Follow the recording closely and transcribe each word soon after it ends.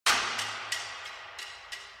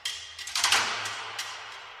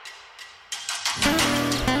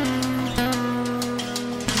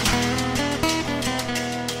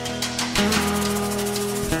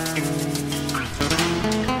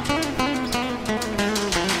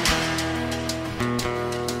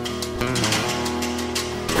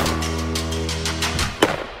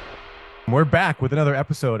We're back with another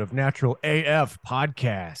episode of Natural AF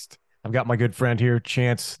Podcast. I've got my good friend here,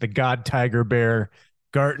 Chance, the God Tiger Bear,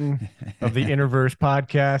 Garton of the Interverse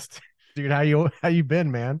Podcast. Dude, how you been,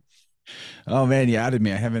 man? Oh man, you outed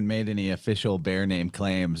me. I haven't made any official bear name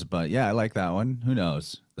claims, but yeah, I like that one. Who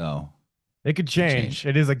knows though? It could Could change. change.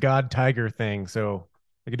 It is a God Tiger thing, so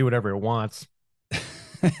it can do whatever it wants.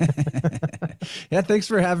 Yeah, thanks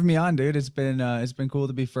for having me on, dude. It's been cool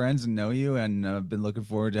to be friends and know you, and I've been looking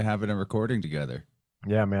forward to having a recording together.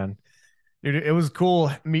 Yeah, man. Dude, it was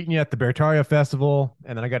cool meeting you at the Beartaria Festival,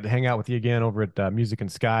 and then I got to hang out with you again over at Music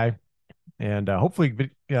and Sky, and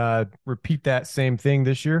hopefully repeat that same thing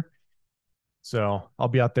this year. So I'll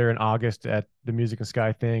be out there in August at the Music and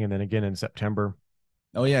Sky thing, and then again in September.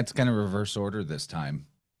 Oh yeah, it's kind of reverse order this time.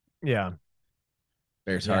 Yeah,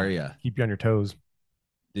 yeah. Beartaria. Keep you on your toes.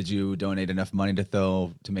 Did you donate enough money to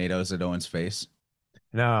throw tomatoes at Owen's face?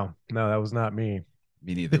 No, no, that was not me.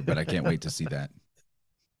 Me neither, but I can't wait to see that.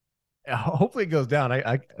 Hopefully it goes down.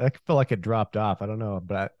 I feel like it dropped off. I don't know,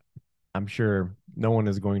 but I'm sure no one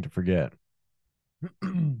is going to forget.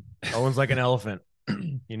 Owen's like an elephant.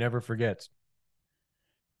 He never forgets.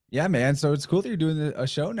 Yeah, man. So it's cool that you're doing a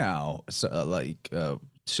show now. So,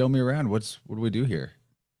 show me around. What do we do here?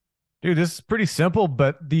 Dude, this is pretty simple,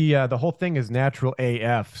 but the whole thing is natural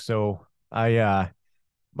AF. So I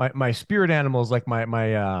my spirit animal is like my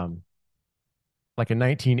like a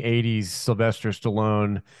 1980s Sylvester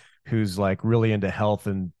Stallone who's like really into health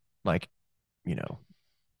and like, you know,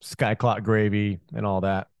 sky clock gravy and all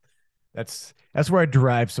that. That's where I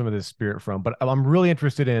derive some of this spirit from. But I'm really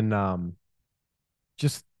interested in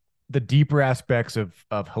just the deeper aspects of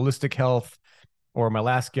holistic health. Or my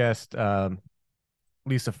last guest,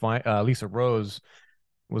 Lisa Rose,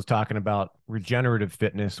 was talking about regenerative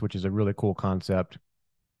fitness, which is a really cool concept.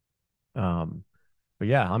 Um, but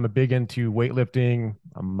yeah, I'm a big into weightlifting.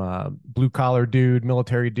 I'm a blue collar dude,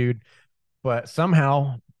 military dude, but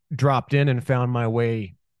somehow dropped in and found my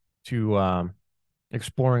way to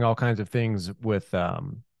exploring all kinds of things with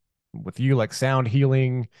you, like sound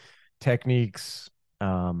healing techniques,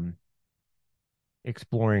 um,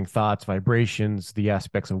 exploring thoughts, vibrations, the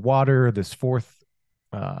aspects of water. This fourth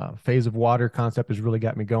phase of water concept has really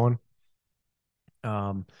got me going.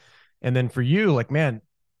 Um, and then for you, like, man,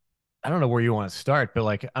 I don't know where you want to start, but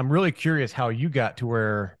like, I'm really curious how you got to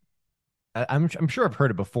where I'm sure I've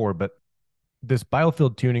heard it before, but this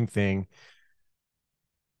biofield tuning thing,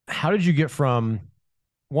 how did you get from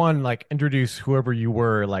one, like introduce whoever you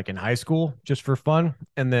were like in high school just for fun?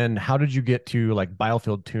 And then how did you get to like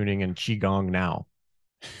biofield tuning and Qigong now?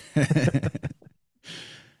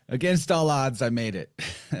 Against all odds, I made it.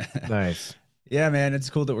 Nice. Yeah, man, it's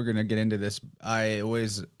cool that we're gonna get into this. I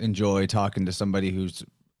always enjoy talking to somebody who's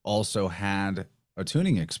also had a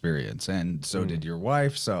tuning experience, and so Mm, did your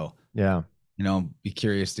wife. So, yeah. be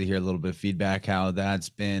curious to hear a little bit of feedback, how that's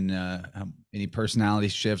been, how any personality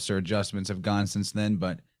shifts or adjustments have gone since then.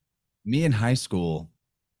 But me in high school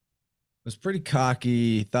was pretty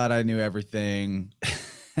cocky, thought I knew everything.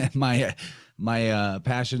 My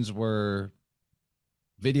passions were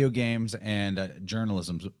video games and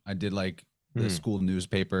journalism. I did like the Mm, school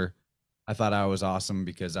newspaper. I thought I was awesome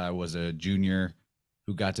because I was a junior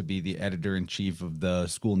who got to be the editor in chief of the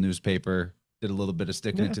school newspaper. Did a little bit of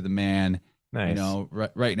sticking it yeah. to the man, Nice.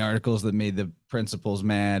 writing articles that made the principals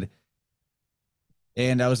mad.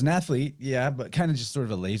 And I was an athlete, yeah, but kind of just sort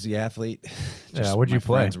of a lazy athlete. Yeah. Just What'd my you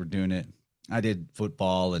play? friends were doing it. I did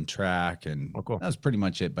football and track, Oh, and cool. that was pretty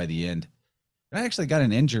much it by the end. I actually got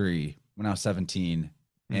an injury when I was 17,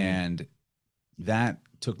 Mm, and that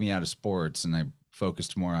took me out of sports, and I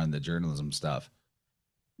focused more on the journalism stuff.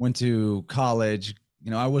 Went to college.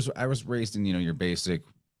 I was raised in, your basic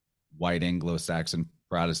white Anglo-Saxon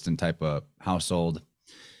Protestant type of household,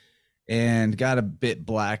 and got a bit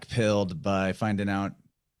black pilled by finding out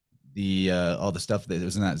the all the stuff that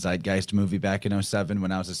was in that Zeitgeist movie back in '07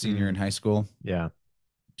 when I was a senior in mm, high school. yeah.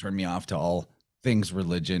 Turned me off to all things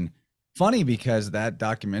religion. Funny because that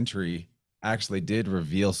documentary actually did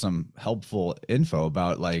reveal some helpful info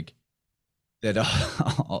about like that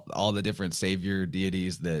all the different savior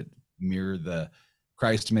deities that mirror the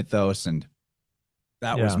Christ mythos, and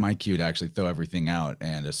that was Yeah. my cue to actually throw everything out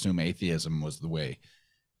and assume atheism was the way.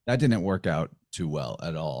 That didn't work out too well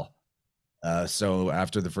at all. So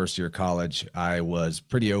after the first year of college, I was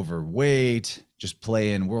pretty overweight, just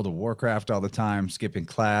playing World of Warcraft all the time, skipping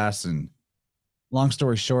class. And long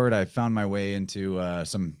story short, I found my way into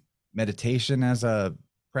some meditation as a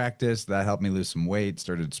practice that helped me lose some weight.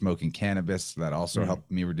 Started smoking cannabis that also Mm, helped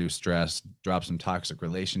me reduce stress, drop some toxic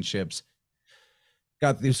relationships.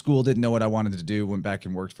 Got through school, didn't know what I wanted to do. Went back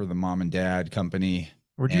and worked for the mom and dad company.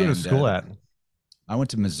 Where'd you go to And school at? I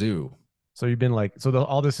went to Mizzou. So you've been like, so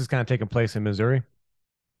all this is kind of taking place in Missouri.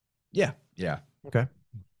 Yeah, yeah, Okay,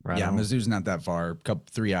 right yeah. on. Mizzou's not that far, couple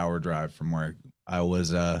 3 hour drive from where I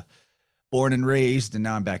was born and raised, and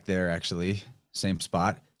now I'm back there actually, same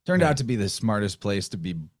spot. Turned out Nice. to be the smartest place to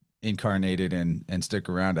be incarnated and stick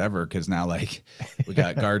around ever, because now like we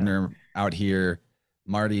got Gardner out here,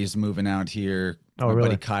 Marty's moving out here, Oh, my buddy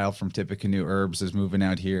really? Kyle from Tippecanoe Herbs is moving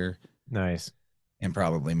out here, Nice. and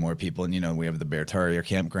probably more people. And we have the Bear Tarrier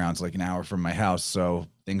campgrounds like an hour from my house, so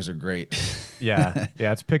things are great. Yeah,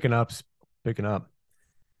 yeah, it's picking up, picking up.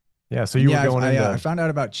 Yeah, so And you were yeah, going I into. found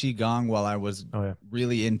out about qigong while I was Oh yeah.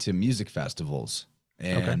 really into music festivals,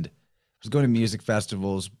 Okay. and I was going to music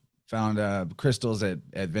festivals. Found crystals at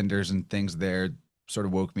vendors and things there. Sort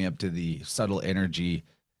of woke me up to the subtle energy,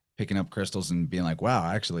 picking up crystals and being like, "Wow,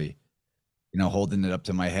 actually, holding it up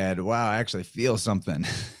to my head. Wow, I actually feel something.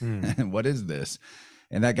 Hmm. What is this?"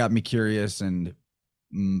 And that got me curious, and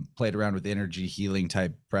played around with energy healing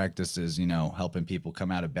type practices, helping people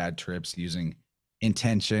come out of bad trips using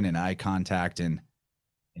intention and eye contact and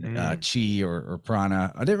Hmm. chi or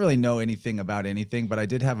prana. I didn't really know anything about anything, but I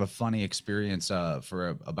did have a funny experience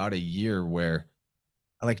for about a year where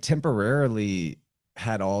I like temporarily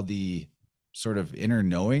had all the sort of inner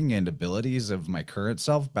knowing and abilities of my current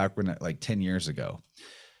self back when like 10 years ago.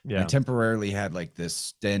 And I Yeah. temporarily had like this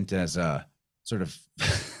stint as a sort of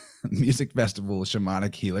music festival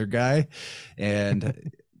shamanic healer guy,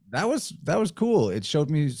 and that was cool. It showed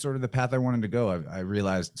me sort of the path I wanted to go. I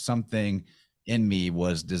realized something in me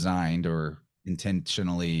was designed or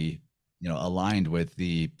intentionally, aligned with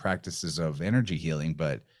the practices of energy healing,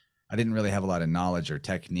 but I didn't really have a lot of knowledge or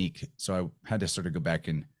technique, so I had to sort of go back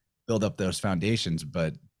and build up those foundations.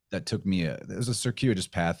 But that took me it was a circuitous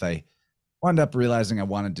path. I wound up realizing I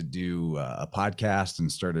wanted to do a podcast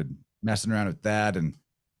and started messing around with that, and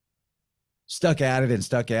stuck at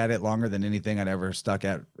it longer than anything I'd ever stuck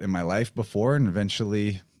at in my life before. And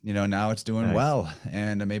eventually, now it's doing Nice. well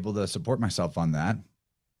and I'm able to support myself on that.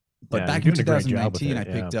 But Yeah, you're back in doing a great job with 2019,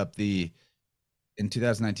 it. Yeah. in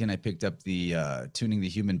 2019, I picked up the Tuning the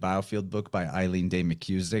Human Biofield book by Eileen Day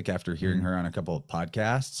McCusick after hearing Mm. her on a couple of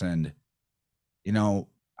podcasts. And, you know,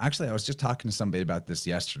 actually, I was just talking to somebody about this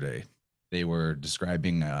yesterday. They were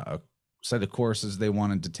describing a set of courses they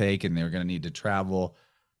wanted to take, and they were going to need to travel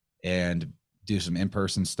and do some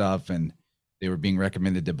in-person stuff. And they were being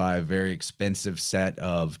recommended to buy a very expensive set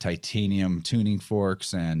of titanium tuning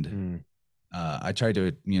forks. And Mm. I tried to,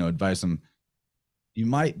 advise them, you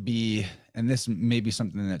might be, and this may be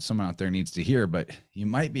something that someone out there needs to hear, but you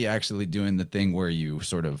might be actually doing the thing where you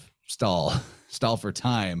sort of stall for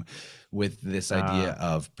time with this idea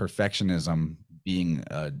Ah, of perfectionism being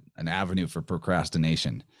an avenue for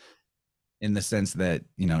procrastination, in the sense that,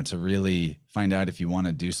 to really find out if you want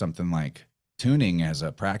to do something like tuning as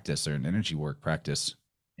a practice or an energy work practice,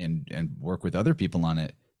 and work with other people on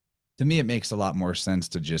it. To me, it makes a lot more sense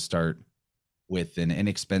to just start with an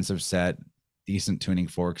inexpensive set, decent tuning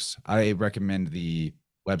forks. I recommend the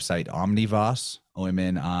website Omnivos, mm.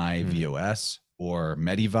 OMNIVOS, or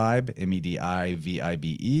Medivibe,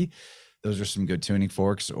 MEDIVIBE. Those are some good tuning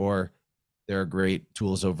forks. Or there are great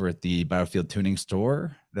tools over at the Biofield Tuning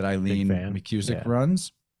Store that Big Eileen fan. McCusick Yeah.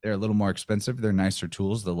 runs. They're a little more expensive. They're nicer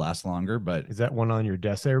tools. They'll last longer. But Is that one on your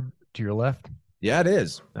desk there to your left? yeah, it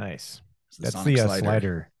is. Nice. It's the That's Sonic the Slider.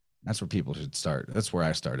 slider. That's where people should start. That's where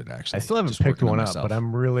I started, I actually, still haven't just picked working on one up, but myself.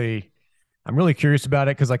 I'm really curious about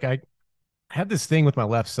it because like I have this thing with my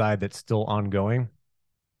left side that's still ongoing.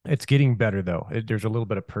 It's getting better though. There's a little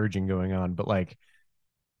bit of purging going on, but like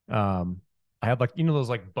um I have like those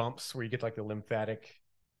like bumps where you get like the lymphatic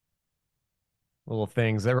little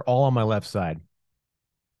things. They're all on my left side.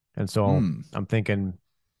 And so Hmm. I'm thinking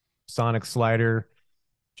sonic slider,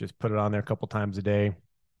 just put it on there a couple times a day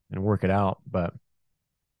and work it out. But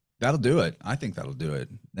That'll do it. I think that'll do it.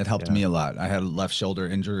 It helped yeah. me a lot. I had a left shoulder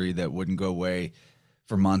injury that wouldn't go away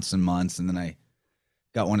for months and months. And then I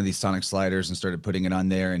got one of these sonic sliders and started putting it on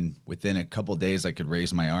there. And within a couple days, I could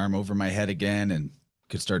raise my arm over my head again and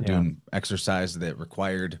could start Yeah. doing exercise that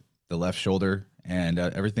required the left shoulder. And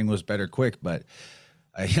everything was better quick. But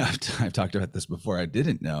I've talked about this before. I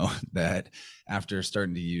didn't know that after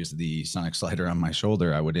starting to use the sonic slider on my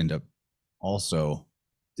shoulder, I would end up also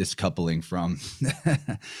discoupling from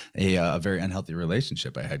a very unhealthy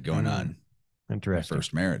relationship I had going Mm, on in my interesting.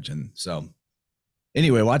 first marriage. And so,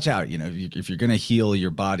 anyway, watch out. If you're going to heal your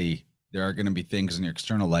body, there are going to be things in your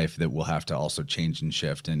external life that will have to also change and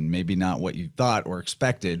shift, and maybe not what you thought or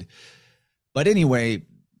expected. But anyway,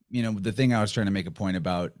 the thing I was trying to make a point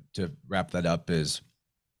about to wrap that up is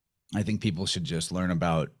I think people should just learn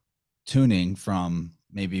about tuning from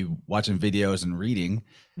maybe watching videos and reading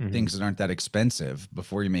Hmm. things that aren't that expensive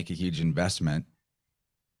before you make a huge investment.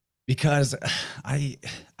 Because I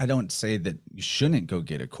I don't say that you shouldn't go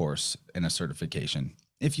get a course and a certification.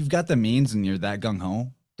 If you've got the means and you're that gung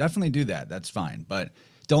ho, definitely do that. That's fine. But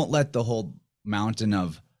don't let the whole mountain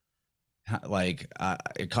of like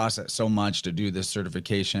it costs so much to do this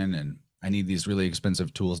certification and I need these really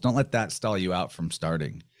expensive tools. Don't let that stall you out from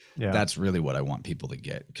starting. Yeah. That's really what I want people to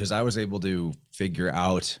get, because I was able to figure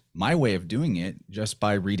out my way of doing it just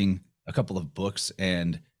by reading a couple of books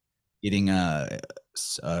and getting a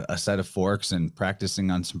set of forks and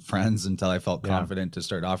practicing on some friends until I felt Yeah. confident to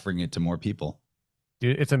start offering it to more people.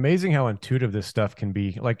 Dude, it's amazing how intuitive this stuff can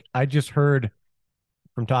be. Like I just heard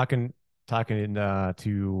from talking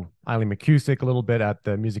to Eileen McCusick a little bit at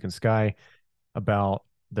the Music and Sky about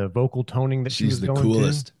the vocal toning that she She's was the going to.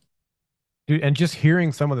 coolest. Dude, and just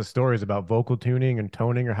hearing some of the stories about vocal tuning and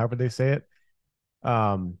toning or however they say it.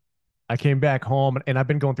 Um, I came back home and I've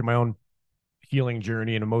been going through my own healing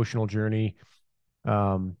journey and emotional journey.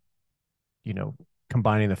 Um, you know,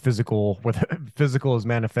 combining the physical with physical is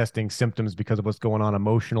manifesting symptoms because of what's going on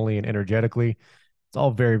emotionally and energetically. It's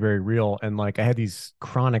all very, very real. And like I had these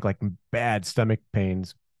chronic, like bad stomach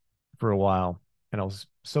pains for a while, and I was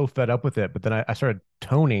so fed up with it. But then I started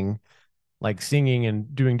toning, like singing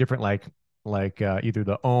and doing different either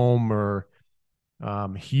the ohm or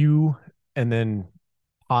hue, and then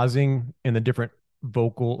pausing in the different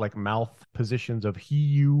vocal like mouth positions of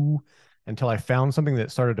hue until I found something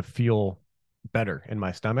that started to feel better in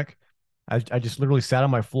my stomach. I just literally sat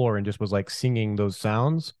on my floor and just was like singing those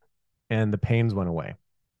sounds, and the pains went away.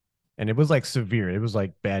 And it was like severe. It was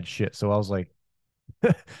like bad shit. So I was like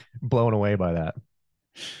blown away by that.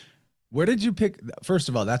 Where did you pick? First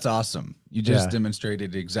of all, that's awesome. You just Yeah.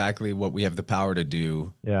 demonstrated exactly what we have the power to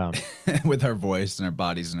do Yeah. with our voice and our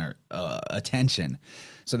bodies and our attention.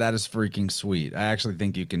 So that is freaking sweet. I actually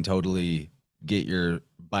think you can totally get your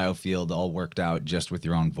biofield all worked out just with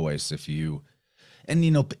your own voice if you, and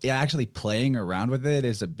actually playing around with it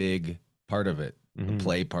is a big part of it. The Hmm.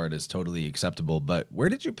 play part is totally acceptable. But where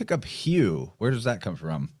did you pick up hue? Where does that come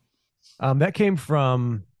from? That came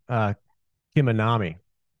from Kim Anami.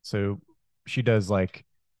 So she does like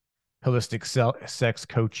holistic sex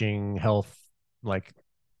coaching, health, like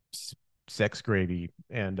s- sex gravy,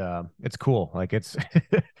 and it's cool. Like it's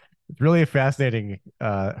it's really a fascinating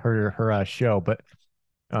her show. But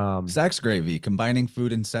um, Sex gravy, combining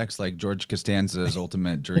food and sex like George Costanza's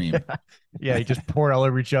ultimate dream. yeah, yeah, you just pour it all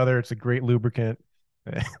over each other. It's a great lubricant.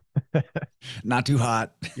 Not too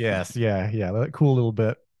hot. Yes, yeah, yeah, cool little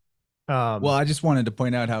bit. Well, Um, I just wanted to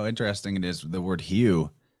point out how interesting it is, the word hue.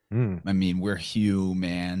 mm, I mean, we're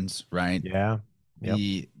humans, right? yeah, yep.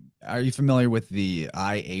 The Are you familiar with the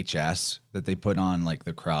IHS that they put on like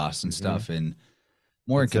the cross and Hmm. stuff, and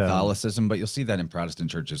more in It's Catholicism, but you'll see that in Protestant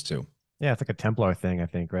churches too. yeah, it's like a Templar thing, I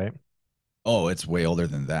think, right? Oh, it's way older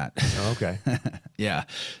than that. Oh, okay. Yeah.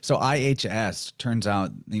 So IHS turns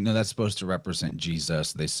out, that's supposed to represent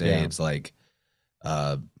Jesus. They say Yeah. it's like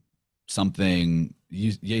uh something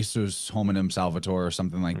Jesus hominum salvator or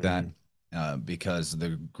something like that, Hmm. because the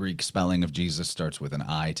Greek spelling of Jesus starts with an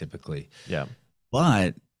I typically. Yeah.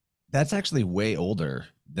 But that's actually way older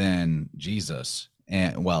than Jesus.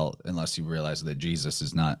 And well, unless you realize that Jesus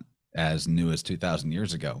is not as new as 2000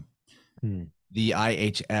 years ago. Hmm. The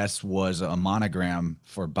IHS was a monogram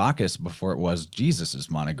for Bacchus before it was Jesus's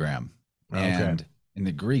monogram. Oh, okay. And in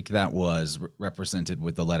the Greek, that was represented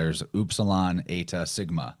with the letters upsilon, eta,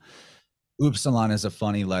 sigma. Upsilon is a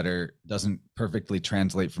funny letter, doesn't perfectly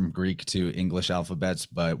translate from Greek to English alphabets,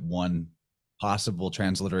 but one possible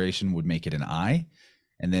transliteration would make it an I.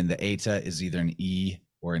 And then the eta is either an E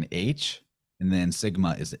or an H. And then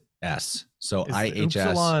sigma is S. So Is the IHS,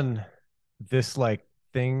 Upsilon this like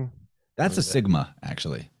thing, that's or a is that sigma,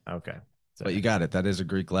 actually. okay? So But you got it. That is a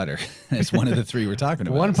Greek letter. It's one of the three we're talking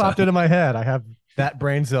one about. So popped into my head. I have that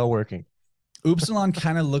brain cell working. upsilon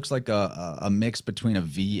kind of looks like a mix between a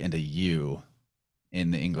V and a U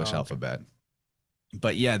in the English Oh, okay. alphabet.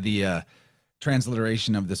 But yeah, the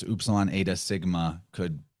transliteration of this upsilon eta sigma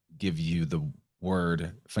could give you the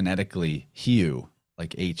word phonetically hue,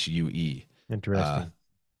 like Hue. Uh, Interesting.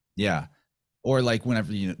 yeah. Or like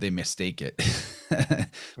whenever they mistake it.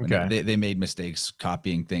 Whenever Okay. they made mistakes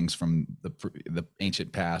copying things from the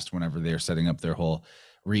ancient past, whenever they're setting up their whole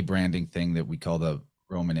rebranding thing that we call the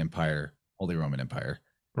Roman Empire, Holy Roman Empire.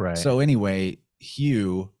 Right. So anyway,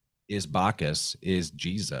 Hugh is Bacchus, is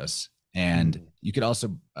Jesus, and Mm. you could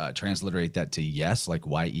also transliterate that to yes, like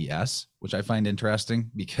yes, which I find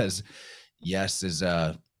interesting because yes is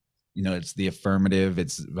it's the affirmative.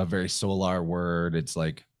 It's a very solar word. It's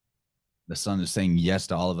like the sun is saying yes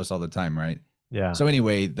to all of us all the time, right? Yeah. So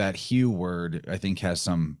anyway, that hue word I think has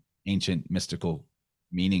some ancient mystical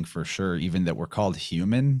meaning for sure. Even that we're called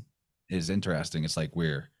human is interesting. It's like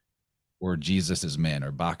we're Jesus's men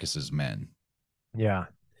or Bacchus's men. Yeah.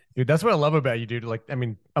 Dude, that's what I love about you, dude. Like, I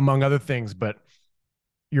mean, among other things, but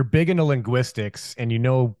you're big into linguistics and you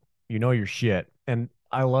know your shit. And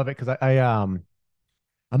I love it because I'm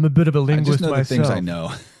a bit of a I just linguist know the things I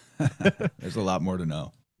myself. know. There's a lot more to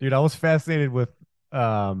know. Dude, I was fascinated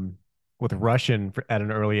um with Russian at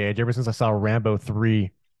an early age, ever since I saw Rambo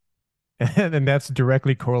 3. And that's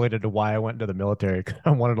directly correlated to why I went into the military. 'Cause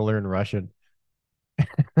I wanted to learn Russian.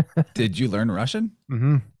 Did you learn Russian?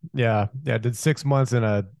 Hmm. Yeah. Yeah. I did 6 months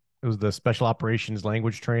it was the special operations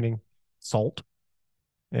language training, SALT.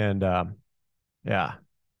 And yeah,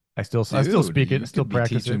 I still Dude, speak it, you still could be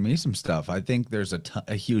practice it. teaching me some stuff. I think there's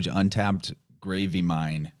a huge untapped gravy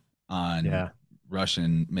mine on Yeah.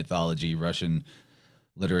 Russian mythology, Russian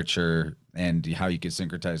literature, and how you could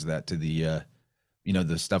syncretize that to the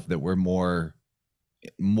the stuff that we're more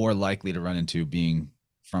likely to run into being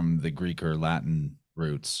from the Greek or Latin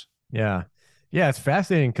roots. Yeah. Yeah, it's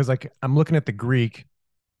fascinating because like I'm looking at the Greek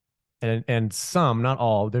and some, not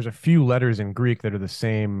all, there's a few letters in Greek that are the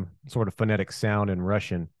same sort of phonetic sound in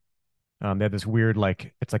Russian. They have this weird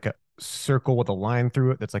like it's like a circle with a line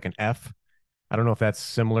through it that's like an F. I don't know if that's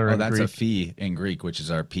similar Oh, in that's a Greek. phi in Greek, which is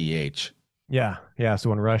our ph. Yeah, yeah.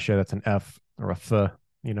 So in Russia, that's an F or a th,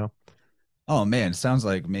 you know, Oh man, sounds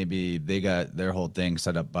like maybe they got their whole thing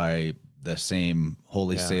set up by the same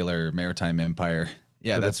Holy yeah. Sailor Maritime Empire.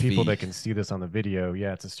 Yeah, For the that's people phi. that can see this on the video,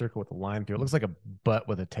 yeah, it's a circle with a line through it. It looks like a butt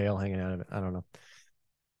with a tail hanging out of it. I don't know.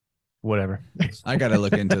 Whatever. I got to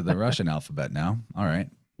look into the Russian alphabet now. All right.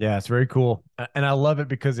 Yeah, it's very cool. And I love it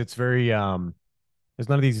because it's very there's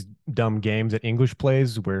none of these dumb games that English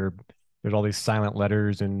plays where there's all these silent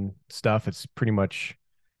letters and stuff. It's pretty much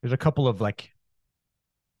there's a couple of like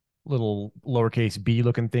little lowercase b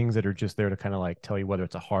looking things that are just there to kind of like tell you whether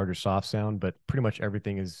it's a hard or soft sound, but pretty much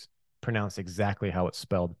everything is pronounced exactly how it's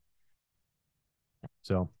spelled.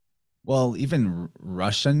 So, Well, even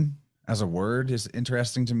Russian as a word is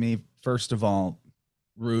interesting to me. First of all,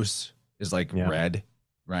 Rus is like yeah. red,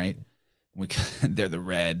 right? We they're the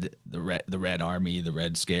red army, the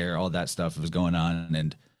red scare, all that stuff was going on,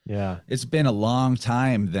 and Yeah. it's been a long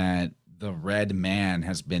time that the red man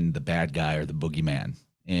has been the bad guy or the boogeyman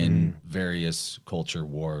in Mm, various culture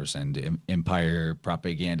wars and empire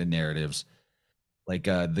propaganda narratives. Like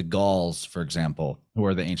the Gauls, for example, who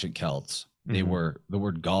are the ancient Celts. They mm-hmm. were the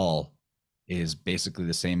word Gaul is basically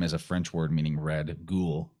the same as a French word meaning red,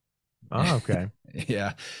 ghoul. Oh, okay.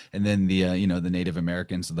 Yeah, and then the the Native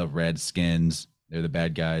Americans, the Redskins, they're the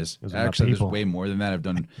bad guys. Those are my Actually, there's people. way more than that. I've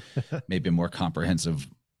done maybe a more comprehensive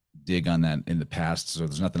dig on that in the past, so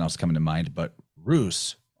there's nothing else coming to mind. But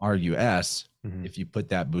Rus, Rus, Hmm. if you put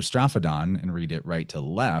that boustrophodon and read it right to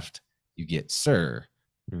left, you get Sir,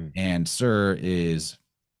 Mm. and Sir is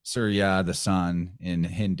Surya, the sun in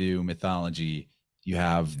Hindu mythology. You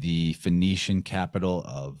have the Phoenician capital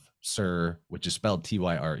of Sur, which is spelled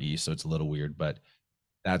Tyre, so it's a little weird, but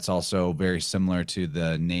that's also very similar to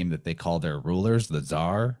the name that they call their rulers, the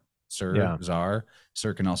Tsar, Sir, Yeah. Tsar.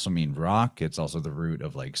 Sir can also mean rock. It's also the root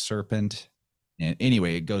of like serpent. And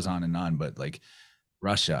anyway, it goes on and on, but like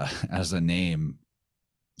Russia as a name,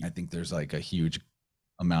 I think there's like a huge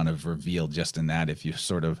amount of reveal just in that if you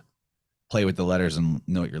sort of play with the letters and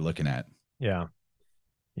know what you're looking at. Yeah.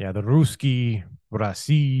 Yeah. The Ruski,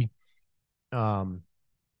 Rasi. Um,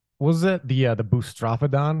 what was that? The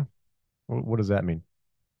Boustrophodon? What does that mean?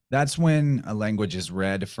 That's when a language is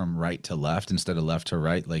read from right to left instead of left to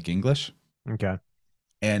right, like English. Okay.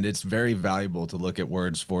 And it's very valuable to look at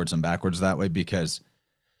words forwards and backwards that way because,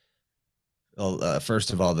 well,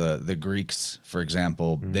 first of all, the Greeks, for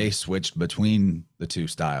example, Mm. they switched between the two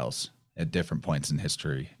styles at different points in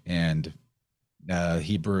history. And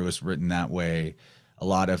Hebrew is written that way. A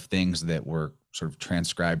lot of things that were sort of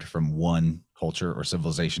transcribed from one culture or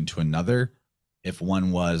civilization to another. If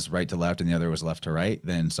one was right to left and the other was left to right,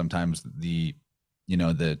 then sometimes the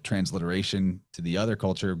transliteration to the other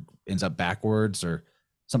culture ends up backwards or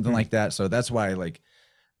something Mm. like that. So that's why like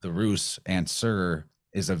the Rus and Sir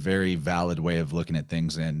is a very valid way of looking at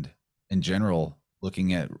things. And in general,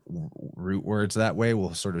 looking at root words that way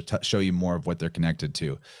will sort of show you more of what they're connected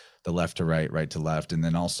to, the left to right, right to left, and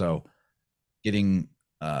then also getting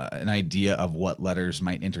an idea of what letters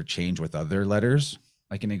might interchange with other letters.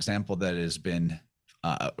 Like an example that has been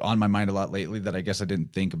on my mind a lot lately that I guess I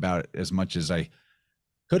didn't think about as much as I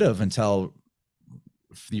could have until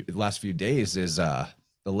the last few days is the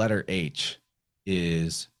letter H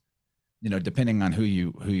is depending on who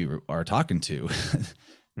you are talking to,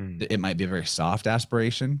 Mm. it might be a very soft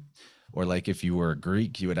aspiration. Or like if you were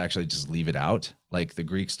Greek, you would actually just leave it out. Like the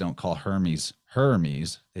Greeks don't call Hermes,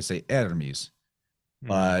 they say Hermes. Mm.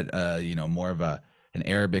 But more of an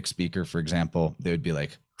Arabic speaker, for example, they would be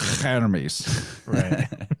like Hermes, Right.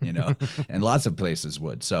 and lots of places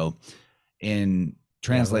would. So in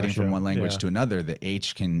Yeah, translating from Russia. one language Yeah. to another, the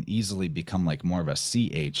H can easily become like more of a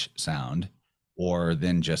CH sound or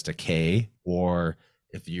then just a K. Or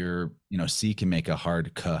if C can make a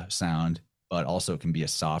hard K sound, but also it can be a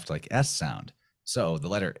soft like S sound. So the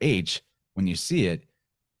letter H, when you see it,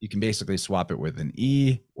 you can basically swap it with an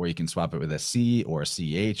E, or you can swap it with a C or a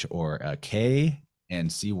CH or a K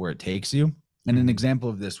and see where it takes you. And an Hmm. example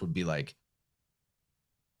of this would be like,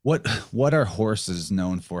 what are horses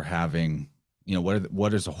known for having?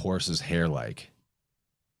 What is a horse's hair like?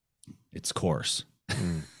 It's coarse.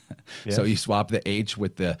 Mm. So you Yes. swap the H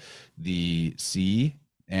with the C,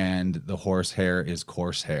 and the horse hair is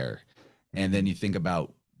coarse hair. And then Hmm. you think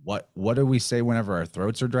about what do we say whenever our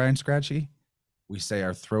throats are dry and scratchy? We say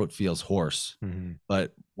our throat feels hoarse. Hmm.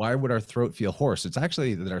 But why would our throat feel hoarse? It's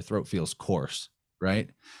actually that our throat feels coarse, right?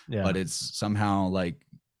 Yeah. But it's somehow like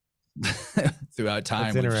throughout That's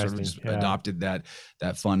time we've sort of interesting. just Yeah. adopted that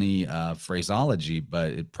funny phraseology,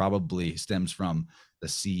 but it probably stems from the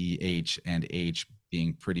C, H, and H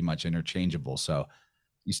being pretty much interchangeable. So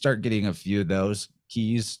you start getting a few of those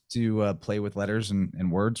keys to play with letters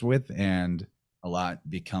and words with, and a lot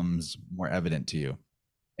becomes more evident to you.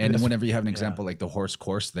 And And this, whenever you have an yeah. example like the horse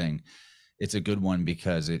course thing, it's a good one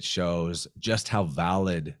because it shows just how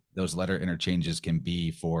valid those letter interchanges can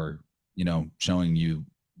be for, showing you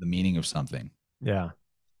the meaning of something. Yeah.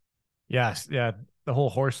 Yes. Yeah. The whole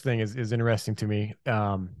horse thing is interesting to me.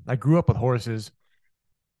 I grew up with horses,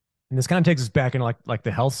 and this kind of takes us back into like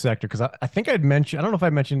the health sector because I think I'd mentioned, I don't know if I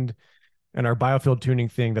mentioned in our biofield tuning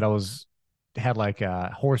thing that I was had like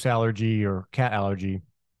a horse allergy or cat allergy.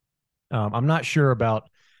 I'm not sure about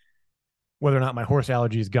whether or not my horse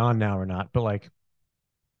allergy is gone now or not, but like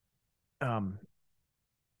um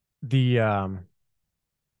the um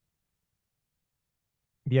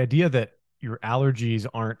the idea that your allergies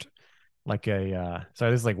aren't like a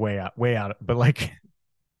sorry, this is like way out, but like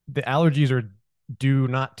the allergies are due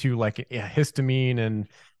not to like a histamine and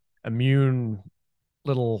immune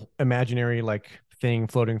little imaginary like thing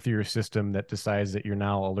floating through your system that decides that you're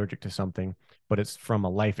now allergic to something, but it's from a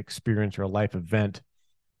life experience or a life event.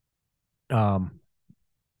 Um,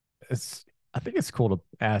 it's I think it's cool to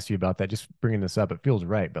ask you about that. Just bringing this up, it feels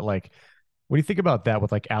right. But like, what do you think about that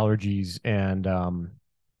with like allergies and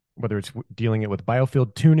whether it's dealing it with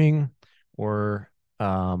biofield tuning or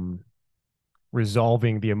um,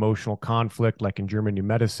 resolving the emotional conflict, like in German New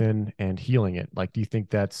Medicine, and healing it? Like, do you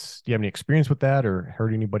have any experience with that or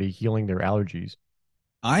heard anybody healing their allergies?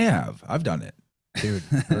 I've done it. Dude,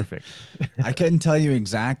 perfect. I couldn't tell you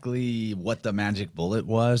exactly what the magic bullet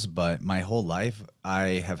was, but my whole life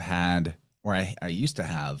I have had, or I used to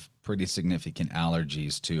have pretty significant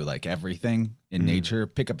allergies to like everything in Mm, nature.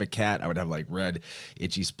 Pick up a cat, I would have like red,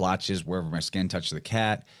 itchy splotches wherever my skin touched the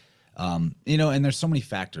cat. And there's so many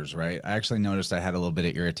factors, right? I actually noticed I had a little bit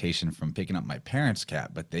of irritation from picking up my parents'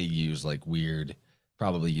 cat, but they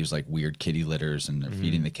probably use like weird kitty litters and they're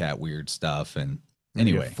feeding mm. the cat weird stuff. And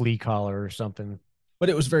Maybe a anyway, flea collar or something. but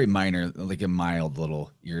it was very minor, like a mild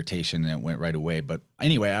little irritation, and it went right away. But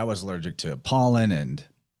anyway, I was allergic to pollen and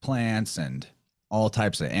plants and all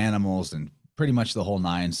types of animals and pretty much the whole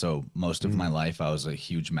nine. So most of my Mm, life, I was a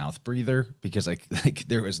huge mouth breather because like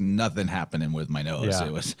there was nothing happening with my nose. yeah,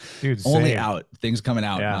 It was dude, only same. out, things coming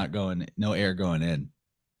out, Yeah. not going, no air going in.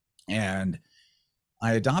 And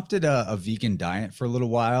I adopted a vegan diet for a little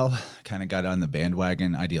while, kind of got on the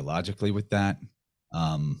bandwagon ideologically with that.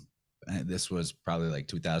 This was probably like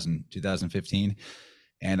 2015.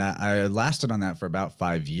 And I lasted on that for about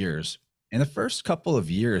 5 years. And the first couple of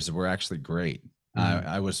years were actually great. Mm,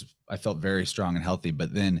 I felt very strong and healthy.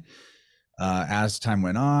 But then as time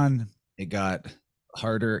went on, it got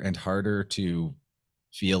harder and harder to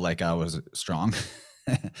feel like I was strong.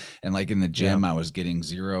 And like in the yeah. gym, I was getting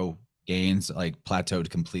zero gains, like plateaued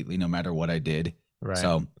completely no matter what I did. Right.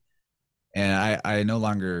 So, and I no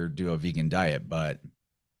longer do a vegan diet, but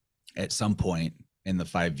at some point in the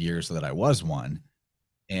 5 years that I was one,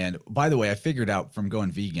 and by the way, I figured out from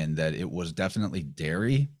going vegan that it was definitely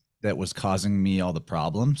dairy that was causing me all the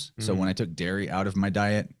problems. So when Mm, I took dairy out of my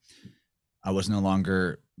diet, I was no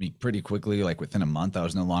longer pretty quickly, like within a month, I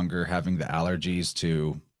was no longer having the allergies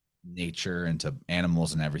to nature and to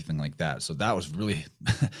animals and everything like that. So that was really,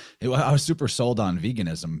 I was super sold on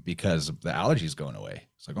veganism because the allergies going away.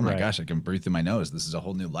 It's like, oh my right. gosh, I can breathe through my nose. This is a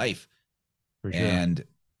whole new life. For sure. And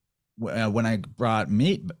when I brought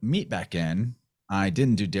meat back in, I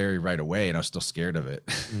didn't do dairy right away, and I was still scared of it.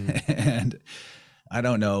 Mm. And I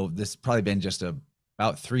don't know, this probably been just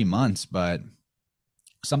about 3 months, but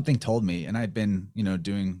something told me, and I've been,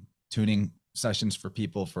 doing tuning sessions for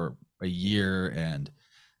people for a year, and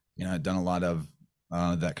I've done a lot of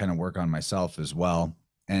that kind of work on myself as well.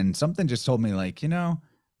 And something just told me, like,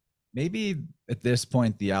 maybe at this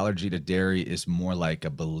point the allergy to dairy is more like a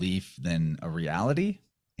belief than a reality.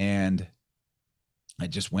 And I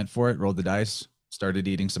just went for it, rolled the dice, started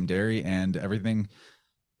eating some dairy, and everything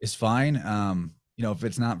is fine. If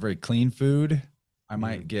it's not very clean food, I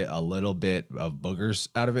might Mm. get a little bit of boogers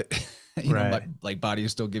out of it. My Right. like body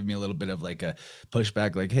is still giving me a little bit of like a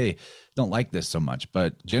pushback, like, hey, don't like this so much.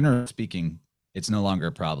 But generally speaking, it's no longer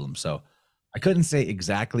a problem. So I couldn't say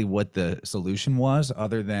exactly what the solution was,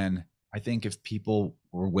 other than I think if people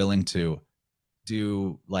were willing to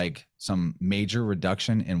do like some major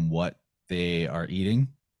reduction in what they are eating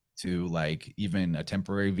to like even a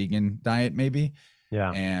temporary vegan diet, maybe,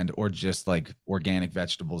 Yeah. and or just like organic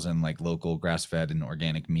vegetables and like local grass fed and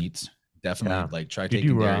organic meats. Definitely Yeah. like try Do you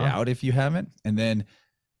taking do dairy raw? out if you haven't. And then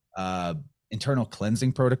uh internal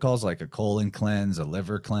cleansing protocols like a colon cleanse, a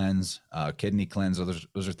liver cleanse, kidney cleanse.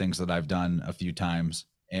 Those are things that I've done a few times.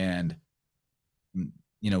 And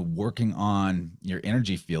working on your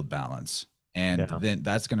energy field balance. And Yeah. then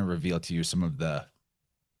that's going to reveal to you some of the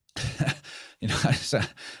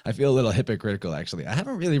I feel a little hypocritical, actually. I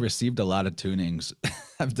haven't really received a lot of tunings.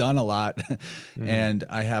 I've done a lot, Hmm. and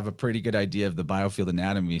I have a pretty good idea of the biofield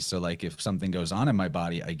anatomy. So like if something goes on in my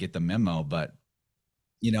body, I get the memo. But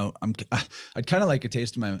I'd kind of like a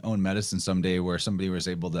taste of my own medicine someday, where somebody was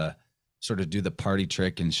able to sort of do the party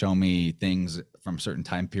trick and show me things from certain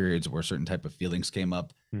time periods where certain type of feelings came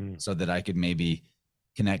up, Mm. so that I could maybe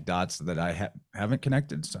connect dots that I haven't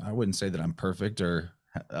connected. So I wouldn't say that I'm perfect or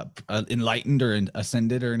enlightened or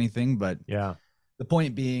ascended or anything, but Yeah. the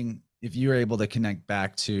point being, if you're able to connect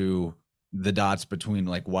back to the dots between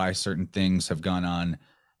like why certain things have gone on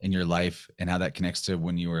in your life and how that connects to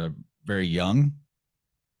when you were very young,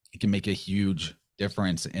 it can make a huge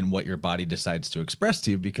difference in what your body decides to express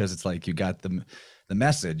to you, because it's like you got the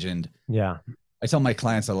message. And Yeah. I tell my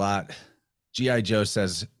clients a lot, GI Joe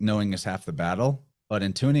says knowing is half the battle, but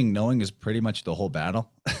in tuning, knowing is pretty much the whole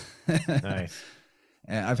battle. Nice.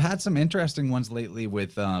 And I've had some interesting ones lately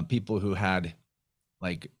with people who had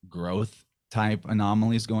like growth type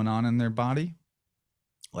anomalies going on in their body,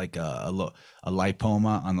 like a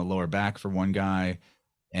lipoma on the lower back for one guy.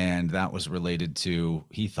 And that was related to,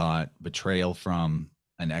 he thought, betrayal from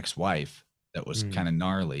an ex-wife that was Mm. kind of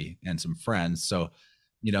gnarly, and some friends. So,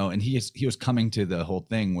 and he was coming to the whole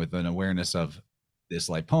thing with an awareness of this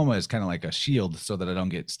lipoma is kind of like a shield so that I don't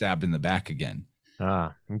get stabbed in the back again.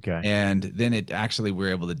 Ah, okay. And then it actually, we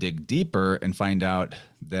were able to dig deeper and find out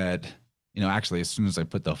that, actually, as soon as I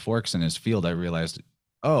put the forks in his field, I realized,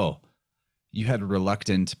 oh, you had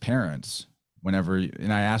reluctant parents whenever,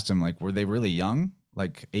 and I asked him, like, were they really young,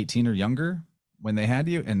 like 18 or younger when they had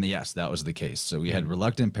you? And yes, that was the case. So we had Mm.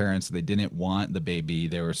 reluctant parents. They didn't want the baby.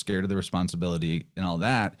 They were scared of the responsibility and all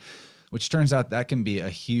that, which turns out that can be a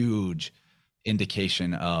huge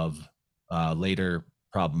indication of later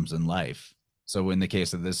problems in life. So in the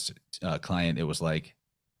case of this client, it was like,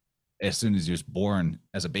 as soon as he was born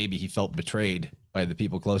as a baby, he felt betrayed by the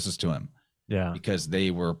people closest to him, Yeah. because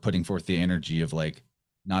they were putting forth the energy of like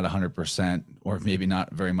not 100% or maybe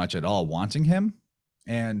not very much at all wanting him.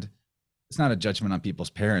 And it's not a judgment on people's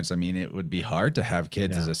parents. I mean, it would be hard to have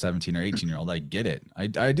kids as Yeah. a 17 or 18-year-old. I get it. I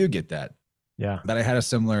do get that. Yeah. But I had a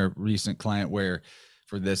similar recent client where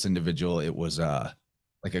for this individual, it was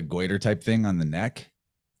like a goiter type thing on the neck.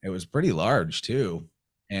 It was pretty large too.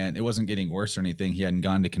 And it wasn't getting worse or anything. He hadn't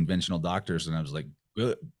gone to conventional doctors. And I was like,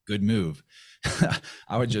 good move.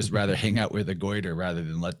 I would just rather hang out with a goiter rather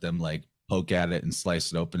than let them like poke at it and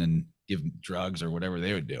slice it open and give drugs or whatever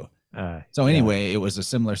they would do. So Yeah. anyway, it was a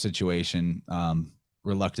similar situation.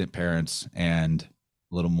 Reluctant parents and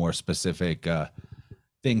a little more specific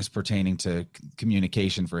things pertaining to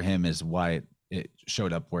communication for him is why it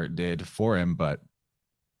showed up where it did for him.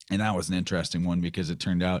 And that was an interesting one, because it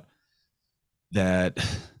turned out that,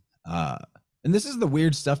 uh, and this is the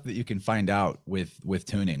weird stuff that you can find out with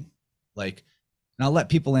tuning, like, and I'll let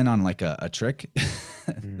people in on like a trick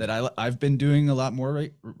Mm. that I've been doing a lot more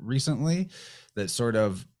recently, that sort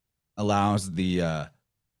of allows the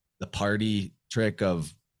party trick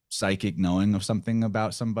of psychic knowing of something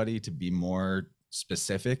about somebody to be more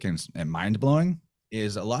specific and mind blowing.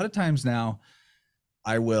 Is a lot of times now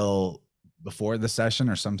I will, before the session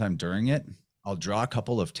or sometime during it, I'll draw a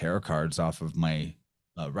couple of tarot cards off of my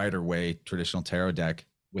Rider Waite traditional tarot deck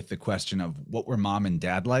with the question of what were mom and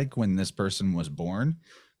dad like when this person was born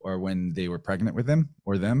or when they were pregnant with him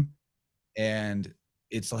or them. And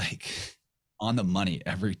it's like on the money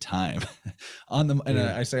every time. And Dude.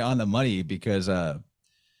 I say on the money because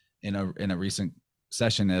in a recent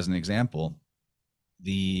session, as an example,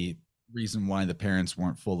 the reason why the parents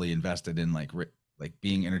weren't fully invested in like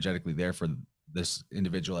being energetically there for this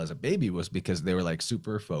individual as a baby was because they were like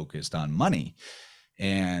super focused on money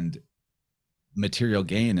and material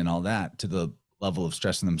gain and all that, to the level of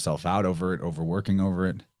stressing themselves out over it, overworking over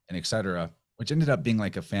it, and etc., which ended up being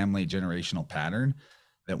like a family generational pattern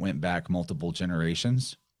that went back multiple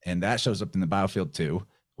generations. And that shows up in the biofield too,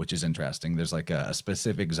 which is interesting. There's like a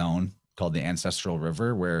specific zone called the ancestral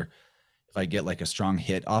river where if I get like a strong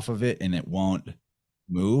hit off of it and it won't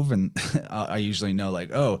move, and I usually know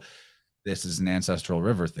like, oh, this is an ancestral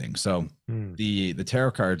river thing. So Mm. the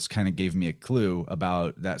tarot cards kind of gave me a clue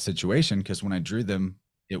about that situation, because when I drew them,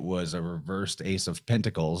 it was a reversed Ace of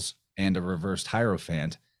Pentacles and a reversed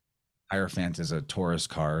Hierophant. Hierophant is a Taurus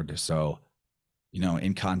card, so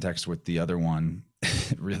in context with the other one,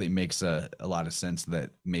 it really makes a lot of sense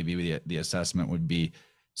that maybe the assessment would be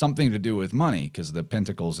something to do with money, because the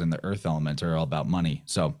pentacles and the earth element are all about money.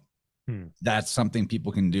 So Mm. that's something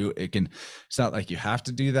people can do. It's not like you have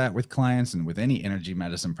to do that with clients, and with any energy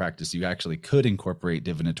medicine practice, you actually could incorporate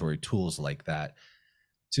divinatory tools like that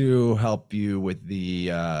to help you with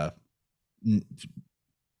the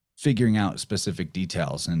figuring out specific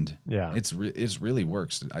details. And Yeah. it's really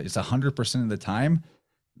works. It's 100% of the time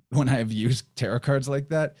when I've used tarot cards like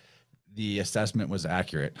that, the assessment was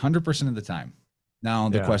accurate 100% of the time. Now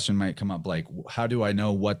the Yeah. question might come up like, how do I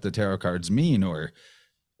know what the tarot cards mean? Or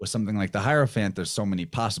with something like the Hierophant, there's so many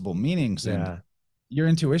possible meanings, and Yeah. your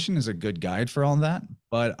intuition is a good guide for all that.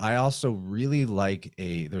 But I also really like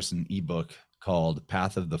there's an ebook called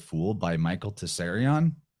Path of the Fool by Michael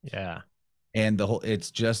Tessarion. Yeah. And it's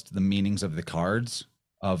just the meanings of the cards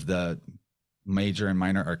of the major and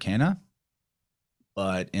minor arcana,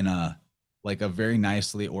 but in a very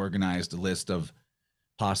nicely organized list of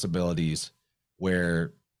possibilities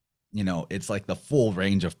where it's like the full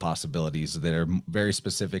range of possibilities that are very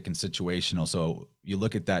specific and situational. So you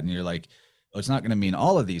look at that and you're like, oh, it's not going to mean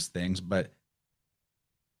all of these things, but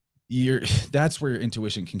you're that's where your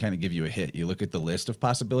intuition can kind of give you a hit. You look at the list of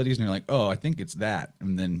possibilities and you're like, oh, I think it's that,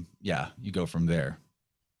 and then yeah, you go from there.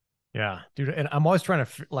 Yeah. Dude, and I'm always trying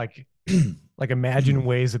to like imagine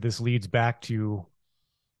ways that this leads back to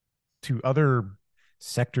other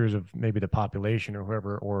sectors of maybe the population or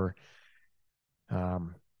whoever, or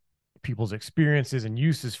um people's experiences and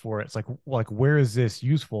uses for it. It's like where is this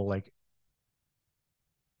useful? Like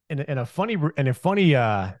in a funny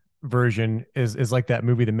version is like that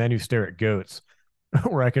movie The Men Who Stare at Goats,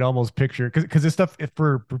 where I could almost picture, because this stuff, if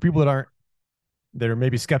for people that are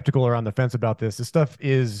maybe skeptical or on the fence about this stuff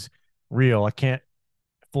is real. I can't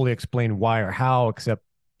fully explain why or how, except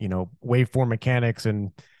waveform mechanics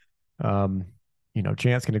and um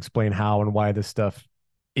chance can explain how and why this stuff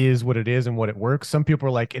is what it is and what it works. Some people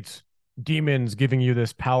are like, it's demons giving you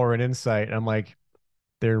this power and insight, and I'm like,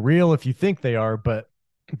 they're real if you think they are, but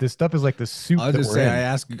this stuff is like the soup I'll that just we're say in.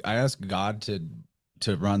 I ask God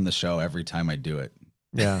to run the show every time I do it.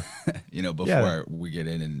 Yeah. Yeah. Before we get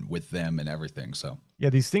in and with them and everything. So Yeah,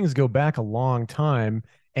 these things go back a long time,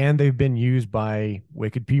 and they've been used by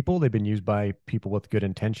wicked people. They've been used by people with good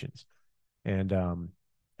intentions. And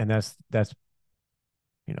that's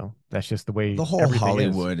just the way the whole everything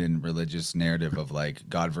is. Hollywood and religious narrative of like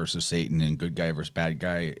God versus Satan and good guy versus bad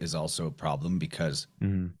guy is also a problem, because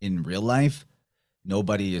Mhm. in real life,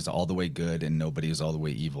 nobody is all the way good and nobody is all the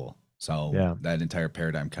way evil. So Yeah. that entire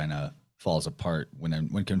paradigm kind of falls apart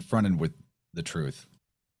when confronted with the truth.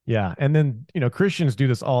 Yeah. And then, Christians do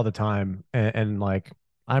this all the time. And like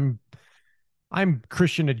I'm I'm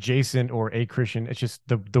Christian adjacent or a Christian. It's just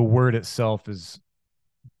the word itself is,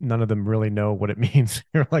 none of them really know what it means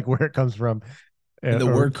or like where it comes from. And the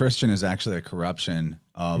Or word Christian is actually a corruption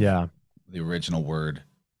of yeah, the original word.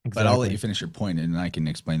 But I'll let you exactly. finish your point and I can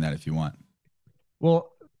explain that if you want.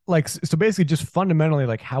 Well, like so basically just fundamentally,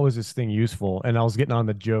 like, how is this thing useful? And I was getting on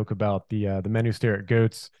the joke about the Men Who Stare at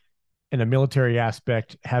Goats in a military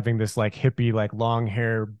aspect, having this like hippie, like long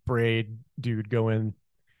hair braid dude go in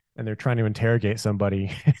and they're trying to interrogate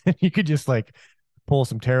somebody. You could just like pull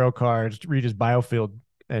some tarot cards, read his biofield,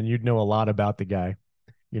 and you'd know a lot about the guy,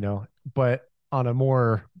 you know. But on a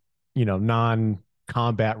more,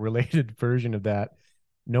 non-combat related version of that,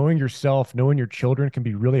 knowing yourself, knowing your children can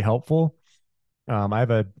be really helpful. I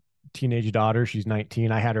have a teenage daughter. She's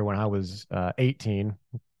 19. I had her when I was 18,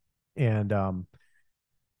 and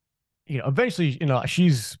eventually,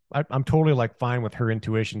 I'm totally like fine with her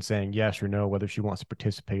intuition saying yes or no, whether she wants to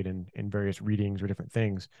participate in various readings or different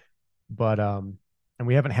things. But and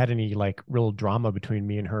we haven't had any like real drama between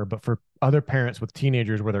me and her. But for other parents with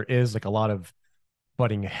teenagers where there is like a lot of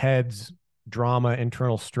butting heads, drama,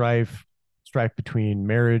 internal strife between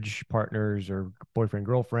marriage partners or boyfriend,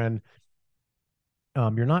 girlfriend,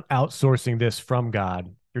 you're not outsourcing this from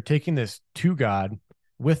God. You're taking this to God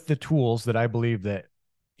with the tools that I believe that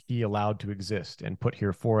He allowed to exist and put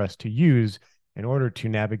here for us to use in order to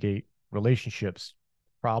navigate relationships,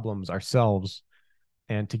 problems, ourselves,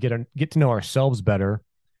 and to get to know ourselves better.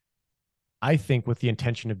 I think with the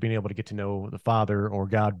intention of being able to get to know the Father or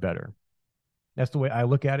God better. That's the way I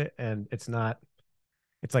look at it, and it's not.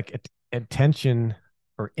 It's like attention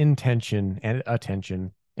or intention and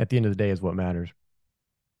attention at the end of the day is what matters.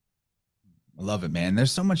 I love it, man.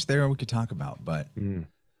 There's so much there we could talk about, but Mm.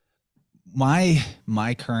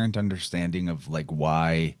 my current understanding of like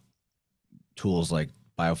why tools like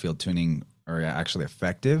biofield tuning are actually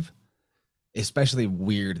effective, especially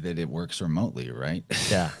weird that it works remotely, right?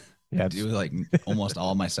 Yeah, I yeah, do like almost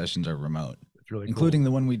all my sessions are remote, it's really cool. including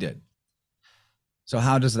the one we did. So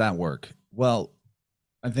how does that work? Well,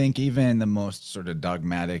 I think even the most sort of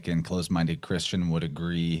dogmatic and closed-minded Christian would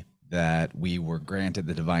agree that we were granted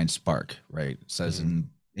the divine spark, right? It says Mm-hmm.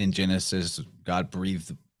 in Genesis, God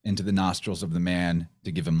breathed into the nostrils of the man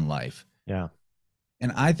to give him life. Yeah,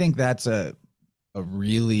 And I think that's a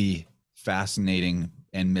really fascinating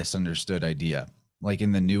and misunderstood idea. Like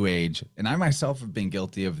in the new age, and I myself have been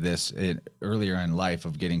guilty of this earlier in life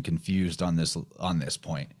of getting confused on this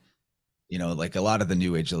point. Like a lot of the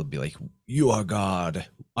new age, they'll be like, "You are God,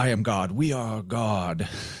 I am God, we are God."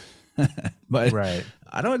 But right.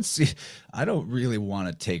 I don't see, I don't really want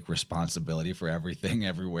to take responsibility for everything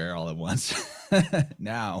everywhere all at once.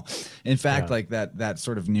 Now, in fact, Yeah. like that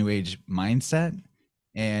sort of new age mindset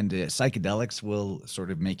and psychedelics will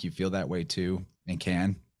sort of make you feel that way too, and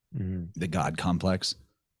can Mm-hmm. the God complex.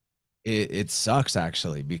 It sucks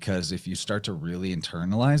actually, because if you start to really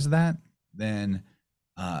internalize that, then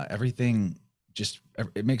everything just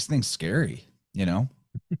it makes things scary, you know.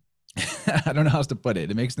 I don't know how else to put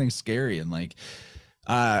it. It makes things scary and like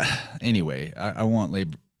uh anyway, I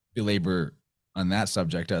won't belabor on that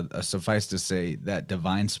subject. Suffice to say that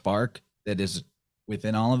divine spark that is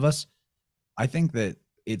within all of us, I think that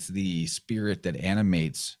it's the spirit that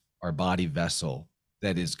animates our body vessel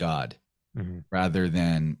that is God, Mm-hmm. rather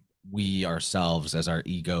than we ourselves as our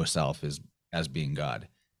ego self is as being God.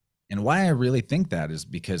 And why I really think that is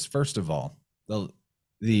because first of all,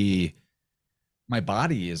 the my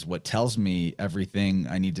body is what tells me everything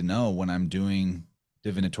I need to know when I'm doing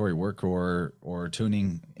divinatory work or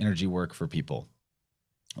tuning energy work for people.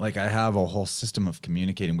 Like I have a whole system of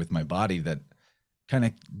communicating with my body that kind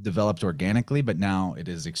of developed organically, but now it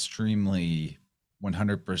is extremely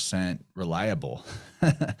 100% reliable.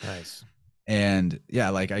 Nice. And yeah,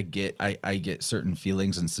 like I get certain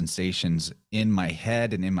feelings and sensations in my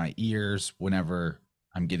head and in my ears whenever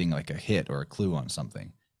I'm getting like a hit or a clue on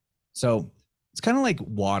something. So it's kind of like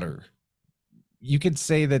water. You could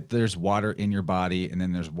say that there's water in your body, and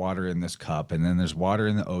then there's water in this cup, and then there's water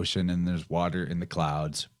in the ocean, and there's water in the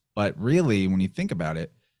clouds. But really, when you think about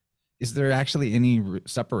it, is there actually any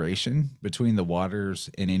separation between the waters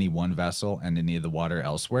in any one vessel and any of the water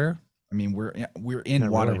elsewhere? I mean, we're in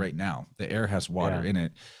Not water really. right now. The air has water Yeah. in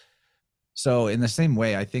it. So in the same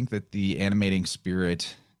way, I think that the animating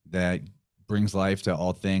spirit that brings life to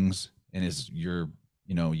all things and is your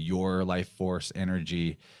life force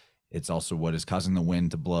energy, it's also what is causing the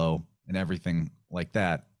wind to blow and everything like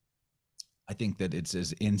that. I think that it's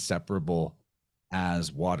as inseparable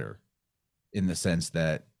as water, in the sense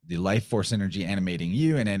that the life force energy animating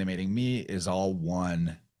you and animating me is all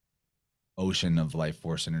one ocean of life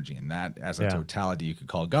force energy. And that as a Yeah. totality, you could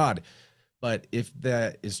call God. But if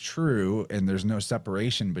that is true and there's no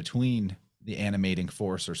separation between the animating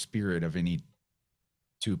force or spirit of any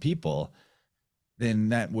two people, then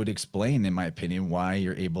that would explain, in my opinion, why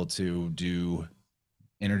you're able to do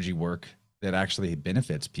energy work that actually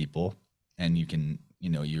benefits people. And you can,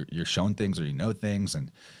 you're shown things or things,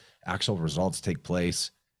 and actual results take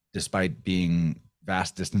place despite being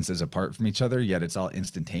vast distances apart from each other, yet it's all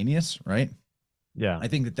instantaneous, right? Yeah. I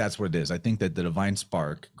think that that's what it is. I think that the divine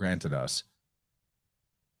spark granted us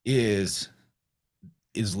is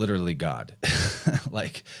literally God.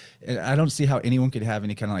 Like, I don't see how anyone could have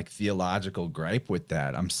any kind of like theological gripe with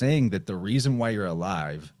that. I'm saying that the reason why you're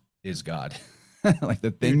alive is God. Like the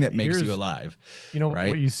thing Dude, that makes you here's alive, what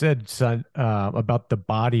right? you said, son, about the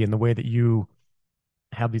body and the way that you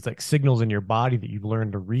have these like signals in your body that you've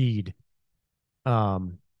learned to read.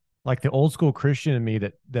 Um, like the old school Christian in me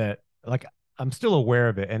that like I'm still aware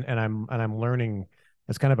of it, and I'm learning.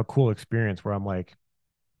 It's kind of a cool experience where I'm like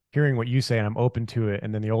hearing what you say and I'm open to it,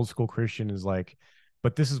 and then the old school Christian is like,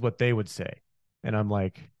 but this is what they would say, and I'm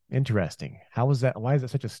like, interesting. How is that? Why is that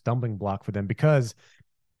such a stumbling block for them? Because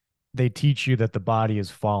they teach you that the body is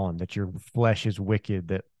fallen, that your flesh is wicked,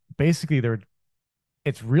 that basically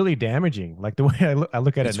it's really damaging. Like the way I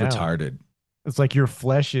look at it It's now, retarded. it's like your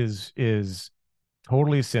flesh is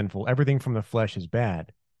totally sinful. Everything from the flesh is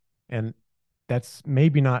bad. And that's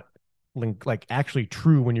maybe not like actually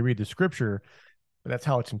true when you read the scripture, but that's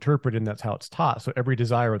how it's interpreted and that's how it's taught. So every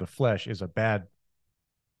desire of the flesh is a bad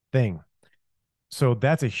thing. So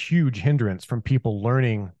that's a huge hindrance from people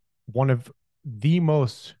learning one of the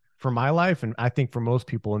most for my life, and I think for most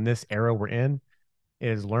people in this era we're in,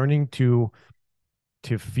 is learning to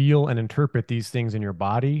feel and interpret these things in your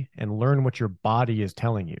body and learn what your body is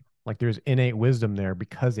telling you. Like there's innate wisdom there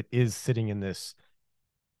because it is sitting in this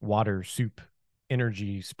water soup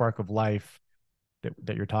energy spark of life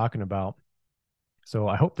that you're talking about. So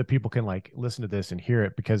I hope that people can like listen to this and hear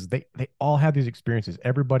it because they all have these experiences.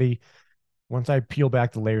 Everybody, once I peel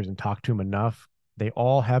back the layers and talk to them enough, they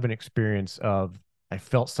all have an experience of I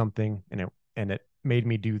felt something and it made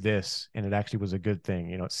me do this and it actually was a good thing.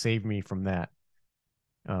 You know, it saved me from that.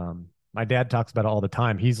 My dad talks about it all the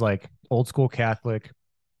time. He's like old school Catholic.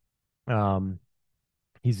 Um,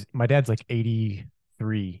 he's my dad's like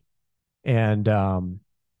 83, and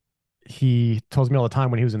he tells me all the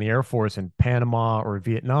time when he was in the Air Force in Panama or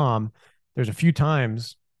Vietnam, there's a few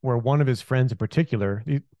times where one of his friends in particular,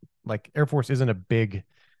 like Air Force isn't a big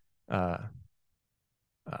uh,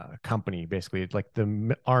 company, basically. It's like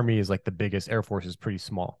the Army is like the biggest, Air Force is pretty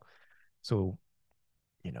small. So,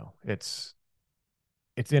 you know, it's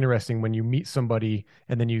interesting when you meet somebody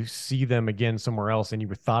and then you see them again somewhere else and you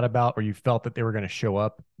were thought about or you felt that they were going to show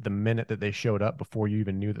up the minute that they showed up before you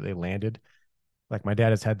even knew that they landed. Like my dad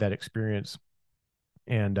has had that experience,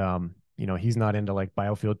 and you know, he's not into like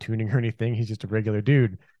biofield tuning or anything. He's just a regular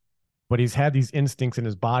dude, but he's had these instincts in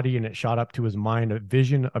his body and it shot up to his mind a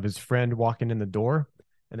vision of his friend walking in the door,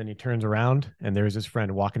 and then he turns around and there's his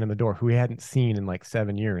friend walking in the door who he hadn't seen in like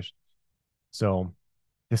 7 years. So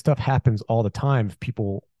this stuff happens all the time if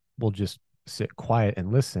people will just sit quiet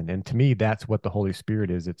and listen. And to me, that's what the Holy Spirit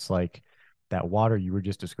is. It's like that water you were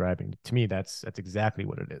just describing. To me, that's exactly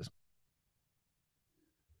what it is.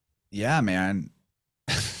 Yeah, man.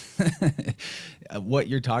 What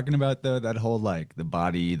you're talking about though, that whole like the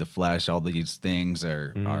body, the flesh, all these things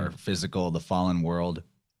are Mm, physical, the fallen world.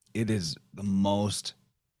 It is the most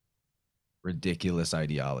ridiculous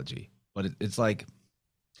ideology. But it's like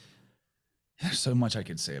there's so much I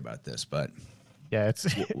could say about this, but yeah, it's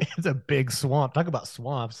it's a big swamp. Talk about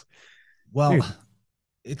swamps, well, dude.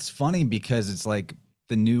 it's funny because it's like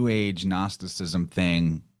the new age Gnosticism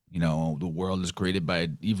thing. You know, the world is created by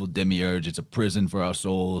an evil demiurge. It's a prison for our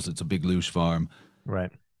souls. It's a big loosh farm.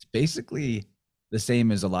 Right. It's basically the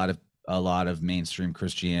same as a lot of mainstream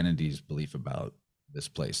Christianity's belief about this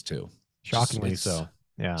place too. Just Shockingly it's so.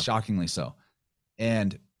 Yeah. shockingly so.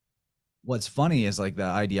 And what's funny is like the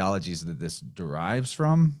ideologies that this derives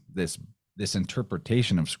from, this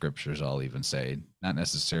interpretation of scriptures, I'll even say, not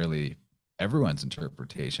necessarily everyone's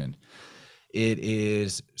interpretation. It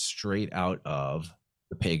is straight out of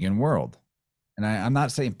the pagan world. And I'm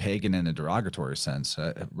not saying pagan in a derogatory sense.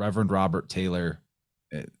 Reverend Robert Taylor,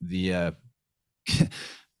 the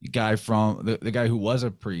guy from the guy who was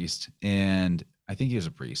a priest, and I think he was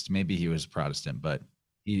a priest, maybe he was Protestant, but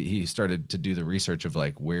he started to do the research of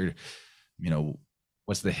like where, you know,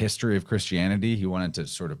 what's the history of Christianity. He wanted to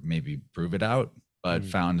sort of maybe prove it out, but Mm.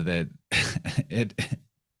 found that it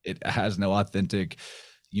it has no authentic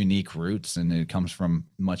unique roots and it comes from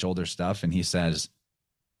much older stuff. And he says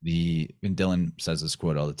and Dylan says this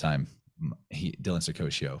quote all the time. Dylan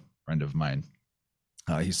Secosio, friend of mine,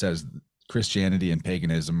 he says Christianity and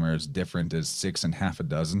paganism are as different as six and half a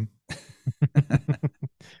dozen.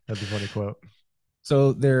 That's a funny quote.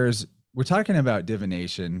 So we're talking about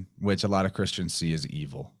divination, which a lot of Christians see as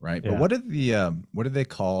evil, right? But Yeah. what do they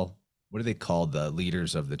call the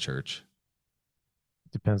leaders of the church?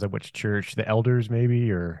 Depends on which church, the elders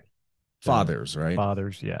maybe, or the Fathers, right?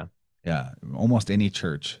 fathers. Yeah. Yeah, almost any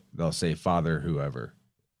church they'll say father, whoever.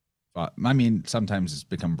 I mean, sometimes it's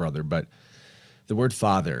become brother, but the word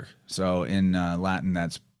father. So in Latin,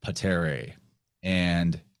 that's patere,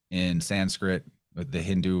 and in Sanskrit, the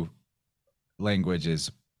Hindu language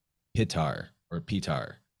is pitar or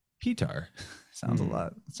pitar. Pitar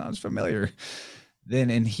Mm. sounds familiar. Then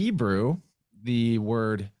in Hebrew, the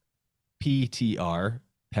word ptr,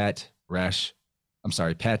 pet resh, I'm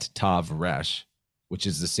sorry, pet tav resh, which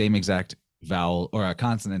is the same exact vowel or a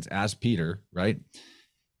consonant as Peter, right?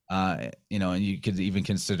 And you could even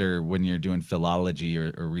consider when you're doing philology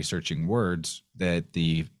or researching words that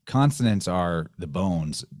the consonants are the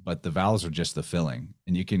bones, but the vowels are just the filling.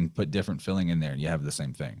 And you can put different filling in there and you have the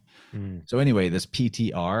same thing. Mm. So anyway, this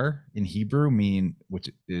PTR in Hebrew which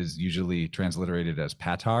is usually transliterated as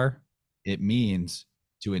patar, it means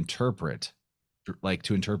to interpret, like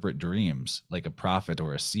to interpret dreams, like a prophet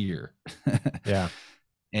or a seer. Yeah.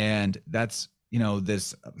 And that's,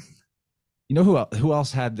 this, who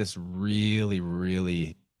else had this really,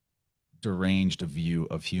 really deranged view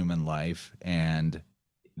of human life and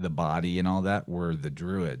the body and all that were the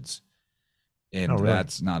Druids. Oh, And really?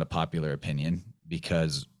 that's not a popular opinion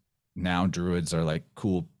because now Druids are like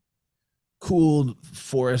cool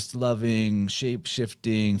forest loving, shape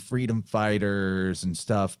shifting freedom fighters and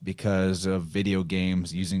stuff because of video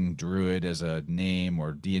games using Druid as a name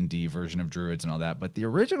or D&D version of Druids and all that. But the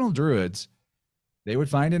original Druids, they would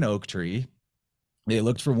find an oak tree. They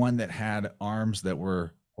looked for one that had arms that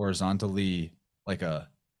were horizontally like a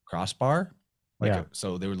crossbar. Yeah.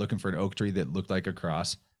 So they were looking for an oak tree that looked like a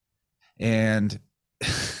cross. And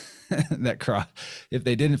that cross, if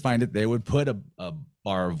they didn't find it, they would put a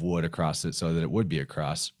bar of wood across it so that it would be a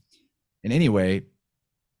cross. And anyway,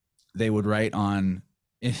 they would write on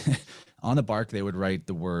the bark, they would write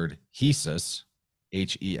the word Hesus,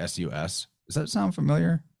 Hesus. Does that sound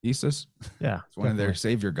familiar? Hesus? Yeah. It's one of their Definitely.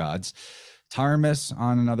 savior gods. Tarmus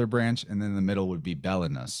on another branch, and then in the middle would be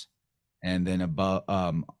Belinus. And then above,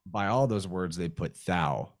 by all those words, they put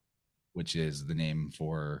Thou, which is the name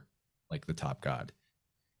for like the top god.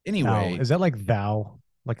 Thou. Anyway, Is that like thou,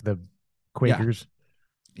 like the yeah, Quakers?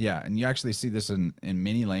 yeah, and you actually see this in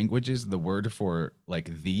many languages. The word for like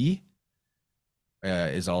the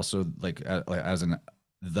is also like as in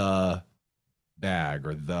the bag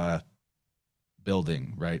or the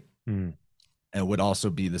building, right? Mm. It would also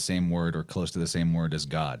be the same word or close to the same word as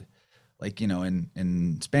God. Like,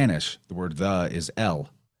 in Spanish, the word the is El.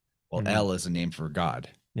 Well, Mm. El is a name for God,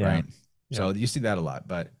 Yeah. right? Yeah. So you see that a lot,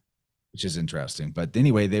 but which is interesting. But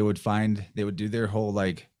anyway, they would do their whole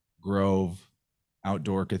like grove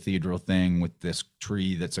outdoor cathedral thing with this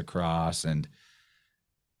tree that's across, and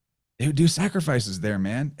they would do sacrifices there,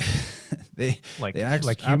 man. they they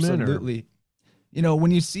Like human or absolutely,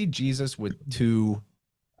 when you see Jesus with two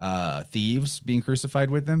thieves being crucified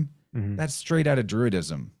with him, Mhm. that's straight out of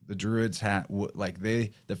Druidism. The Druids had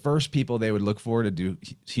the first people they would look for to do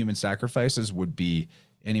human sacrifices would be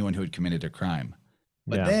anyone who had committed a crime.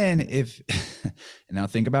 But Yeah. then if and now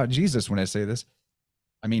think about Jesus when I say this.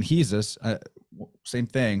 I mean, Jesus, same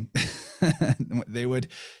thing. they would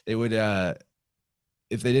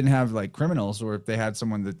if they didn't have like criminals, or if they had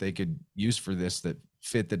someone that they could use for this that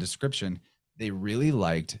fit the description, they really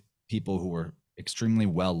liked people who were extremely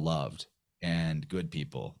well loved and good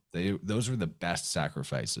people. Those were the best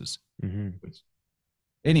sacrifices. Hmm.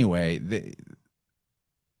 Anyway, the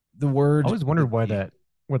I word always wondered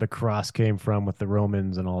where the cross came from with the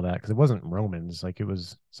Romans and all that, because it wasn't Romans, like it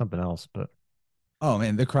was something else. But oh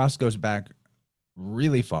man, the cross goes back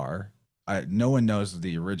really far. No one knows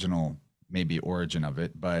the original maybe origin of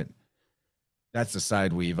it, but that's a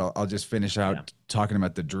side weave. I'll just finish yeah. out talking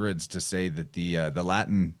about the Druids to say that the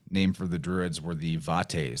Latin name for the Druids were the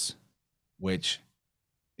Vates, which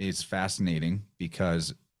is fascinating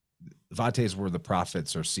because Vates were the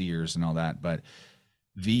prophets or seers and all that. But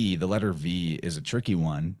the letter V, is a tricky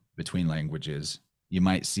one between languages. You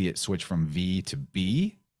might see it switch from V to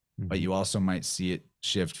B, but Mhm. you also might see it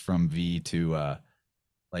shift from V to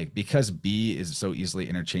because B is so easily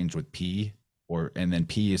interchanged with P, and then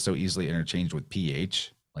P is so easily interchanged with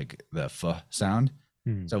PH, like the F sound.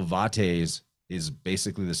 Mhm. So Vates is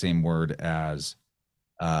basically the same word as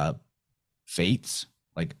uh, fates,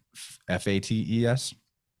 like Fates.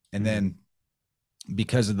 And Mhm. then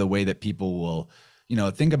because of the way that people will,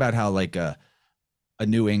 think about how like a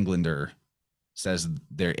New Englander says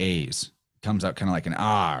their A's, comes out kind of like an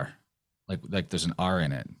R, like there's an R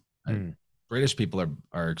in it. Mhm. British people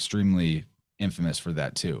are extremely infamous for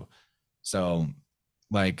that too. So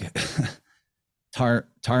like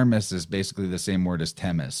Tarmus is basically the same word as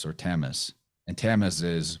Temis or Tamus, and Tamus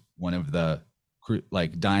is one of the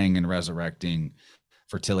like dying and resurrecting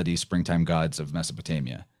fertility springtime gods of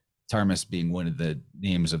Mesopotamia. Tarmus being one of the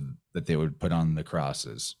names of that they would put on the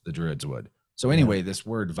crosses, the Druids would. So Yeah. anyway, this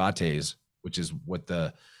word vates, which is what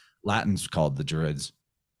the Latins called the Druids,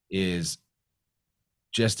 is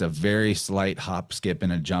just a very slight hop, skip,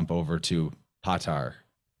 and a jump over to patar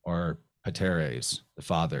or pateres, the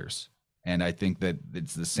fathers. And I think that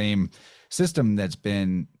it's the same system that's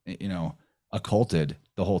been, occulted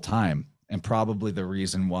the whole time. and probably the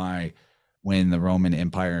reason why when the Roman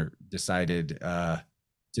Empire decided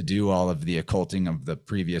to do all of the occulting of the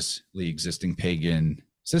previously existing pagan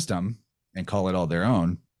system and call it all their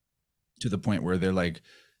own, to the point where they're like,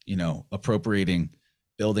 appropriating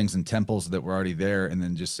buildings and temples that were already there and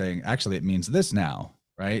then just saying, actually, it means this now,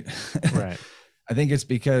 right? Right. I think it's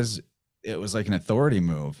because it was like an authority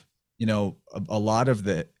move. A lot of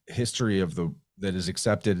the history of that is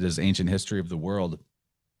accepted as ancient history of the world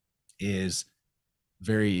is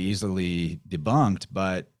very easily debunked,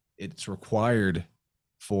 but it's required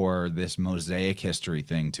for this Mosaic history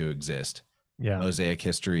thing to exist. Yeah. Mosaic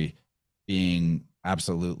history being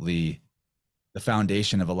absolutely the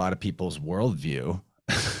foundation of a lot of people's worldview,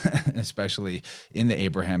 especially in the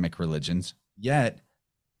Abrahamic religions. Yet,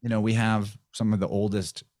 we have some of the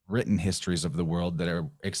oldest written histories of the world that are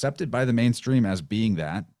accepted by the mainstream as being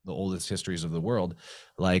the oldest histories of the world,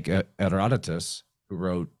 like Herodotus, who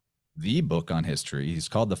wrote the book on history. He's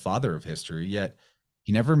called the father of history, yet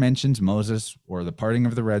he never mentions Moses or the parting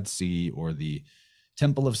of the Red Sea or the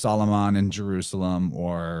Temple of Solomon in Jerusalem,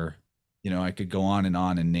 or I could go on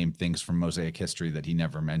and name things from Mosaic history that he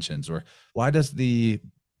never mentions. Or why does the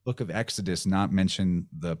book of Exodus not mention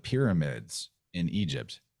the pyramids in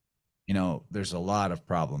Egypt? There's a lot of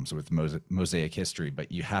problems with Mosaic history,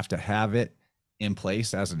 but you have to have it in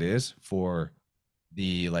place as it is for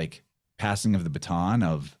the passing of the baton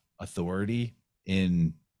of authority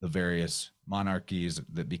in the various monarchies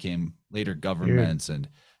that became later Dude, governments, and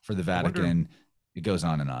for the I wonder Vatican, it goes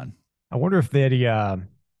on and on. I wonder if they had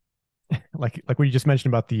like what you just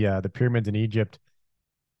mentioned about the pyramids in Egypt.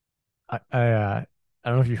 I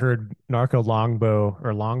don't know if you heard Narco Longbow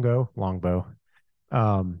or Longbow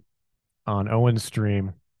um on Owen's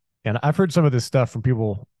stream. And I've heard some of this stuff from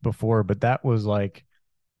people before, but that was like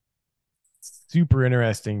super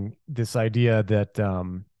interesting. This idea that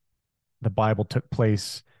the Bible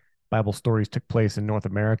stories took place in North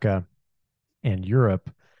America and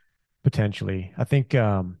Europe potentially. I think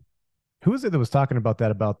who was it that was talking about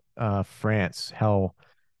that about France, how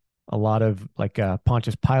a lot of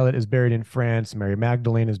Pontius Pilate is buried in France, Mary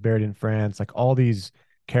Magdalene is buried in France, like all these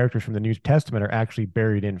characters from the New Testament are actually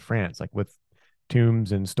buried in France, like with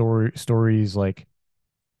tombs and stories like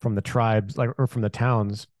from the tribes, like or from the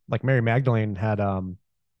towns. Like Mary Magdalene had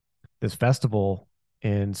this festival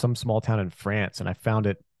in some small town in France, and I found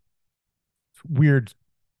it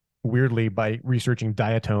weirdly by researching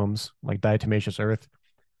diatoms, like diatomaceous earth,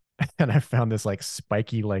 and I found this like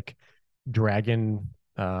spiky dragon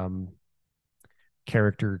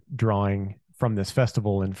character drawing from this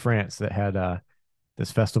festival in France that had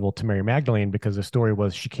this festival to Mary Magdalene, because the story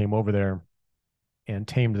was she came over there and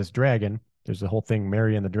tamed this dragon. There's the whole thing,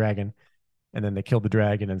 Mary and the dragon, and then they killed the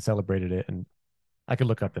dragon and celebrated it. And I could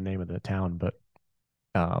look up the name of the town, but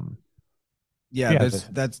um, Yeah, yeah,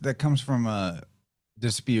 that comes from a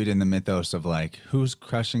dispute in the mythos of who's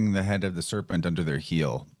crushing the head of the serpent under their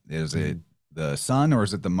heel. Is it mm, the son or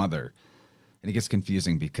is it the mother? And it gets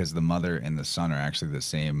confusing because the mother and the son are actually the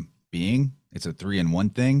same being. It's a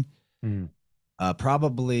 3-in-1 thing. mm,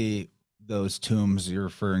 Probably those tombs you're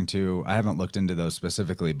referring to, I haven't looked into those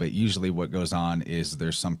specifically, but usually what goes on is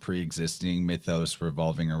there's some pre-existing mythos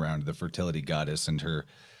revolving around the fertility goddess and her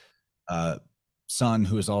uh, son,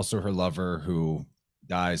 who is also her lover, who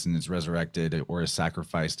dies and is resurrected or is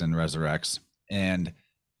sacrificed and resurrects. And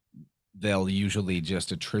they'll usually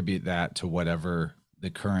just attribute that to whatever the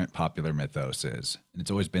current popular mythos is. And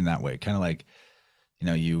it's always been that way. Kind of like,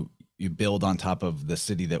 you build on top of the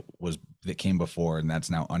city that came before, and that's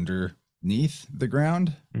now underneath the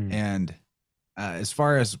ground. mm. And as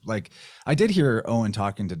far as I did hear Owen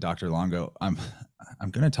talking to Dr. Longo. I'm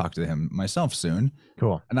going to talk to him myself soon.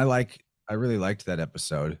 Cool. And I really liked that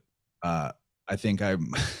episode. I think I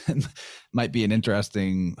might be an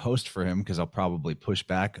interesting host for him because I'll probably push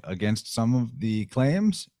back against some of the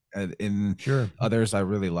claims. In Sure. others, I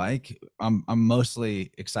really like. I'm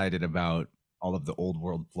mostly excited about all of the old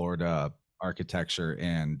world Florida architecture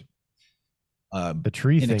and The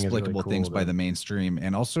tree thing is really inexplicable cool things by though. the mainstream,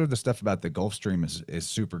 and also the stuff about the Gulf Stream is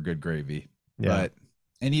super good gravy. Yeah. But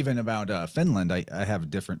and even about Finland, I have a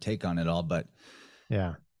different take on it all. But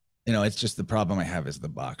Yeah. it's just the problem I have is the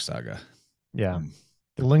Bach saga. Yeah. Um,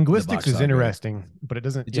 The the Bach linguistics is saga. interesting, but it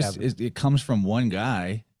doesn't, It yeah, just it comes from one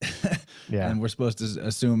guy, yeah, and we're supposed to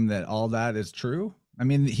assume that all that is true. I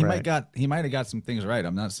mean, right. he might have got some things right.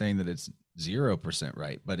 I'm not saying that it's 0%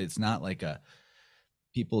 right, but it's not like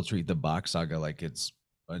people treat the Bach saga like it's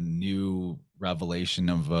a new revelation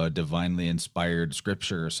of a divinely inspired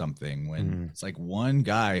scripture or something, when Mm. it's like one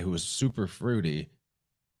guy who was super fruity.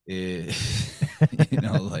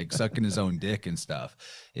 like sucking his own dick and stuff.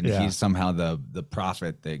 And Yeah, he's somehow the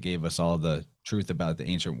prophet that gave us all the truth about the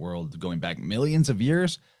ancient world going back millions of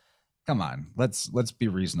years. Come on, let's be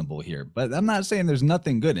reasonable here. But I'm not saying there's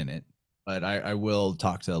nothing good in it. But I will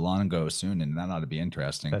talk to Longo soon, and that ought to be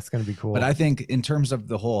interesting. that's gonna be But cool. I think in terms of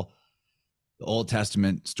the Old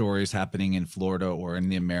Testament stories happening in Florida or in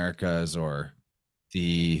the Americas, or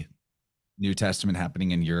the New Testament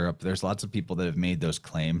happening in Europe, there's lots of people that have made those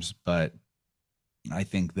claims. But I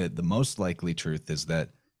think that the most likely truth is that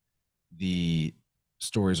the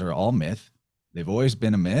stories are all myth. They've always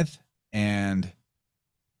been a myth. And,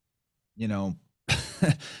 you know,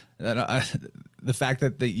 the fact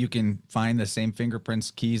that you can find the same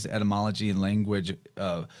fingerprints, keys, etymology, and language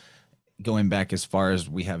going back as far as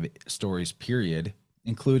we have stories, period,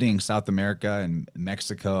 including South America and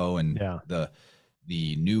Mexico and Yeah,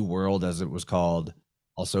 the New World, as it was called,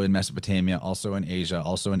 also in Mesopotamia, also in Asia,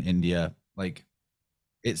 also in India. Like,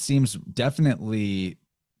 it seems definitely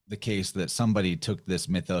the case that somebody took this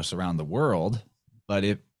mythos around the world, but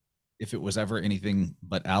if it was ever anything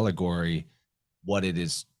but allegory, what it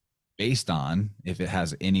is based on, if it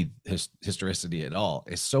has any historicity at all,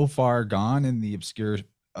 is so far gone in the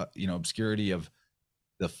obscurity of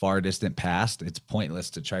the far distant past. It's pointless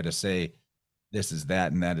to try to say this is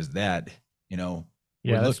that and that is that. You know,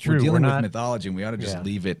 yeah, that's we're true. We're dealing with not. mythology, and we ought to just Yeah,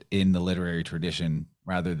 leave it in the literary tradition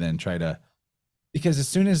rather than try to, because as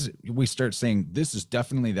soon as we start saying this is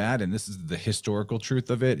definitely that and this is the historical truth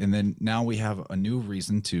of it, and then now we have a new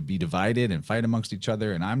reason to be divided and fight amongst each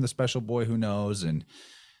other, and I'm the special boy who knows, and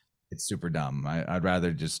it's super dumb. I'd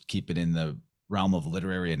rather just keep it in the realm of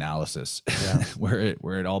literary analysis yeah, where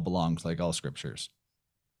it all belongs, like all scriptures.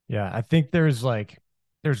 yeah. I think there's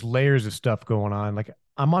layers of stuff going on. Like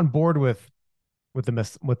I'm on board with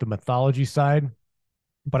the mythology side,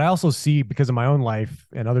 but I also see because of my own life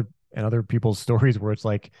and other people's stories where it's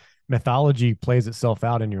like mythology plays itself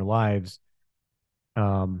out in your lives.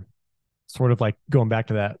 Um, Sort of like going back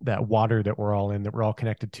to that water that we're all in, that we're all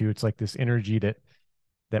connected to. It's like this energy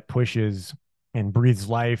that pushes and breathes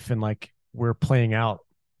life, and like we're playing out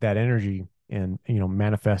that energy and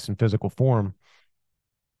manifest in physical form.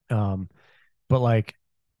 But like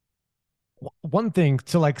one thing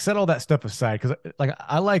to like set all that stuff aside, because like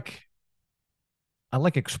I like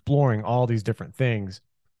exploring all these different things,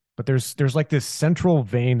 but there's like this central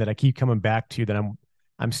vein that I keep coming back to that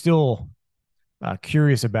I'm still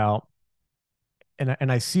curious about,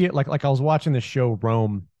 and I see it like I was watching this show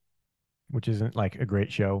Rome, which isn't like a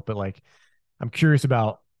great show, but like I'm curious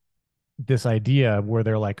about this idea where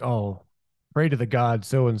they're like, oh, pray to the god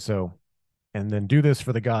so and so, and then do this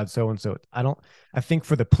for the god so and so. I think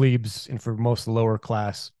for the plebes and for most lower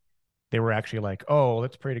class, they were actually like, oh,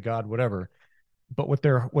 let's pray to God, whatever. But what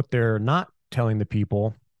they're not telling the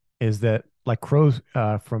people is that like Crow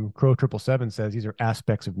from Crow 777 says, these are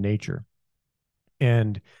aspects of nature,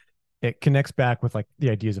 and it connects back with like the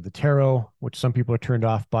ideas of the tarot, which some people are turned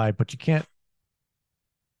off by, but you can't.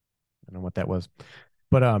 I don't know what that was,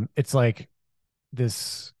 but it's like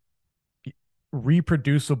this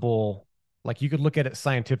reproducible. Like you could look at it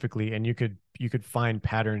scientifically, and you could find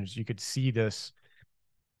patterns. You could see this,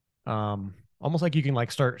 almost like you can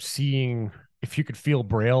like start seeing, if you could feel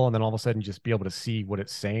braille and then all of a sudden just be able to see what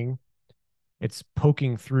it's saying. It's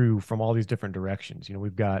poking through from all these different directions.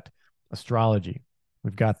 We've got astrology,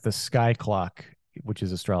 we've got the sky clock, which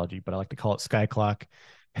is astrology, but I like to call it sky clock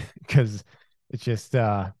because it's just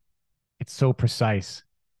it's so precise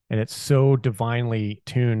and it's so divinely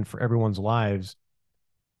tuned for everyone's lives.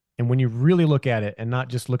 And when you really look at it and not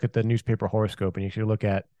just look at the newspaper horoscope, and you should look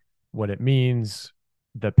at what it means,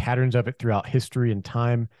 the patterns of it throughout history and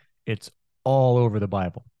time, it's all over the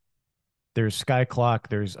Bible. There's sky clock,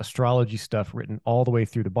 there's astrology stuff written all the way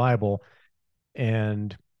through the Bible.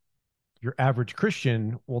 And your average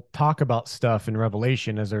Christian will talk about stuff in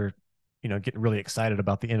Revelation as they're, getting really excited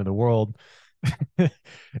about the end of the world. And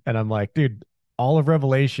I'm like, dude, all of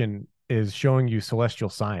Revelation is showing you celestial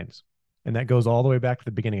signs. And that goes all the way back to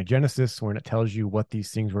the beginning of Genesis, when it tells you what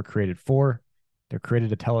these things were created for. They're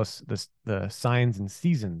created to tell us the signs and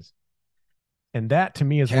seasons. And that to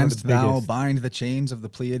me is one of the Canst thou biggest. bind the chains of the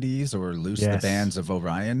Pleiades or loose the Yes. bands of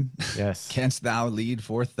Orion? Yes. Canst thou lead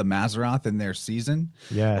forth the Mazzaroth in their season?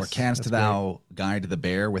 Or Yes. canst That's great. thou guide the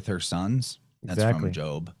bear with her sons? That's from Exactly.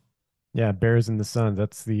 Job. Yeah. Bears in the sun.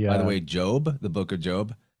 That's the, By the way, Job, the book of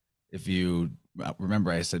Job, if you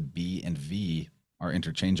remember, I said B and V are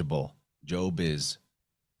interchangeable. Job is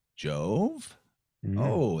Jove. mm,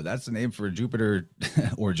 Oh, that's the name for Jupiter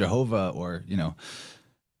or Jehovah or, yeah.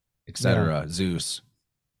 etc. Zeus.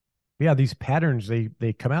 Yeah. These patterns,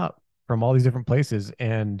 they come out from all these different places.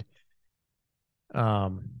 And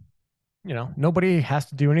Um, nobody has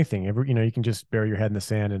to do anything. You can just bury your head in the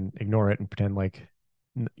sand and ignore it and pretend like,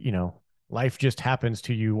 you know, life just happens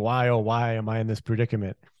to you. Why, oh, why am I in this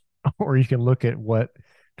predicament? Or you can look at what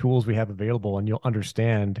tools we have available and you'll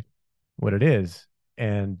understand what it is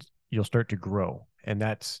and you'll start to grow. And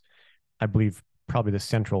that's, I believe, probably the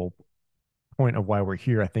central point of why we're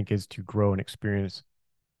here, I think, is to grow and experience.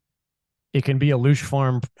 It can be a louche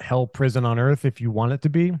farm hell prison on earth if you want it to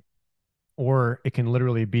be, or it can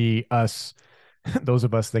literally be us, those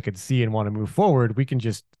of us that could see and want to move forward. We can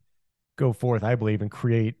just go forth, I believe, and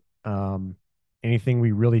create anything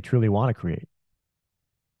we really truly want to create.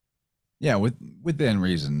 Yeah, within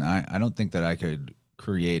reason. I don't think that I could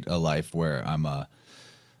create a life where I'm a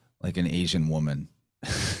like an Asian woman.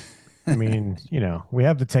 I mean, we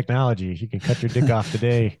have the technology. You can cut your dick off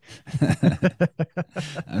today.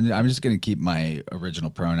 I'm just gonna keep my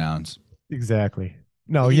original pronouns. Exactly.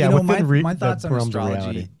 No, You yeah, know, within my the thoughts on realms of reality.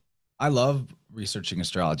 astrology. I love researching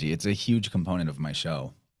astrology. It's a huge component of my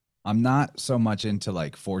show. I'm not so much into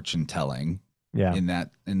like fortune telling Yeah.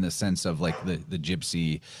 in the sense of like the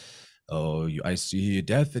gypsy, oh, I see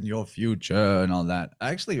death in your future and all that.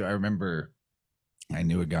 Actually, I remember I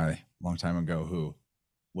knew a guy a long time ago who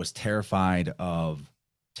was terrified of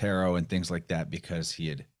tarot and things like that because he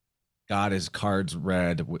had got his cards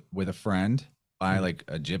read with a friend by Mm. like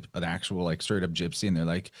an actual like straight up gypsy, and they're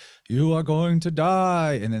like, "You are going to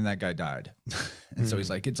die," and then that guy died, and so he's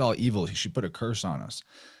Mm. like, "It's all evil. He should put a curse on us."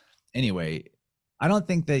 Anyway, I don't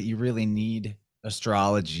think that you really need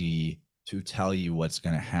astrology to tell you what's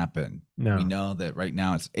going to happen. We No. know that right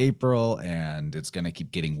now it's April and it's going to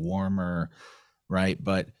keep getting warmer, right?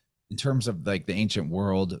 But in terms of like the ancient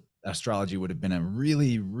world, astrology would have been a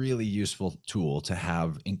really, really useful tool to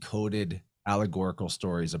have encoded allegorical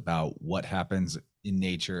stories about what happens in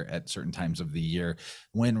nature at certain times of the year,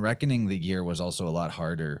 when reckoning the year was also a lot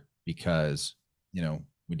harder because,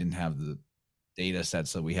 we didn't have the data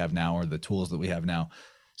sets that we have now or the tools that we have now.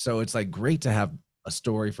 So it's like great to have a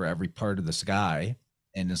story for every part of the sky.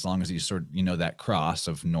 And as long as you sort of, that cross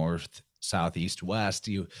of north, south, east, west,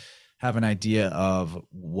 you have an idea of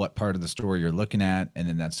what part of the story you're looking at. And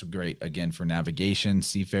then that's great again for navigation,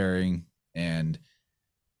 seafaring. And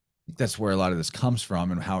that's where a lot of this comes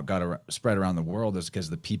from, and how it got spread around the world is because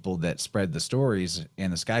the people that spread the stories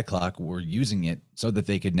and the sky clock were using it so that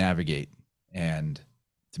they could navigate. And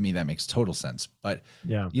to me, that makes total sense. But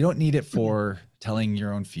Yeah. you don't need it for telling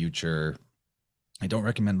your own future. I don't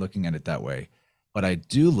recommend looking at it that way. But I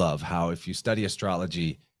do love how if you study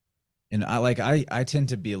astrology, and I tend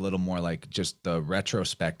to be a little more like just the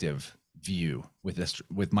retrospective view with this,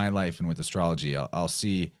 with my life and with astrology. I'll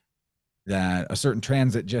see that a certain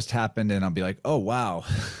transit just happened and I'll be like, oh wow,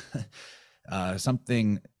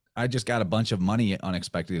 something, I just got a bunch of money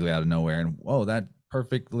unexpectedly out of nowhere, and whoa, that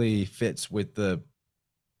perfectly fits with the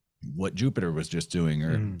what Jupiter was just doing,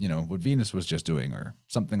 or Mm. what Venus was just doing, or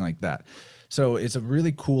something like that. So it's a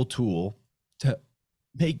really cool tool to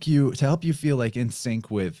help you feel like in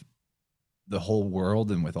sync with the whole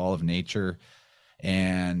world and with all of nature,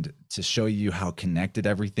 and to show you how connected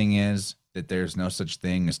everything is, that there's no such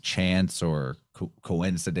thing as chance or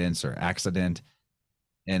coincidence or accident.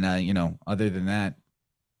 And other than that,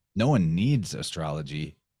 no one needs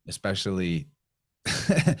astrology, especially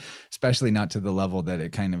especially not to the level that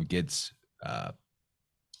it kind of gets.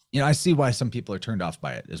 I see why some people are turned off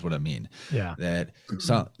by it, is what I mean. Yeah. That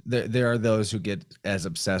there are those who get as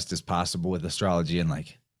obsessed as possible with astrology, and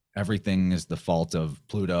like everything is the fault of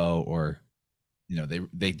Pluto, or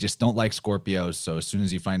they just don't like Scorpios. So as soon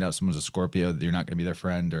as you find out someone's a Scorpio, you're not going to be their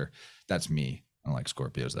friend. Or that's me. I don't like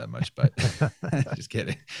Scorpios that much, but just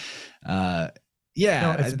kidding. No, Yeah,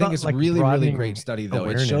 I it's think about it's a like really, really great broadening study, though.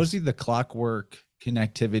 It shows awareness. you the clockwork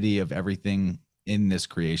connectivity of everything in this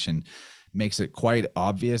creation, makes it quite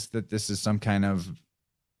obvious that this is some kind of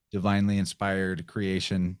divinely inspired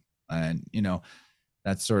creation. And,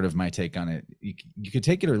 that's sort of my take on it. You could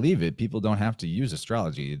take it or leave it. People don't have to use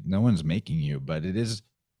astrology. No one's making you, but it is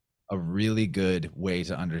a really good way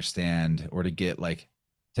to understand, or to get like,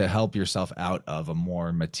 to help yourself out of a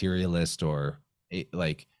more materialist or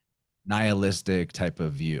like nihilistic type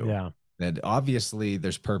of view, Yeah. that obviously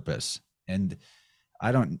there's purpose. And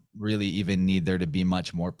I don't really even need there to be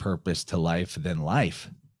much more purpose to life than life.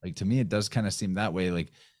 Like, to me, it does kind of seem that way.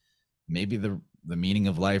 Like, maybe the meaning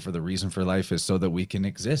of life or the reason for life is so that we can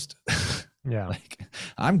exist. Yeah. Like,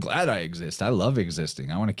 I'm glad I exist. I love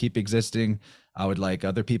existing. I want to keep existing. I would like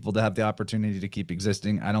other people to have the opportunity to keep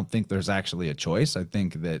existing. I don't think there's actually a choice. I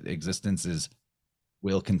think that existence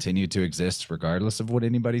will continue to exist regardless of what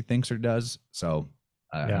anybody thinks or does. So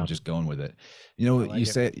I'm Yeah. just going with it. You know, I you like it.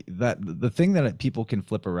 say that the thing that people can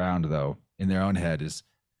flip around though in their own head is,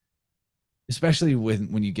 especially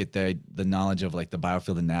when you get the knowledge of like the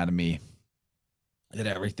biofield anatomy, that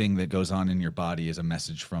everything that goes on in your body is a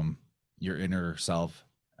message from your inner self.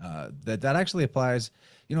 That actually applies.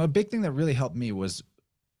 You know, a big thing that really helped me was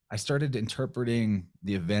I started interpreting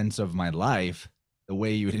the events of my life the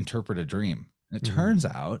way you would interpret a dream. And it Hmm. turns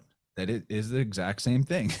out that it is the exact same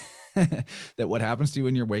thing. That what happens to you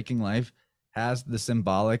in your waking life has the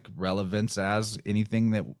symbolic relevance as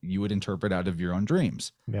anything that you would interpret out of your own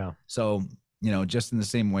dreams. Yeah. So, you know, just in the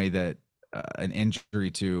same way that an injury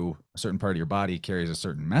to a certain part of your body carries a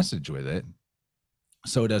certain message with it,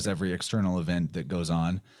 so does every external event that goes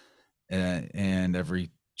on, and every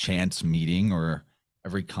chance meeting or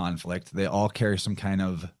every conflict. They all carry some kind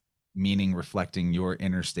of meaning reflecting your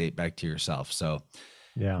inner state back to yourself. So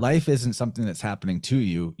Yeah. life isn't something that's happening to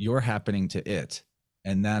you, you're happening to it.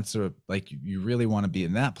 And that's like you really want to be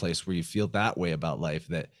in that place where you feel that way about life,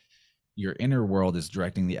 that your inner world is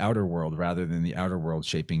directing the outer world rather than the outer world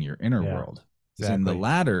shaping your inner Yeah. world. Because in the Exactly.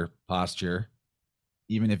 latter posture,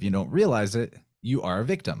 even if you don't realize it, you are a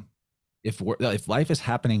victim. If life is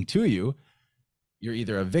happening to you, you're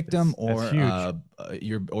either a victim That's or huge.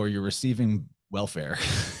 you're receiving welfare.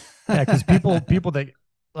 Yeah, because people that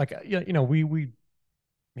like you know we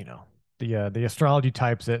you know the astrology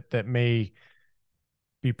types that may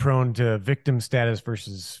be prone to victim status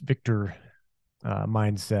versus victor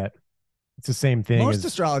mindset. It's the same thing Most as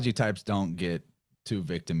astrology types don't get too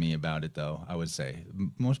victimy about it, though. I would say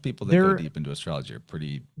most people that go there. deep into astrology are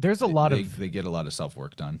pretty. There's a They lot they, of they get a lot of self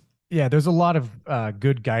work done. yeah. There's a lot of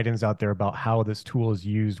good guidance out there about how this tool is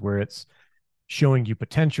used, where it's showing you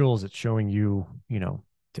potentials. It's showing you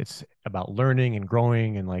it's about learning and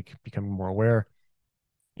growing and like becoming more aware.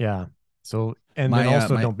 Yeah. So, and then My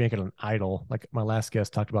also my don't make it an idol. Like my last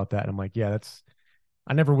guest talked about that. And I'm like, yeah,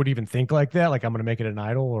 I never would even think like that. Like I'm going to make it an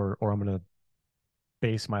idol or I'm going to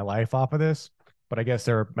base my life off of this. But I guess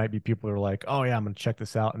there might be people who are like, oh yeah, I'm going to check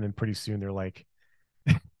this out. And then pretty soon they're like,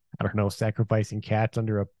 I don't know, sacrificing cats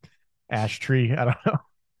under a ash tree. I don't know.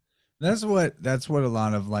 that's what a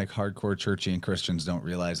lot of like hardcore churchy and Christians don't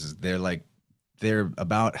realize is they're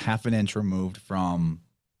about half an inch removed from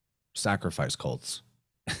sacrifice cults.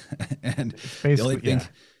 And It's the only basically, thing yeah.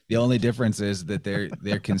 the only difference is that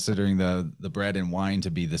they're considering the bread and wine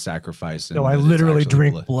to be the sacrifice, No, and I that it's literally actually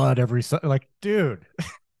drink blood. blood like, dude.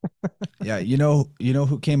 Yeah, you know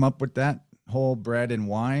who came up with that whole bread and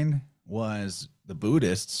wine was the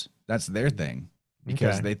Buddhists. That's their thing,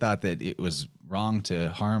 because Okay. they thought that it was wrong to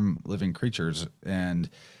harm living creatures and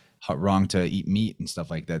wrong to eat meat and stuff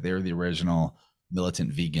like that. They were the original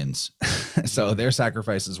militant vegans. So Mhm. their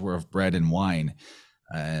sacrifices were of bread and wine,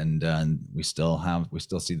 and we still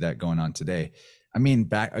see that going on today. I mean,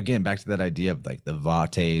 back to that idea of like the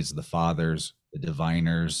vates, the fathers, the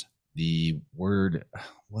diviners, the word.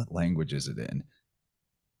 What language is it in?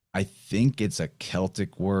 I think it's a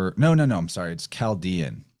Celtic word. No, no, no. I'm sorry. It's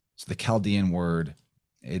Chaldean. It's the Chaldean word.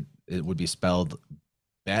 It would be spelled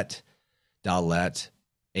Bet Dalet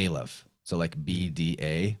Aleph. So like Mhm.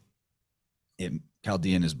 BDA.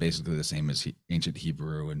 Chaldean is basically the same as ancient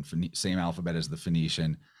Hebrew and same alphabet as the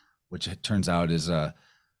Phoenician, which it turns out is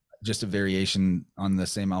just a variation on the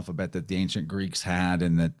same alphabet that the ancient Greeks had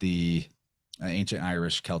and that the ancient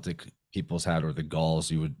Irish Celtic peoples had, or the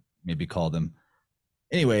Gauls, you would maybe call them.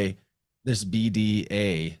 Anyway, this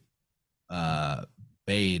BDA,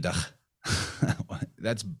 Beda,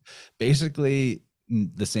 that's basically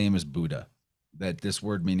the same as Buddha. That this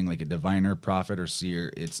word meaning like a diviner, prophet, or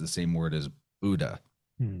seer, it's the same word as Buddha.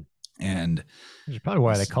 Hmm. And Which is probably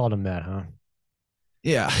why they this, called him that, huh?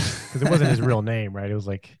 yeah. Because it wasn't his real name, right? It was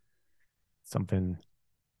like something.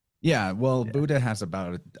 Yeah, well, Yeah. Buddha has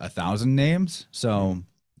about a thousand names. Hmm. So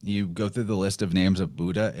you go through the list of names of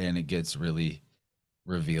Buddha and it gets really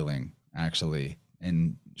revealing, actually,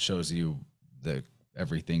 and shows you that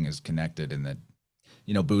everything is connected, and that,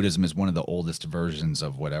 Buddhism is one of the oldest versions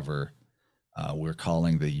of whatever we're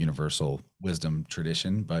calling the universal wisdom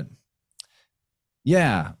tradition. But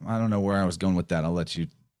yeah, I don't know where I was going with that. I'll let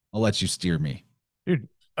you steer me. Dude.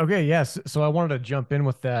 Okay. Yes. So I wanted to jump in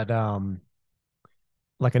with that.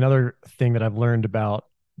 Like another thing that I've learned about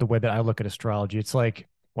the way that I look at astrology. It's like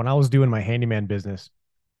when I was doing my handyman business,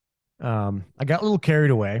 I got a little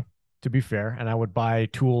carried away, to be fair, and I would buy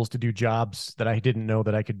tools to do jobs that I didn't know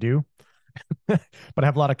that I could do. But I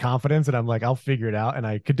have a lot of confidence and I'm like, I'll figure it out and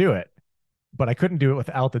I could do it, but I couldn't do it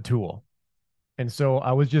without the tool. And so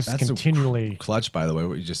I was just That's a continually, clutch, by the way,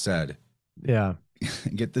 what you just said. yeah,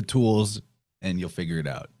 Get the tools and you'll figure it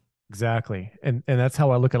out. exactly. And that's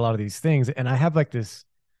how I look at a lot of these things. And I have like this,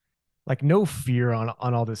 like no fear on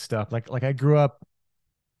all this stuff. Like I grew up,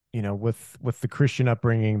 with the Christian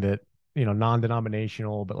upbringing that,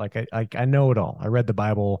 non-denominational, but like I know it all. I read the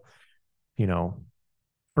Bible, you know,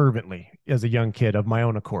 fervently as a young kid of my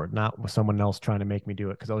own accord, not with someone else trying to make me do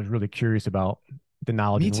it, because I was really curious about the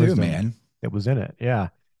knowledge Me and too, wisdom man. that was in it. Yeah.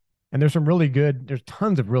 And there's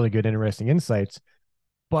tons of really good, interesting insights.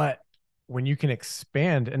 But when you can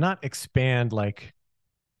expand and not expand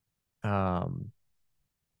um,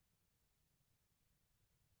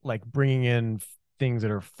 like bringing in things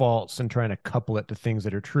that are false and trying to couple it to things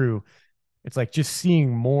that are true, it's like just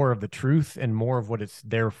seeing more of the truth and more of what it's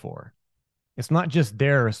there for. It's not just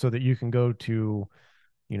there so that you can go to,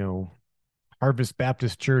 you know, Harvest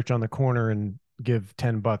Baptist Church on the corner and give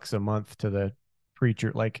 $10 a month to the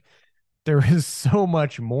preacher. Like there is so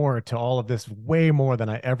much more to all of this, way more than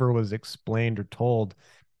I ever was explained or told.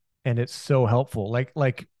 And it's so helpful. Like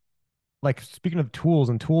speaking of tools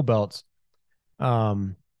and tool belts,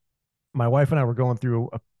 um, my wife and I were going through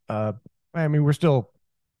I mean,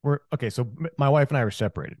 we're okay. So my wife and I are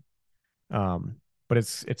separated. Um, but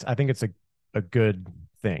I think it's a good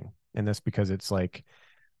thing. And that's because it's like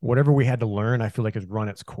whatever we had to learn, I feel like has run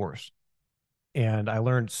its course. And I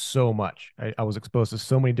learned so much. I was exposed to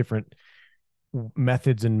so many different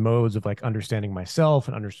methods and modes of like understanding myself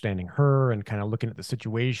and understanding her and kind of looking at the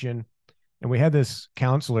situation. And we had this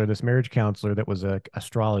counselor, this marriage counselor that was a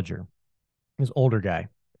astrologer. He was an older guy.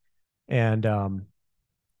 And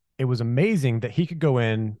it was amazing that he could go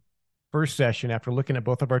in first session after looking at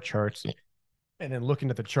both of our charts and then looking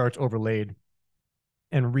at the charts overlaid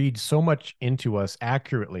and read so much into us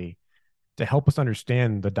accurately to help us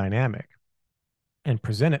understand the dynamic and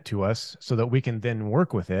present it to us so that we can then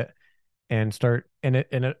work with it and start, and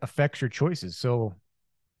it affects your choices. So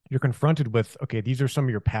you're confronted with, okay, these are some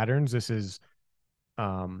of your patterns. This is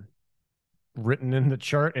um written in the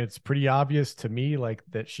chart. It's pretty obvious to me like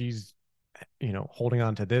that she's, holding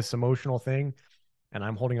on to this emotional thing and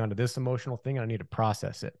I'm holding on to this emotional thing. I need to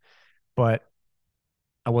process it. But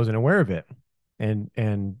I wasn't aware of it.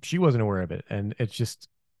 And she wasn't aware of it. And it's just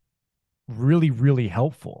really, really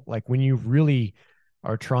helpful. Like when you really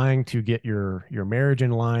are trying to get your marriage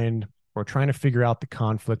in line or trying to figure out the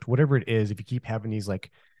conflict, whatever it is, if you keep having these like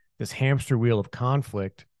this hamster wheel of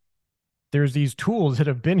conflict, there's these tools that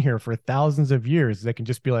have been here for thousands of years that can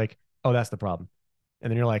just be like, oh, that's the problem. And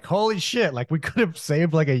then you're like, holy shit, like we could have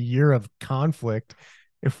saved like a year of conflict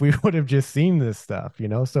if we would have just seen this stuff.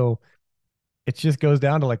 So it just goes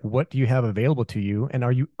down to like, what do you have available to you? And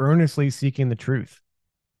are you earnestly seeking the truth?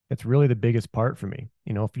 It's really the biggest part for me.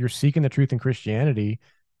 If you're seeking the truth in Christianity,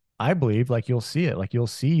 I believe like you'll see it. Like you'll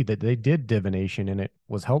see that they did divination and it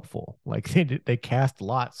was helpful. Like they cast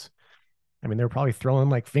lots. I mean, they were probably throwing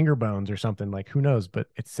like finger bones or something. Like who knows? But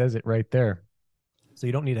it says it right there. So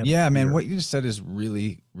you don't need to have a Yeah, man, fear. what you just said is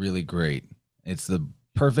really, really great. It's the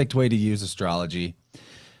perfect way to use astrology.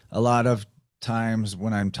 A lot of times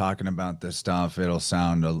when I'm talking about this stuff, it'll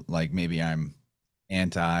sound like maybe I'm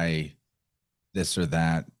anti this or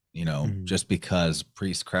that, Mhm. just because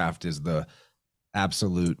priestcraft is the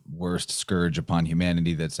absolute worst scourge upon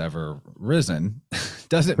humanity that's ever risen. It's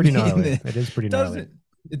doesn't pretty mean gnarly. that It is pretty gnarly. doesn't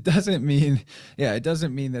it doesn't mean yeah, it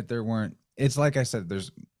doesn't mean that there weren't. It's like I said,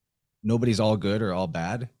 there's nobody's all good or all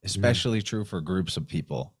bad, Mhm. especially true for groups of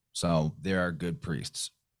people. So there are good priests,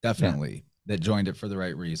 Yeah. definitely, that joined it for the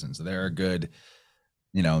right reasons. There are good,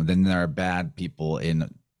 then there are bad people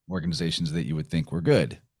in organizations that you would think were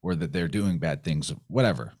good or that they're doing bad things,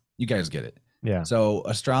 whatever. You guys get it. Yeah. So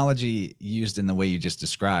astrology used in the way you just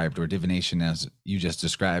described, or divination as you just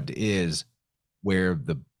described, is where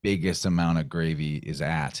the biggest amount of gravy is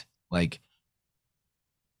at. Like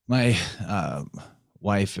my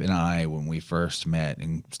wife and I, when we first met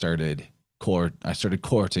and I started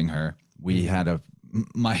courting her. We Mhm. had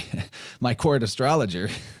my my court astrologer.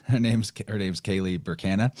 Her name's Kaylee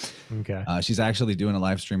Burkana. Okay. She's actually doing a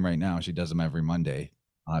live stream right now. She does them every Monday.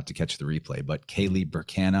 I'll have to catch the replay. But Mhm. Kaylee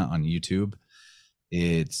Burkana on YouTube.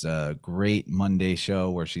 It's a great Monday show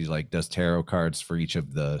where she like does tarot cards for each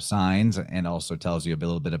of the signs and also tells you a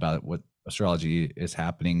little bit about what astrology is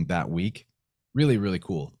happening that week. Really, really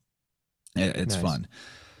cool. It's Nice. fun.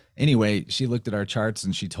 Anyway, she looked at our charts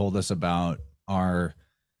and she told us about our,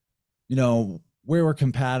 where we're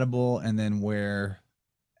compatible and then where,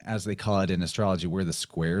 as they call it in astrology, where the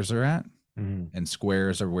squares are at. Mhm. And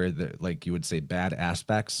squares are where the, like you would say, bad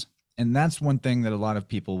aspects. And that's one thing that a lot of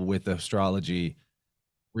people with astrology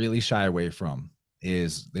really shy away from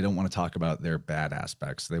is they don't want to talk about their bad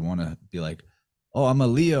aspects. They want to be like, oh, I'm a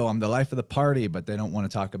Leo, I'm the life of the party, but they don't want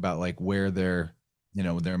to talk about like where they're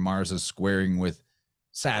their Mars is squaring with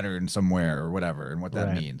Saturn somewhere or whatever, and what that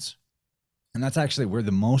Right. means. And that's actually where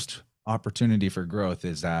the most opportunity for growth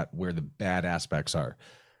is, at where the bad aspects are.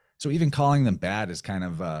 So even calling them bad is kind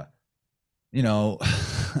of, you know,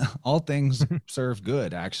 all things serve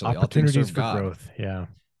good, actually. All things Opportunities serve for God. growth. Yeah.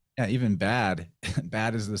 Yeah, even bad.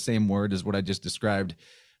 Bad is the same word as what I just described.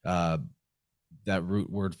 Uh, that root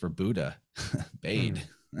word for Buddha, Bade.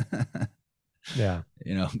 Mm. Yeah.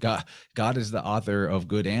 God is the author of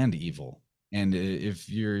good and evil. And if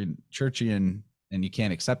you're churchy and you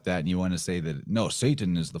can't accept that, and you want to say that no,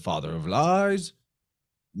 Satan is the father of lies,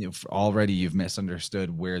 already you've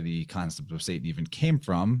misunderstood where the concept of Satan even came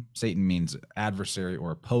from. Satan means adversary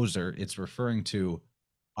or opposer. It's referring to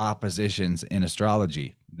oppositions in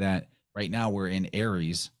astrology. That right now we're in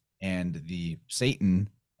Aries, and the Satan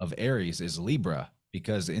of Aries is Libra,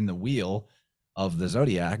 because in the wheel of the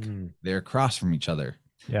zodiac, Mm. they're across from each other.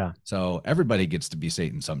 Yeah. So everybody gets to be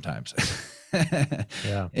Satan sometimes.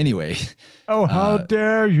 Yeah. Anyway, Oh, how uh,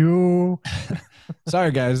 dare you?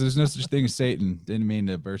 sorry guys, there's no such thing as Satan. Didn't mean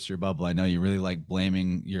to burst your bubble. I know you really like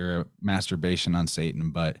blaming your masturbation on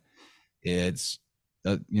Satan, but it's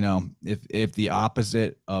if the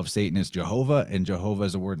opposite of Satan is Jehovah, and Jehovah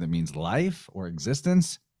is a word that means life or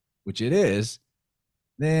existence, which it is,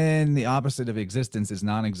 then the opposite of existence is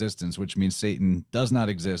non-existence, which means Satan does not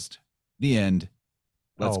exist. The end.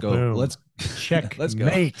 Let's Oh, go. boom. Let's go.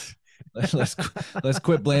 Checkmate. Let's let's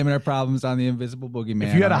quit blaming our problems on the invisible If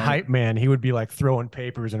boogeyman. you had All a right. hype man, he would be like throwing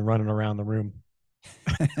papers and running around the room.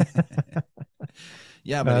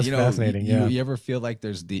 Yeah, No, but that's you, fascinating. you Yeah. you ever feel like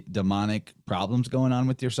there's the demonic problems going on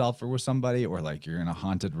with yourself or with somebody, or like you're in a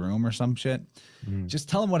haunted room or some shit? Mm. Just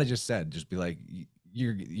tell them what I just said. Just be like,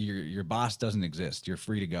 your boss doesn't exist. You're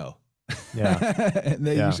free to go. Yeah. And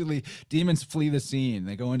they Yeah. usually demons flee the scene.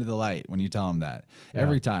 They go into the light when you tell them that. Yeah.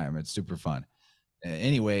 Every time. It's super fun.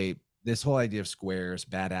 Anyway, this whole idea of squares,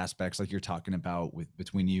 bad aspects, like you're talking about with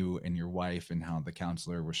between you and your wife, and how the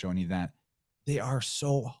counselor was showing you that, they are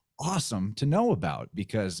so awesome to know about,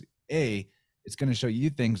 because it's going to show you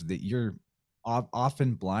things that you're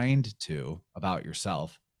often blind to about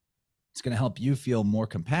yourself. It's going to help you feel more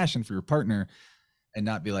compassion for your partner, and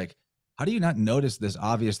not be like, how do you not notice this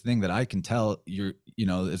obvious thing that I can tell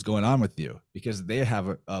is going on with you, because they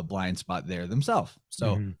have a blind spot there themselves.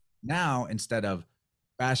 So Hmm. now, instead of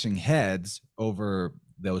bashing heads over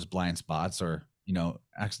those blind spots, or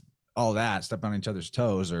all that, step on each other's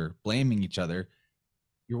toes or blaming each other,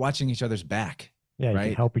 you're watching each other's back, Yeah. You can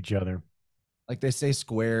right? help each other. Like they say,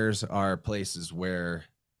 squares are places where,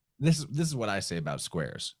 this is what I say about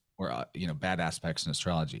squares, or bad aspects in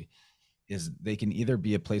astrology, is they can either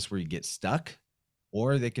be a place where you get stuck,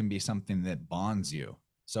 or they can be something that bonds you.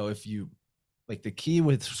 So if you, like, the key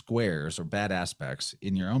with squares or bad aspects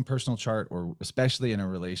in your own personal chart, or especially in a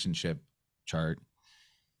relationship chart,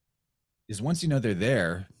 is once you know they're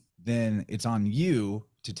there, then it's on you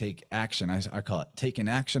to take action. I call it taking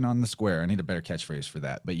action on the square. I need a better catchphrase for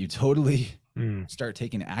that, but you totally Mm. start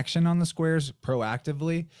taking action on the squares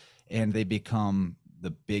proactively, and they become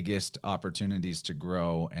the biggest opportunities to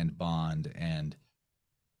grow and bond and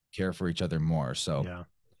care for each other more. So, Yeah.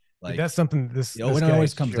 like, That's something this it guy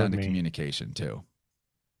always comes down showed to me. communication too.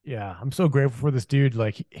 Yeah. I'm so grateful for this dude.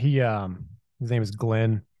 Like his name is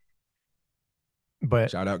Glenn,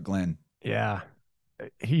 but Shout out Glenn. yeah,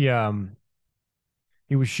 he um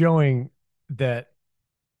he was showing that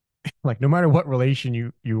like no matter what relation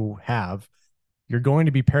you have, you're going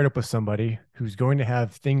to be paired up with somebody who's going to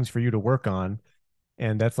have things for you to work on,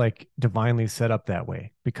 and that's like divinely set up that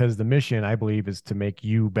way, because the mission, I believe, is to make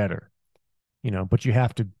you better, but you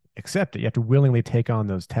have to accept it. You have to willingly take on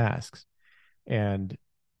those tasks. And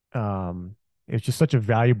it's just such a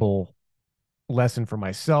valuable lesson for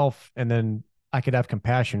myself. And then I could have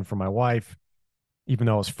compassion for my wife, even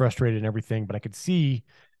though I was frustrated and everything, but I could see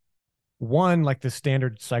one, like the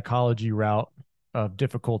standard psychology route of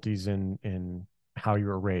difficulties in how you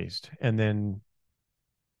were raised, and then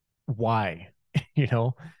why, you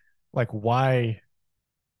know, like why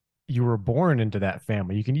you were born into that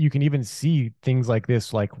family. You can even see things like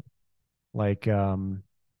this, like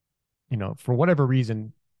for whatever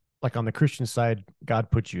reason, like on the Christian side,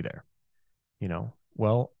 God put you there,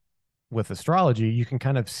 Well, with astrology, you can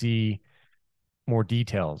kind of see more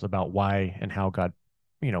details about why and how God,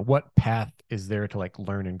 what path is there to like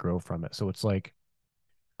learn and grow from it. So it's like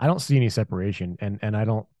I don't see any separation, and I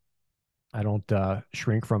don't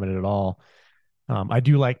shrink from it at all. I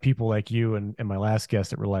do like people like you and my last guest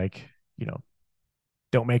that were like, you know,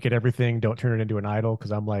 don't make it everything, don't turn it into an idol.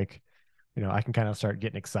 Cause I'm like, I can kind of start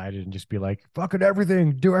getting excited and just be like, fuck it,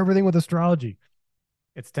 everything, do everything with astrology.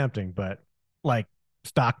 It's tempting, but like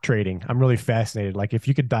stock trading. I'm really fascinated. Like if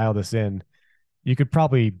you could dial this in, you could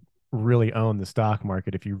probably really own the stock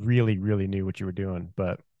market if you really, really knew what you were doing.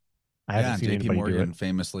 But I haven't Yeah, seen JP anybody do it. Morgan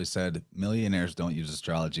famously said millionaires don't use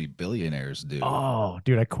astrology, billionaires do. Oh,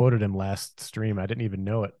 dude, I quoted him last stream. I didn't even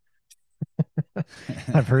know it.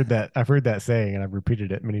 I've heard that. I've heard that saying, and I've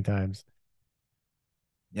repeated it many times.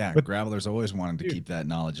 Yeah, But Gravelers always wanted to dude, keep that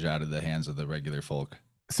knowledge out of the hands of the regular folk.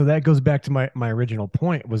 so that goes back to my original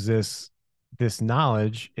point. Was this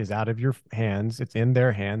knowledge is out of your hands? It's in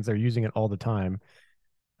their hands. They're using it all the time.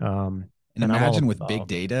 Um, And and I'm all imagine with big about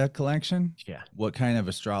data collection, yeah, what kind of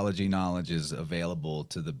astrology knowledge is available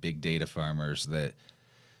to the big data farmers that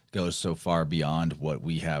goes so far beyond what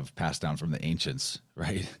we have passed down from the ancients,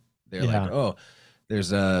 right? They're like, yeah, oh,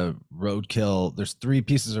 there's a roadkill. There's 3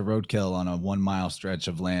 pieces of roadkill on a 1 mile stretch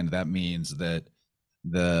of land. That means that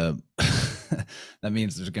the that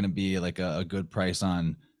means there's going to be like a good price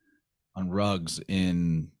on rugs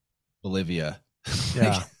in Bolivia.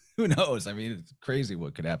 Like, yeah, who knows? I mean, it's crazy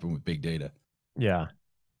what could happen with big data. yeah,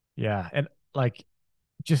 yeah, and like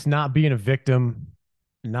just not being a victim,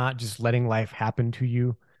 not just letting life happen to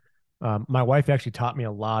you. My wife actually taught me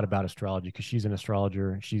a lot about astrology because she's an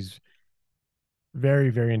astrologer. She's very,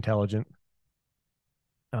 very intelligent.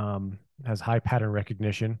 Has high pattern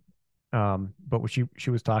recognition. But what she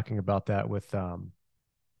was talking about that with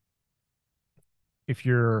if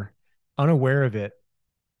you're unaware of it,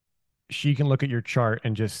 she can look at your chart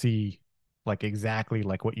and just see like exactly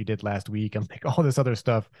like what you did last week and like all this other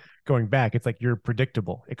stuff going back. It's like you're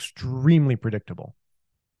predictable, extremely predictable.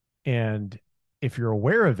 And if you're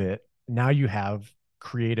aware of it, now you have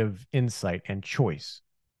creative insight and choice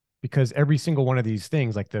because every single one of these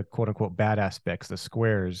things, like the quote unquote bad aspects, the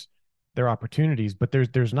squares, they're opportunities, but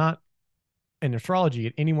there's not in astrology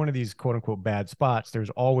at any one of these quote unquote bad spots, there's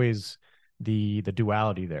always the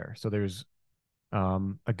duality there. So there's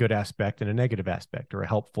a good aspect and a negative aspect, or a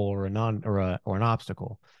helpful or a non or an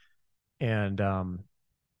obstacle. And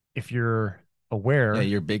if you're Yeah, aware,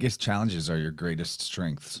 your biggest challenges are your greatest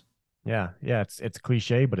strengths. yeah, it's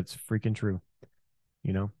cliche, but it's freaking true,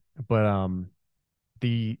 you know. But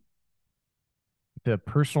the the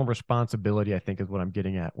personal responsibility, I think, is what I'm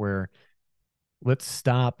getting at. Where let's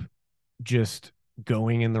stop just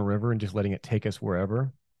going in the river and just letting it take us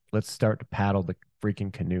wherever. Let's start to paddle the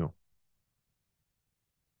freaking canoe.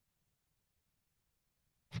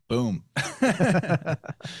 Boom.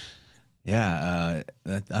 Yeah,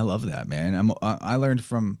 I love that, man. I learned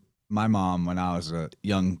from my mom when I was a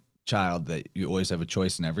young child that you always have a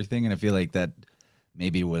choice in everything, and I feel like that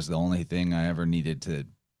maybe was the only thing I ever needed to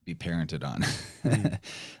be parented on. Mm,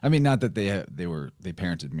 I mean, not that they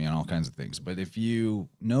parented me on all kinds of things, but if you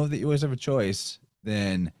know that you always have a choice,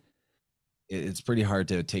 then it's pretty hard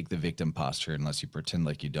to take the victim posture unless you pretend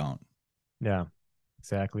like you don't. yeah,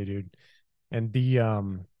 exactly, dude. And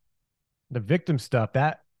the victim stuff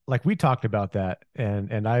that like we talked about that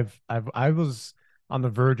and I was on the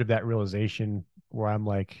verge of that realization where I'm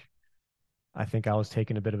like I think I was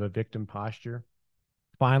taking a bit of a victim posture.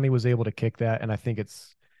 Finally was able to kick that and I think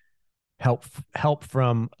it's help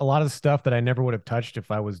from a lot of the stuff that I never would have touched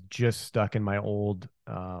if I was just stuck in my old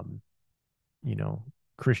you know,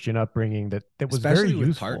 Christian upbringing that was very Especially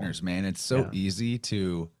with useful. partners, man. Yeah.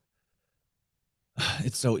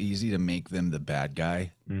 It's so easy to make them the bad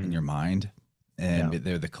guy in Mm, your mind, and yeah.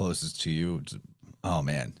 they're the closest to you. Oh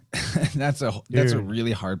man, that's a Dude,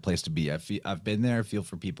 really hard place to be. I've been there. I feel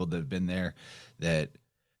for people that have been there, that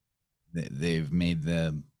they've made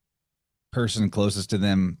the person closest to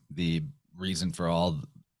them the reason for all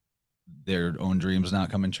their own dreams not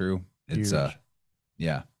coming true. It's huge.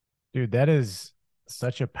 yeah. Dude, that is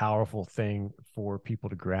such a powerful thing for people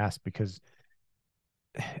to grasp because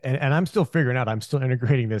and I'm still figuring out, I'm still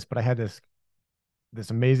integrating this, but I had this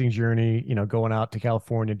amazing journey, you know, going out to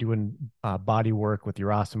California, doing body work with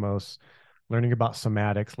Yerasimos, learning about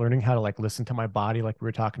somatics, learning how to like listen to my body, like we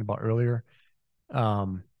were talking about earlier.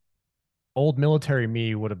 Um, Old military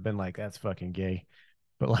me would have been like, that's fucking gay.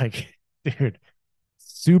 But like, dude,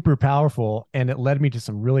 super powerful. And it led me to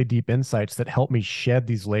some really deep insights that helped me shed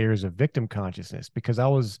these layers of victim consciousness because I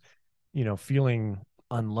was, you know, feeling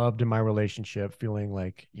unloved in my relationship, feeling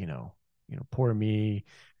like, poor me,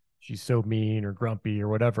 she's so mean or grumpy or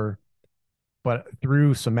whatever. But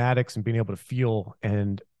through somatics and being able to feel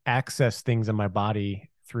and access things in my body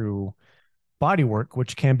through body work,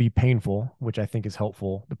 which can be painful, which I think is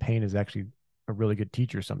helpful. The pain is actually a really good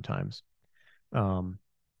teacher sometimes. Um,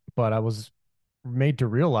 but I was made to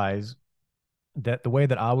realize that the way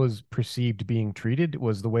that I was perceived being treated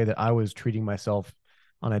was the way that I was treating myself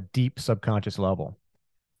on a deep subconscious level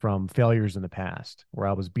from failures in the past where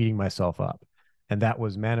I was beating myself up. and that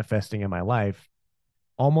was manifesting in my life,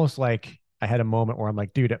 almost like I had a moment where I'm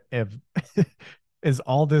like, dude, if is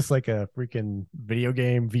all this like a freaking video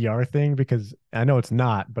game VR thing? Because I know it's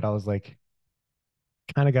not, but I was like,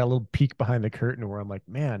 kind of got a little peek behind the curtain where I'm like,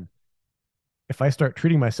 man, if I start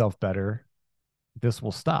treating myself better, this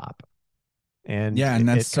will stop. And Yeah, and it,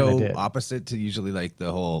 that's it kind of so did. opposite to usually like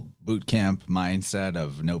the whole boot camp mindset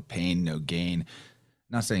of no pain, no gain.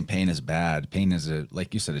 Not saying pain is bad. Pain is a,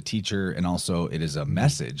 like you said, a teacher, and also it is a Mhm.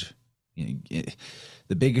 message.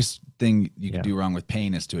 The biggest thing you could Yeah. do wrong with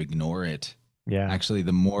pain is to ignore it. Yeah. Actually,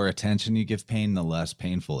 the more attention you give pain, the less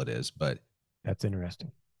painful it is. But That's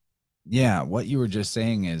interesting. yeah, what you were just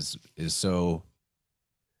saying is so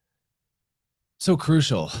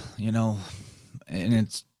crucial, and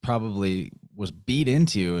it's probably was beat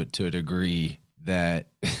into you to a degree that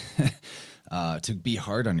to be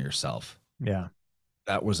hard on yourself. Yeah.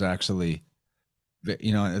 That was actually,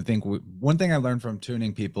 I think one thing I learned from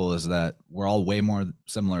tuning people is that we're all way more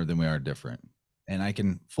similar than we are different. And I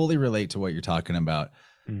can fully relate to what you're talking about.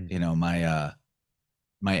 Mm.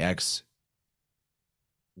 My ex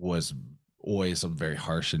was always very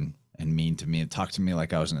harsh and mean to me and talked to me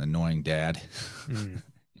like I was an annoying dad. Mm.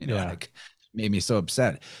 Yeah. Like made me so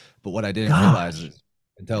upset. But what I didn't realize Gosh. is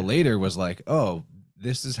until Yeah. later was like, oh,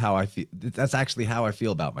 this is how I feel. That's actually how I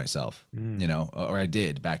feel about myself, Mm. or I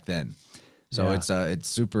did back then. So Yeah. it's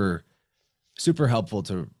super helpful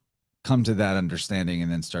to come to that understanding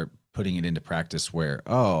and then start putting it into practice where,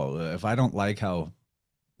 oh, if I don't like how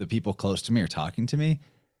the people close to me are talking to me,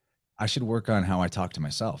 I should work on how I talk to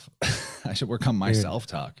myself. I should work on my Dude. self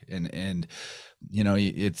talk, and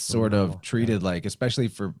it's So sort of relatable. Yeah. treated like, especially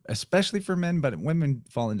for men, but women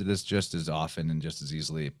fall into this just as often and just as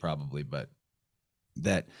easily probably, but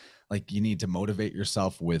that like you need to motivate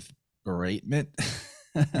yourself with beratement.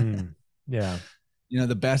 Mm. Yeah.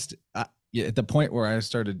 The best, yeah, at the point where I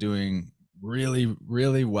started doing really,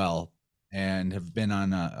 really well and have been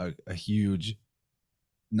on a huge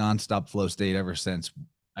nonstop flow state ever since,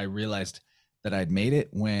 I realized that I'd made it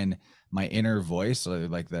when my inner voice,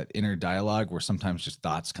 like that inner dialogue where sometimes just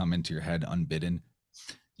thoughts come into your head unbidden,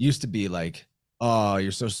 used to be like, oh,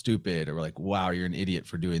 you're so stupid, or like, wow, you're an idiot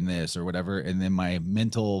for doing this or whatever. And then my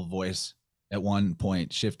mental voice at one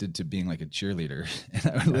point shifted to being like a cheerleader. And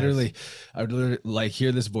Nice. I would literally like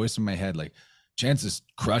hear this voice in my head, like, Chance is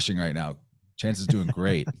crushing right now. Chance is doing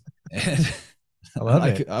great. And I love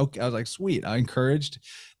it. I was like, sweet. I encouraged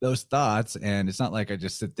those thoughts. And it's not like I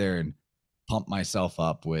just sit there and pump myself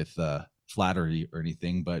up with flattery or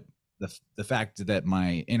anything, but the fact that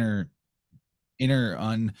my inner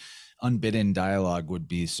unbidden dialogue would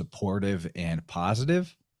be supportive and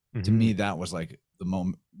positive, to Hmm. me that was like the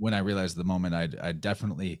moment when I realized the moment I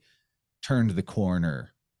definitely turned the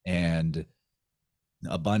corner, and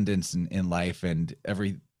abundance in life and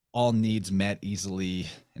all needs met easily,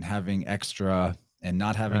 and having extra and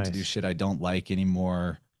not having to do Nice. shit I don't like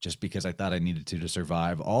anymore just because I thought I needed to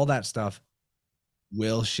survive. All that stuff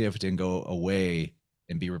will shift and go away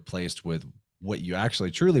and be replaced with what you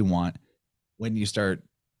actually truly want when you start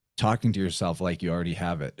talking to yourself like you already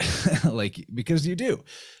have it. Like, because you do.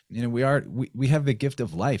 We have the gift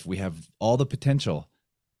of life. We have all the potential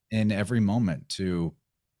in every moment to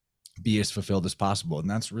be as fulfilled as possible, and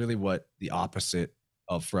that's really what the opposite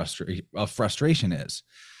of frustration is.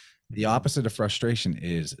 The Hmm. opposite of frustration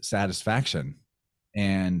is satisfaction,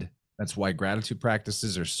 and that's why gratitude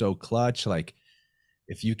practices are so clutch. Like,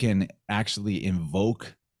 if you can actually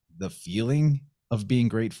invoke the feeling of being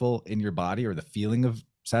grateful in your body, or the feeling of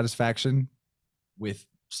satisfaction with,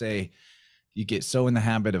 say, you get so in the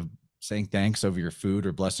habit of saying thanks over your food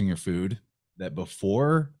or blessing your food that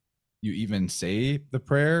before you even say the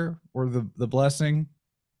prayer or the blessing,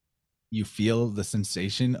 you feel the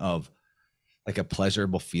sensation of like a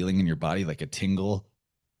pleasurable feeling in your body, like a tingle,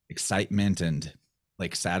 excitement, and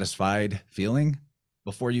like satisfied feeling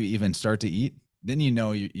before you even start to eat. Then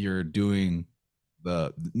you're doing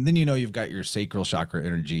then you've got your sacral chakra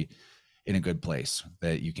energy in a good place,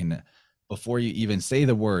 that you can, before you even say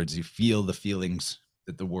the words, you feel the feelings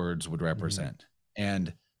that the words would Hmm. represent.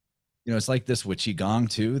 And it's like this with qigong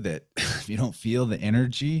too, that if you don't feel the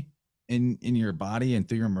energy in your body and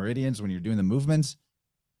through your meridians when you're doing the movements,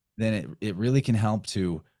 then it really can help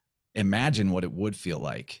to imagine what it would feel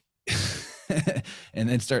like. And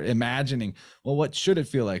then start imagining, well, what should it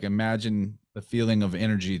feel like? Imagine the feeling of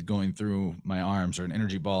energy going through my arms, or an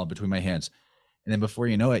energy ball between my hands. And then before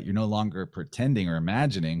you know it, you're no longer pretending or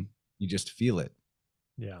imagining, you just feel it.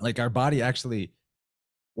 Yeah. Like, our body actually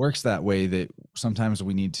works that way, that sometimes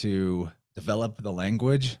we need to develop the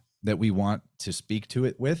language that we want to speak to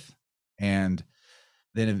it with. And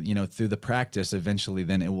then, through the practice, eventually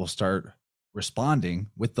then it will start responding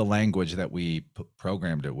with the language that we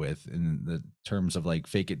programmed it with, in the terms of like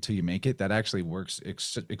fake it till you make it. That actually works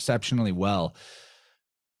exceptionally well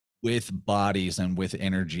with bodies and with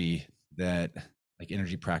energy, that like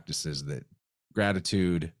energy practices, that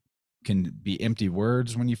gratitude can be empty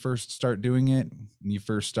words when you first start doing it. When you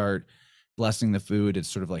first start blessing the food, it's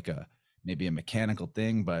sort of like maybe a mechanical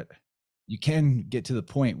thing, but you can get to the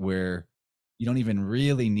point where you don't even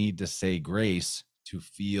really need to say grace to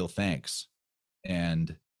feel thanks.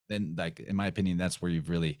 And then, like, in my opinion, that's where you've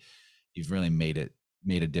really made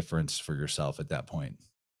a difference for yourself at that point.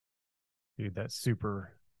 Dude, that's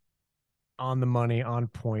super on the money, on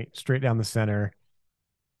point, straight down the center.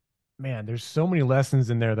 Man, there's so many lessons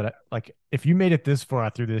in there that like if you made it this far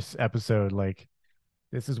through this episode, like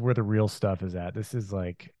this is where the real stuff is at. This is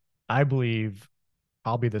like I believe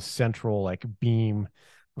I'll be the central like beam,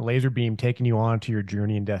 laser beam taking you on to your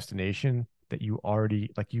journey and destination that you already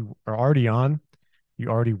like you are already on. You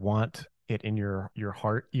already want it in your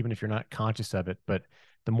heart, even if you're not conscious of it. But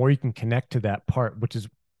the more you can connect to that part, which is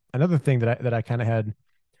another thing that I kind of had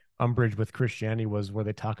umbrage with Christianity, was where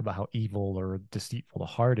they talk about how evil or deceitful the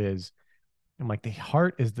heart is. And like the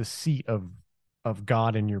heart is the seat of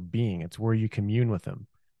God in your being. It's where you commune with him.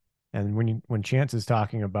 And when Chance is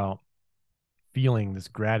talking about feeling this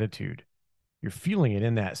gratitude, you're feeling it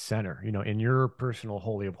in that center, in your personal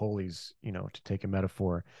holy of holies, to take a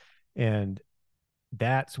metaphor. And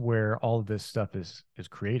that's where all of this stuff is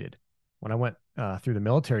created. When I went through the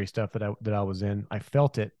military stuff that I was in, I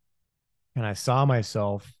felt it, and I saw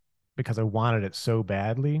myself, because I wanted it so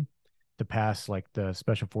badly to pass like the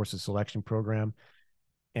Special Forces selection program,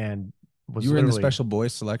 and was You were in the literally special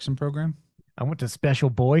boys selection program? I went to special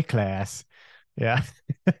boy class. Yeah.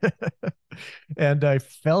 And I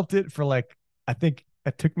felt it for like, I think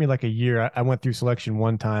it took me like a year. I went through selection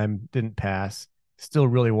one time, didn't pass, still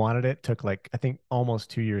really wanted it. Took like, I think almost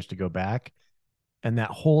 2 years to go back. And that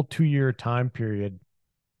whole 2 year time period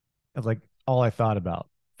of like, all I thought about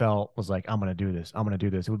felt was like, I'm going to do this. I'm going to do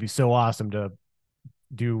this. It would be so awesome to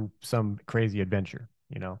do some crazy adventure.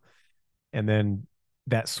 And then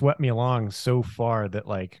that swept me along so far that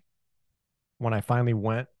like when I finally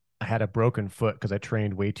went, I had a broken foot because I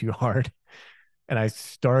trained way too hard. And I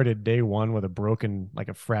started day one with like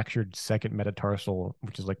a fractured second metatarsal,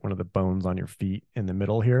 which is like one of the bones on your feet in the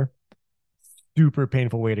middle here. Super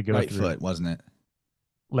painful way to go Right through. foot, wasn't it?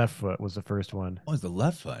 Left foot was the first one. What was the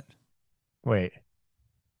left foot? Wait,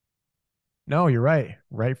 no, you're right.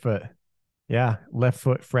 Right foot. Yeah, left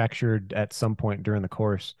foot fractured at some point during the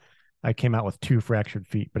course. I came out with two fractured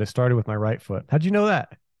feet, but it started with my right foot. How'd you know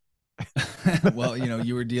that? Well,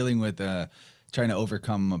 you were dealing with trying to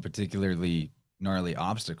overcome a particularly gnarly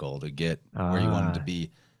obstacle to get where you wanted to Ah, be.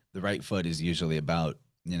 The right foot is usually about,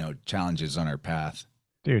 challenges on our path,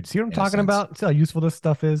 dude, see what I'm in a talking sense. about? See how useful this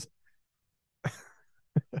stuff is?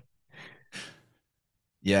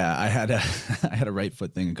 Yeah, I had a I had a right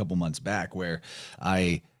foot thing a couple months back where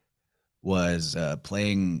I was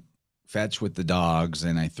playing fetch with the dogs,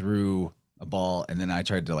 and I threw a ball, and then I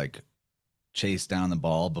tried to like chase down the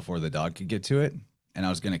ball before the dog could get to it, and I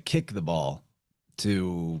was going to kick the ball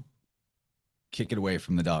to kick it away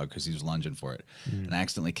from the dog because he was lunging for it, and Mm. I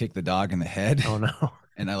accidentally kicked the dog in the head, Oh no.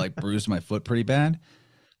 and I like bruised my foot pretty bad.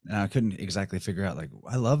 And I couldn't exactly figure out, like,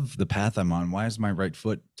 I love the path I'm on. Why is my right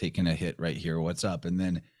foot taking a hit right here? What's up? And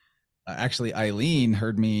then actually, Eileen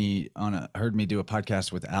heard me do a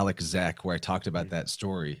podcast with Alex Zek where I talked about Mm. that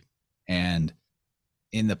story. And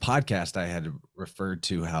in the podcast, I had referred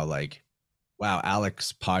to how, like, wow,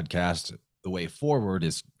 Alex podcast, The Way Forward,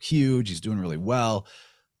 is huge. He's doing really well.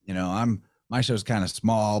 My show's kind of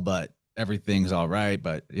small, but everything's all right.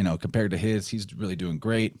 But compared to his, he's really doing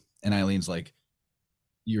great. And Eileen's like,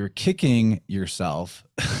 you're kicking yourself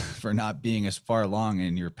for not being as far along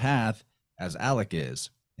in your path as Alec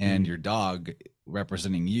is. And Mm. your dog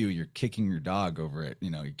representing you, you're kicking your dog over it.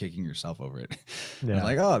 You're kicking yourself over it. And I was Yeah.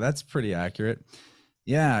 like, oh, that's pretty accurate.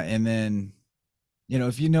 Yeah. And then,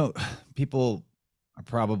 if people are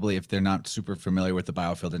probably, if they're not super familiar with the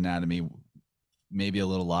biofield anatomy, maybe a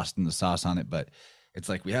little lost in the sauce on it, but it's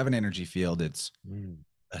like we have an energy field. It's Mm.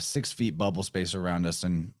 a 6 feet bubble space around us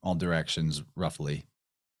in all directions, roughly.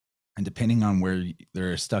 And depending on where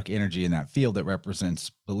there is stuck energy in that field, that represents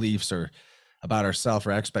beliefs or about ourselves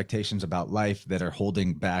or expectations about life that are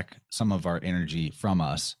holding back some of our energy from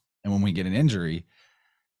us. And when we get an injury,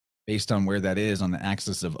 based on where that is on the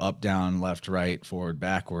axis of up, down, left, right, forward,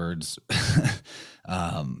 backwards,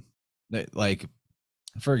 like,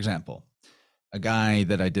 for example, a guy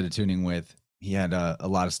that I did a tuning with, he had a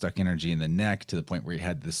lot of stuck energy in the neck to the point where he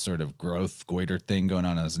had this sort of growth goiter thing going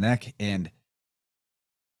on his neck. And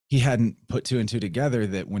he hadn't put two and two together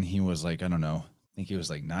that when he was like, I don't know, I think he was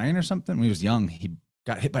like 9 or something. When he was young, he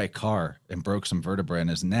got hit by a car and broke some vertebrae in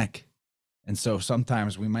his neck. And so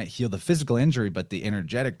sometimes we might heal the physical injury, but the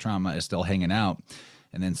energetic trauma is still hanging out.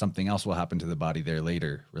 And then something else will happen to the body there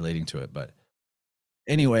later relating to it. But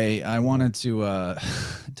anyway, I wanted to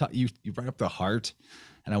you brought up the heart,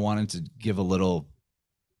 and I wanted to give a little,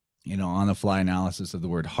 on the fly analysis of the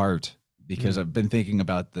word heart, because I've been thinking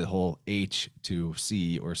about the whole H to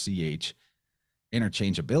C or CH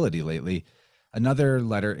interchangeability lately. Another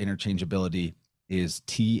letter interchangeability is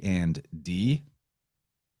T and D.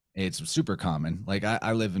 It's super common. Like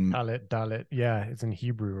I live in Dalit, Dalit. Yeah, it's in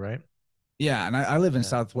Hebrew, right? yeah, and I live in Yeah.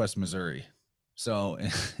 Southwest Missouri. So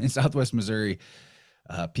in Southwest Missouri,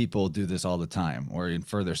 people do this all the time, or in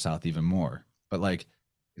further south even more. But like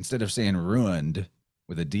instead of saying ruined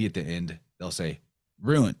with a D at the end, they'll say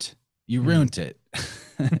ruined. You Mm. ruined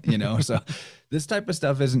it. So this type of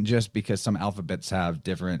stuff isn't just because some alphabets have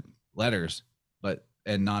different letters, but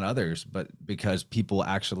and not others, but because people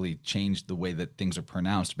actually change the way that things are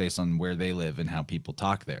pronounced based on where they live and how people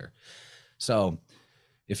talk there. So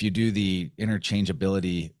if you do the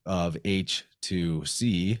interchangeability of H to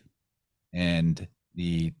C and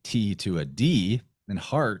the T to a D, then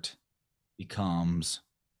heart becomes,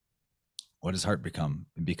 what does heart become?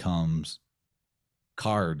 It becomes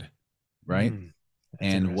card, right? Mm. That's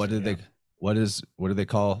And interesting. Yeah. what do they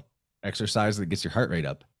call exercise that gets your heart rate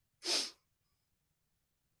up?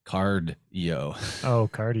 Cardio. Oh,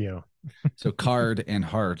 cardio. So card and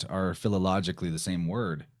heart are philologically the same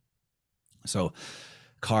word. So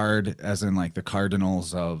card, as in like the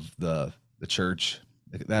cardinals of the church,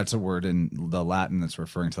 that's a word in the Latin that's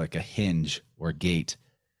referring to like a hinge or gate.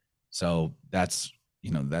 So that's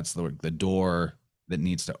the door that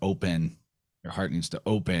needs to open. Your heart needs to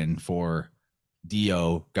open for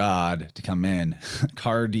Dio, God, to come in.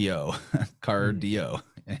 Cardio, Mm. cardio.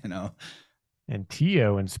 You know, And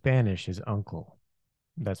Tio in Spanish is uncle.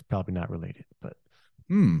 That's probably not related, but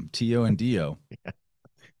Tio and Dio. yeah.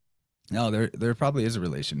 No, there probably is a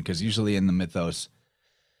relation because usually in the mythos,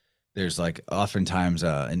 there's like oftentimes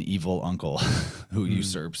an evil uncle who Mm.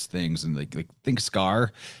 usurps things, and like think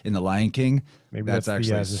Scar in the Lion King. Maybe That's that's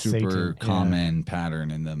the actually a the super Satan. Yeah. common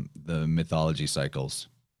pattern in the mythology cycles.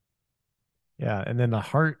 Yeah. And then the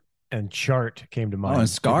heart and chart came to Oh, and mind too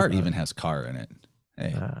Scar about even has car in it.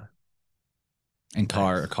 Hey, and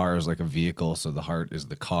car, a nice. car is like a vehicle, so the heart is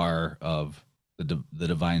the car of the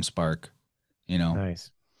divine spark. You know,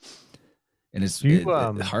 Nice. and Do you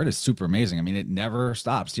the heart is super amazing. I mean, it never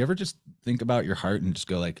stops. Do you ever just think about your heart and just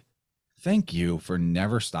go like, thank you for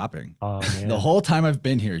never stopping? oh The man. whole time I've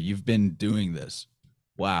been here, you've been doing this.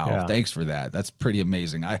 Wow, Yeah. thanks for that. That's pretty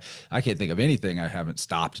amazing. I can't think of anything I haven't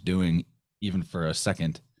stopped doing even for a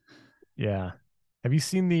second. Yeah. Have you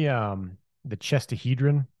seen the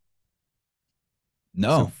Chestahedron? So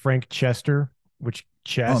No. Frank Chester, which Oh,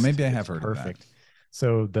 chest maybe I have is heard of that. perfect.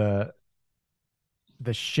 So the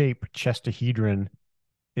shape Chestahedron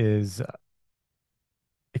is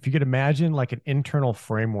if you could imagine like an internal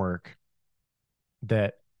framework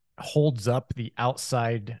that holds up the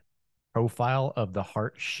outside profile of the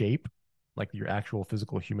heart shape, like your actual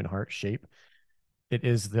physical human heart shape. It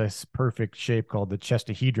is this perfect shape called the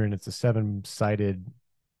chestahedron. It's a seven-sided,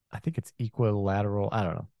 I think it's equilateral. I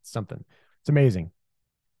don't know, something. It's amazing.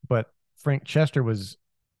 But Frank Chester was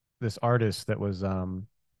this artist that was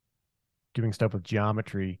doing stuff with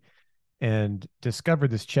geometry and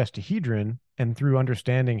discovered this chestahedron. And through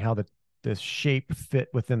understanding how this shape fit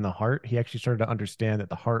within the heart, he actually started to understand that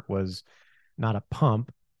the heart was not a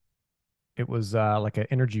pump; it was like an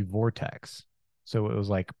energy vortex. So it was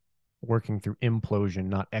like working through implosion,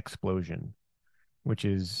 not explosion, which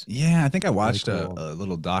is Yeah, I think I really watched cool. a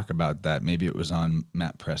little doc about that. Maybe it was on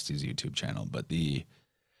Matt Presti's YouTube channel, but the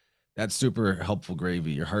that's super helpful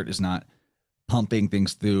gravy. Your heart is not pumping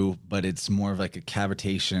things through, but it's more of like a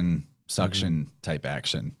cavitation Mm-hmm. suction type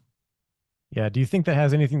action. Yeah. Do you think that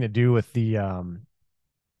has anything to do with the kind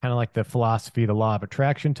of like the philosophy, the law of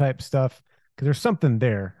attraction type stuff? Because there's something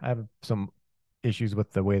there. I have some issues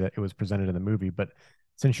with the way that it was presented in the movie, but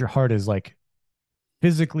since your heart is like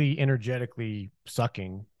physically, energetically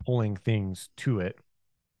sucking, pulling things to it,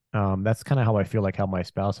 that's kind of how I feel like how my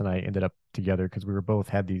spouse and I ended up together because we were both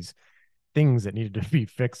had these things that needed to be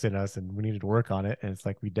fixed in us and we needed to work on it. And it's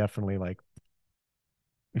like we definitely like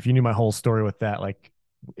if you knew my whole story with that, like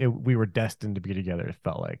we were destined to be together, it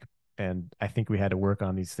felt like. And I think we had to work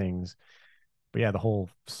on these things. But yeah, the whole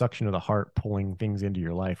suction of the heart pulling things into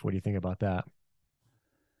your life. What do you think about that?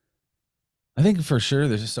 I think for sure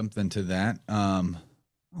there's something to that.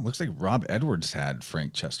 Looks like Rob Edwards had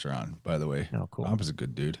Frank Chester on, by the way. Oh, cool. Rob is a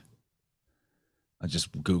good dude. I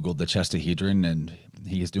just Googled the chestahedron and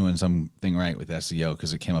he's doing something right with SEO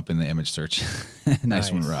because it came up in the image search.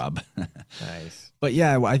 Nice one, Nice. Rob. Nice. But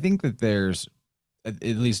yeah, I think that there's, at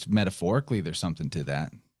least metaphorically, there's something to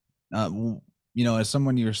that. As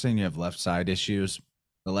someone you were saying you have left side issues,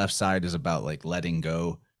 the left side is about like letting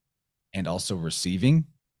go and also receiving.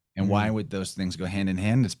 And why Mm, would those things go hand in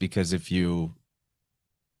hand? It's because if you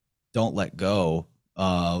don't let go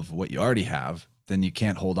of what you already have, then you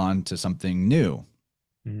can't hold on to something new.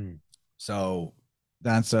 mm, So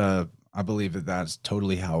I believe that that's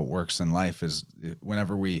totally how it works in life is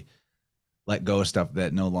whenever we let go of stuff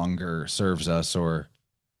that no longer serves us or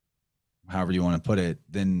however you want to put it,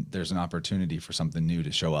 then there's an opportunity for something new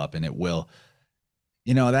to show up and it will,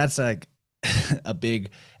 that's like a big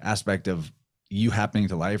aspect of you happening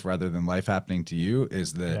to life rather than life happening to you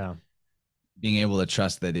is that yeah. being able to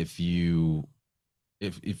trust that if you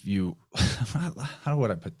how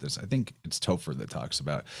would I put this? I think it's Topher that talks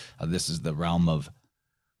about how this is the realm of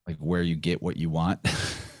like where you get what you want.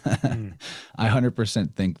 Mm, I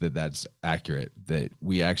 100% think that that's accurate, that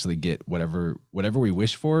we actually get whatever we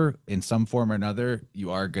wish for in some form or another, you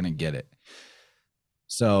are going to get it.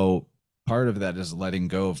 So part of that is letting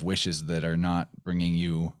go of wishes that are not bringing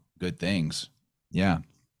you good things. Yeah.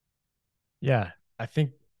 yeah. I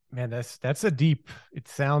think, man, that's a deep, it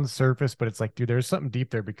sounds surface, but it's like, dude, there's something deep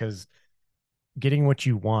there because getting what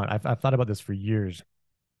you want. I've thought about this for years.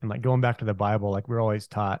 And like going back to the Bible, like we're always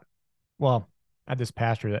taught, well, I had this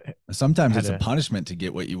pastor that Sometimes had it's a a, punishment to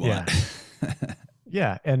get what you want. yeah,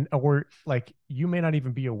 yeah. And, or like, you may not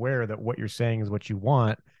even be aware that what you're saying is what you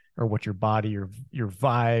want or what your body, your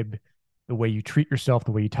vibe, the way you treat yourself,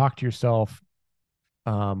 the way you talk to yourself.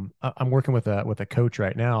 I'm working with a coach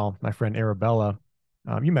right now, my friend Arabella.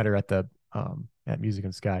 You met her at Music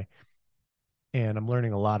and Sky, and I'm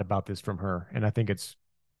learning a lot about this from her. And I think it's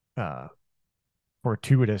uh,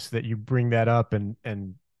 fortuitous that you bring that up, and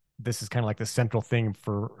this is kind of like the central thing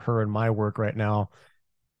for her and my work right now,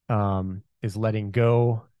 is letting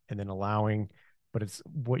go and then allowing. But it's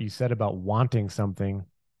what you said about wanting something.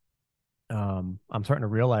 I'm starting to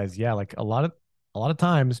realize, yeah, like a lot of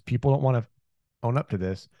times people don't want to own up to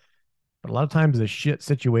this, but a lot of times the shit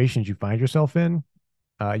situations you find yourself in,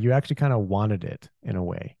 you actually kind of wanted it in a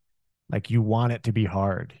way. Like you want it to be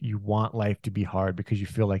hard. You want life to be hard because you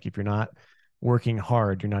feel like if you're not working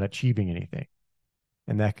hard, you're not achieving anything.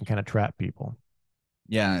 And that can kind of trap people.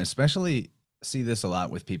 Yeah, especially see this a lot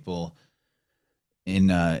with people in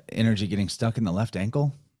energy getting stuck in the left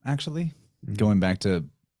ankle, actually. Mm, Going back to,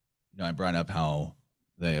 I brought up how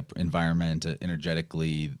the environment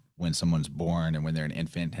energetically when someone's born and when they're an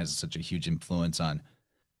infant has such a huge influence on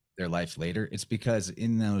their life later. It's because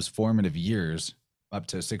in those formative years, up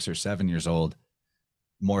to 6 or 7 years old,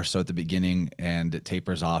 more so at the beginning, and it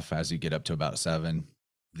tapers off as you get up to about 7,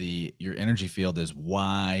 your energy field is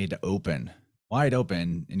wide open,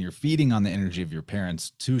 and you're feeding on the energy of your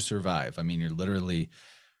parents to survive. I mean, you're literally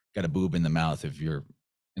got a boob in the mouth if you're,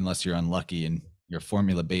 unless you're unlucky and you're a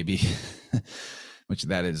formula baby, which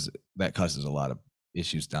that causes a lot of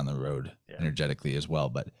issues down the road yeah. energetically as well.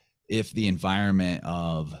 But if the environment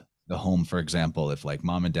of the home, for example, if like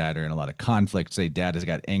mom and dad are in a lot of conflict, say dad has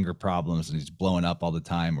got anger problems and he's blowing up all the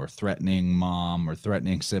time or threatening mom or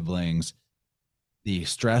threatening siblings, the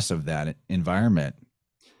stress of that environment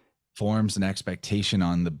forms an expectation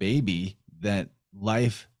on the baby that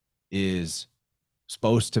life is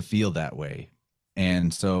supposed to feel that way.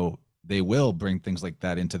 And so they will bring things like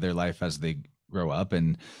that into their life as they grow up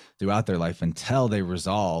and throughout their life until they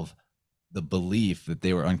resolve the belief that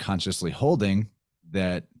they were unconsciously holding,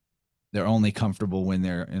 that they're only comfortable when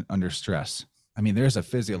they're under stress. I mean, there's a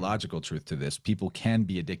physiological truth to this. People can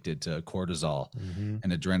be addicted to cortisol Mm-hmm.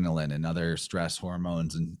 and adrenaline and other stress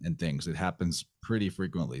hormones and things. It happens pretty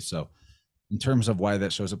frequently. So, in terms of why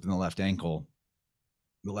that shows up in the left ankle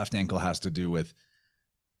has to do with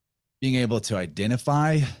being able to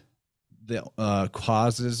identify the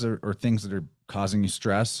causes or things that are causing you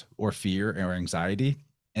stress or fear or anxiety,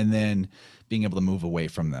 and then being able to move away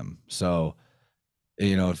from them. So,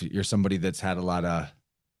 if you're somebody that's had a lot of,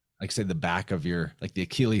 like, say, the back of your, like the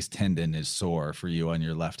Achilles tendon is sore for you on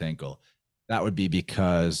your left ankle, that would be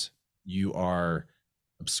because you are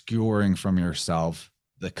obscuring from yourself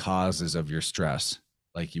the causes of your stress.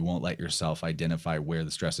 Like you won't let yourself identify where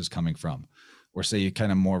the stress is coming from. Or say you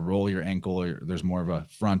kind of more roll your ankle, or there's more of a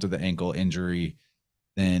front of the ankle injury,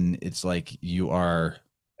 then it's like you are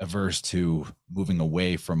averse to moving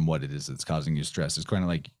away from what it is that's causing you stress. It's kind of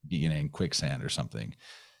like being in quicksand or something.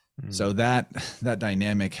 So Mm. that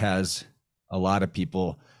dynamic has a lot of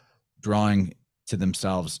people drawing to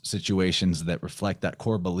themselves situations that reflect that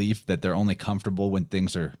core belief that they're only comfortable when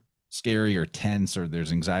things are scary or tense or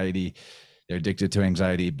there's anxiety. They're addicted to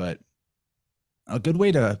anxiety. But a good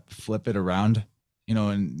way to flip it around,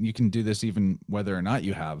 and you can do this even whether or not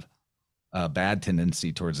you have a bad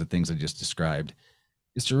tendency towards the things I just described,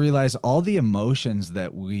 is to realize all the emotions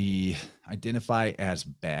that we identify as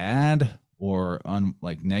bad or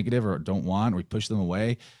like negative or don't want, or we push them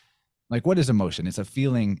away. Like, what is emotion? It's a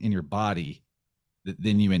feeling in your body that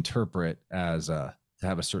then you interpret as to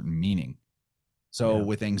have a certain meaning. So Yeah.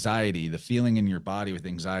 with anxiety, the feeling in your body with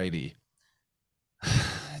anxiety,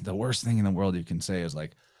 the worst thing in the world you can say is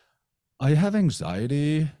like, I have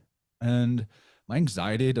anxiety and my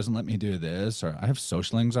anxiety doesn't let me do this, or I have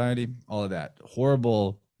social anxiety, all of that.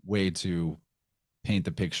 Horrible way to paint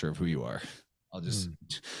the picture of who you are. I'll just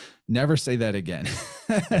Mm. never say that again.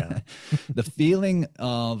 Yeah. The feeling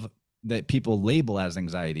of that people label as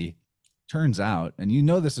anxiety turns out, and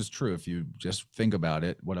this is true if you just think about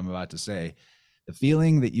it, what I'm about to say, the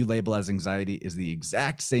feeling that you label as anxiety is the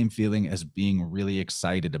exact same feeling as being really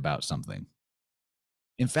excited about something.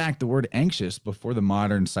 In fact, the word anxious, before the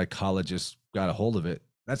modern psychologists got a hold of it,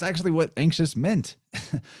 that's actually what anxious meant.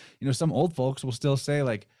 Some old folks will still say,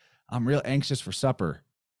 like, I'm real anxious for supper.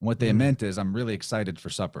 And what they Mm. meant is, I'm really excited for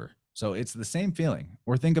supper. So it's the same feeling.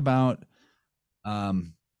 Or think about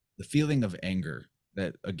um, the feeling of anger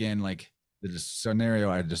that, again, like the scenario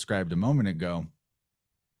I described a moment ago,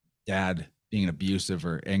 dad being abusive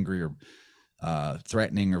or angry or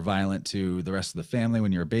threatening or violent to the rest of the family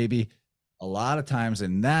when you're a baby. A lot of times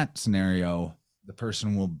in that scenario, the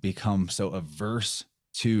person will become so averse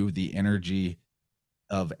to the energy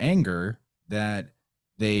of anger that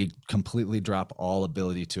they completely drop all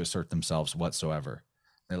ability to assert themselves whatsoever.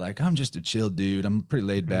 They're like, I'm just a chill dude. I'm pretty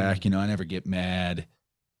laid back. Mm. I never get mad.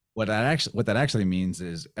 What that actually means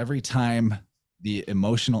is every time the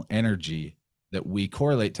emotional energy that we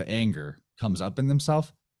correlate to anger comes up in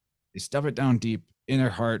themselves, they stuff it down deep in their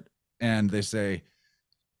heart and they say,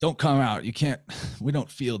 don't come out. You can't, we don't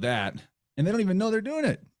feel that. And they don't even know they're doing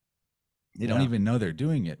it. They don't Yeah. even know they're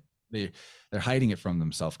doing it. They're hiding it from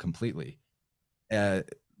themselves completely. Uh,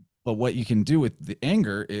 but what you can do with the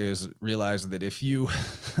anger is realize that if you,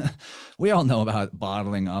 we all know about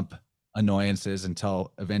bottling up annoyances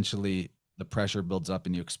until eventually the pressure builds up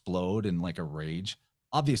and you explode in like a rage.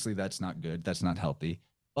 Obviously, that's not good. That's not healthy.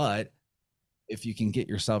 But if you can get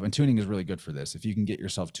yourself, and tuning is really good for this, if you can get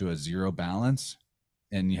yourself to a zero balance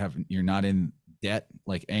and you're not in debt,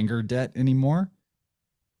 like anger debt anymore,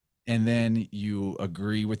 and then you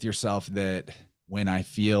agree with yourself that when I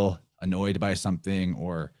feel annoyed by something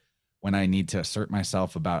or when I need to assert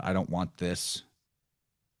myself about I don't want this,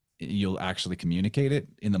 you'll actually communicate it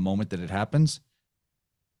in the moment that it happens,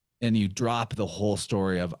 and you drop the whole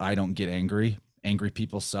story of I don't get angry, angry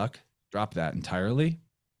people suck, drop that entirely.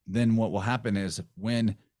 Then what will happen is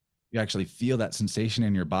when you actually feel that sensation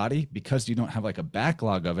in your body, because you don't have like a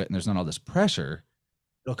backlog of it and there's not all this pressure,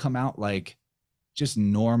 it'll come out like just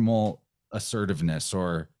normal assertiveness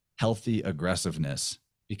or healthy aggressiveness,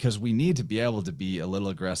 because we need to be able to be a little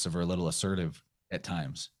aggressive or a little assertive at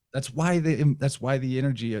times. That's why the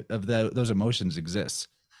energy of those emotions exists.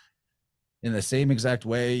 In the same exact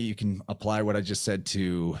way, you can apply what I just said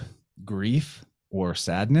to grief or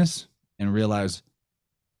sadness and realize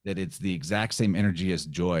that it's the exact same energy as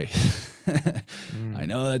joy. I Mm.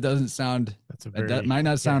 know that doesn't sound, That's a that very, might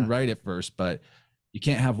not sound yeah. right at first, but you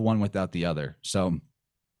can't have one without the other. So,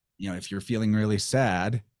 if you're feeling really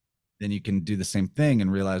sad, then you can do the same thing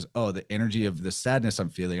and realize, oh, the energy of the sadness I'm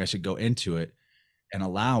feeling, I should go into it and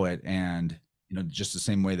allow it. And, just the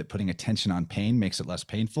same way that putting attention on pain makes it less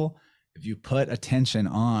painful. If you put attention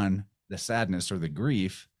on the sadness or the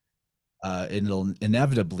grief, it'll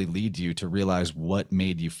inevitably lead you to realize what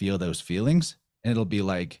made you feel those feelings. And it'll be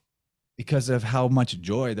like, because of how much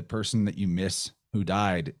joy the person that you miss who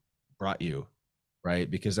died brought you, right?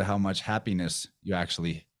 Because of how much happiness you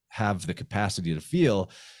actually have the capacity to feel.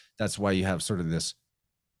 That's why you have sort of this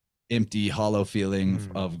empty, hollow feeling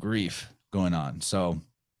Mm. of grief going on. So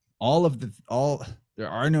all there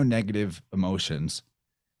are no negative emotions.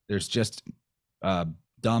 There's just uh,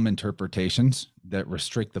 dumb interpretations that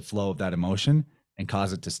restrict the flow of that emotion and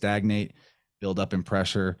cause it to stagnate, build up in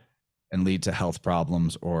pressure, and lead to health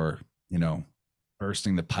problems or,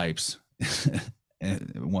 bursting the pipes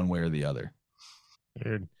one way or the other.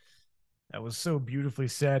 Dude, that was so beautifully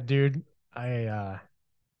said, dude. I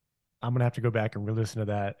I'm gonna have to go back and re-listen to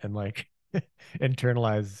that and like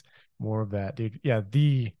internalize more of that, dude. Yeah,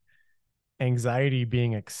 the anxiety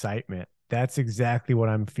being excitement that's exactly what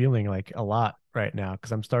I'm feeling like a lot right now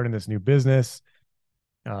because I'm starting this new business,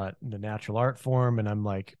 the natural art form, and I'm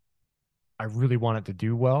like, I really want it to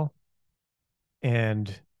do well.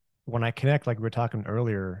 And when I connect, like we were talking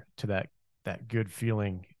earlier, to that good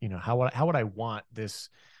feeling, how would I want this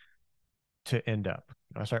to end up?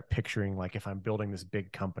 I start picturing like if I'm building this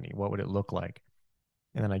big company, what would it look like?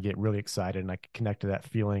 And then I get really excited and I connect to that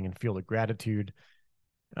feeling and feel the gratitude.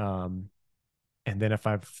 Um, and then if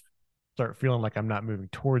I start feeling like I'm not moving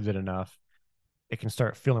towards it enough, it can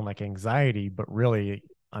start feeling like anxiety, but really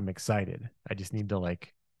I'm excited. I just need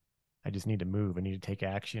to move. I need to take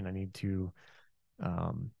action. I need to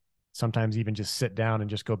um, sometimes even just sit down and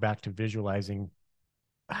just go back to visualizing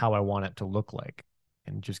how I want it to look like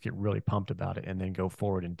and just get really pumped about it and then go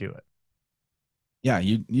forward and do it. Yeah,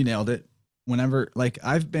 you nailed it. Whenever like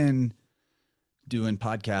I've been doing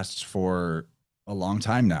podcasts for a long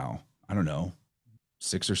time now. I don't know,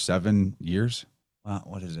 6 or 7 years.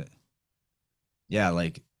 What is it? Yeah,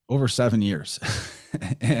 like over 7 years.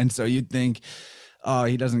 And so you'd think, oh,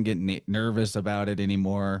 he doesn't get nervous about it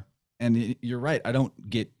anymore. And you're right. I don't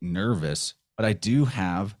get nervous, but I do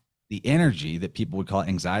have the energy that people would call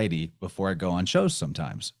anxiety before I go on shows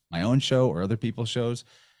sometimes, my own show or other people's shows.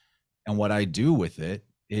 And what I do with it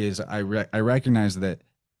is I recognize that.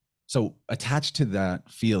 So attached to that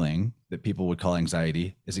feeling that people would call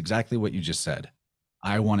anxiety is exactly what you just said.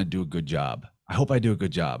 I want to do a good job. I hope I do a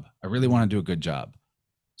good job. I really want to do a good job.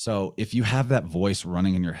 So if you have that voice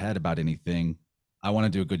running in your head about anything, I want to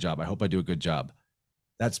do a good job. I hope I do a good job.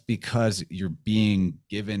 That's because you're being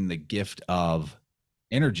given the gift of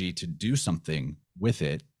energy to do something with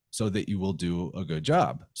it so that you will do a good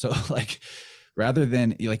job. So like rather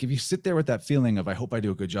than like if you sit there with that feeling of I hope I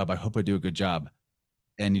do a good job, I hope I do a good job,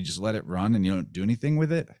 and you just let it run and you don't do anything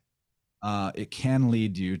with it, it can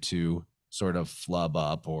lead you to sort of flub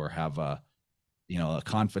up or have a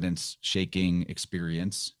confidence shaking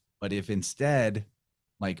experience. But if instead,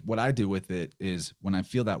 like what I do with it is when I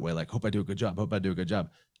feel that way, like hope I do a good job, hope I do a good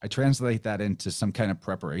job, I translate that into some kind of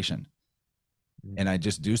preparation, and I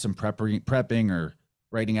just do some prepping or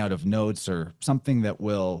writing out of notes or something that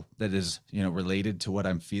is related to what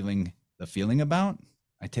I'm feeling the feeling about.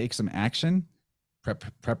 I take some action,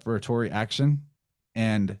 preparatory action,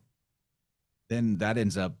 and then that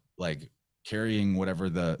ends up like carrying whatever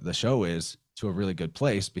the show is to a really good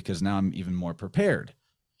place because now I'm even more prepared.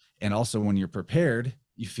 And also when you're prepared,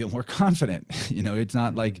 you feel more confident. It's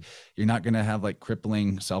not like you're not going to have like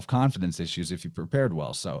crippling self-confidence issues if you prepared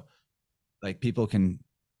well. So like people can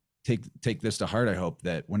take this to heart. I hope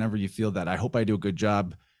that whenever you feel that I hope I do a good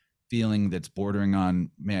job feeling that's bordering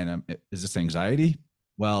on, man, is this anxiety?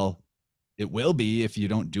 Well, it will be if you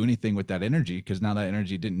don't do anything with that energy, because now that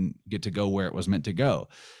energy didn't get to go where it was meant to go.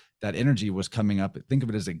 That energy was coming up. Think of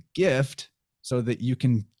it as a gift so that you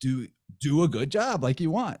can do a good job like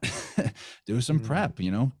you want. Do some prep,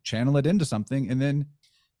 channel it into something, and then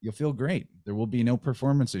you'll feel great. There will be no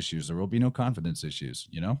performance issues. There will be no confidence issues.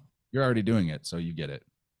 You're already doing it, so you get it.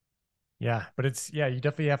 Yeah, but you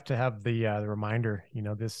definitely have to have the reminder,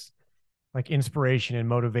 this like inspiration and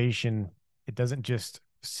motivation. It doesn't just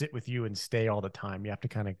sit with you and stay all the time. You have to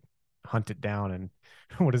kind of hunt it down. And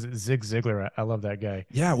what is it? Zig Ziglar. I love that guy.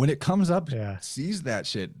 Yeah, when it comes up, Yeah. seize that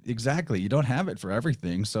shit. Exactly. You don't have it for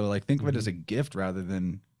everything. So like think of it as a Mhm. gift rather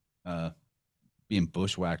than being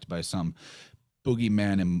bushwhacked by some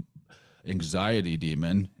boogeyman and anxiety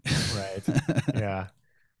demon. Right. Yeah.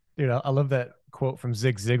 Dude, I love that quote from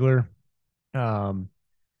Zig Ziglar. Um,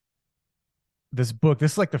 this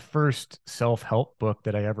is like the first self-help book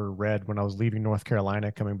that I ever read when I was leaving North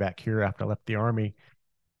Carolina, coming back here after I left the army.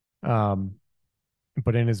 Um,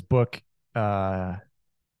 but in his book, uh,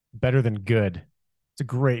 Better Than Good, it's a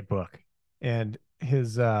great book. And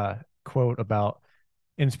his quote about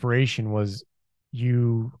inspiration was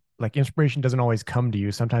you like inspiration doesn't always come to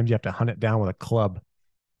you. Sometimes you have to hunt it down with a club.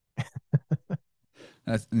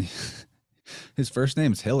 That's, his first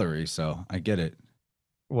name's Hillary, so I get it.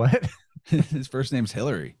 What? His first name's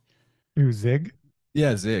Hillary. Who's Zig?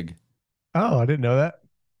 Yeah, Zig. Oh, I didn't know that.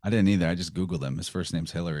 I didn't either. I just Googled him. His first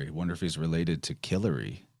name's Hillary. Wonder if he's related to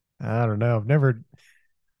Killary. I don't know. I've never,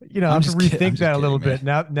 I I'm have to just kidding. I'm rethink just that a little kidding,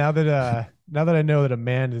 man. bit now that I know that a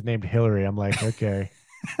man is named Hillary. I'm like, okay,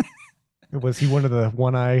 was he one of the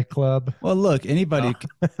one eye club? Well, look, Oh,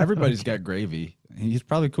 everybody's okay. got gravy. He's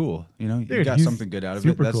probably cool. You Dude, got he's something good out of it.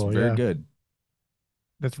 super That's cool. very Yeah, good.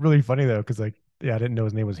 that's really funny though, because like, yeah, I didn't know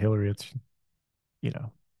his name was Hillary. It's you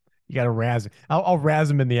know, you got to razz. I'll razz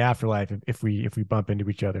him in the afterlife if we bump into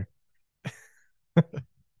each other.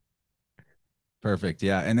 Perfect.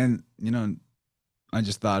 Yeah. And then, I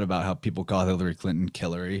just thought about how people call Hillary Clinton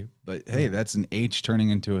Hillary, but hey, Mm. that's an H turning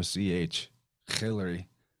into a CH. Hillary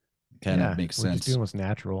kind of Yeah, makes we're just sense. doing what's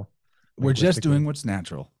natural We're just doing linguistically. what's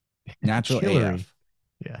natural. Natural Hillary. AF.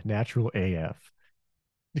 Yeah, natural AF.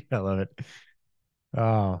 I love it.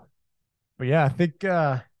 Oh, but yeah, I think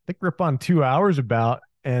we're up on 2 hours about,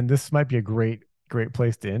 and this might be a great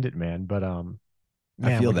place to end it, man. But I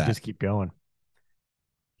man, feel we could that. just keep going,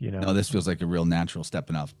 you No, know. this feels like a real natural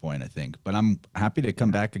stepping off point, I think. But I'm happy to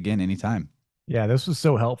come Yeah. back again anytime. Yeah, this was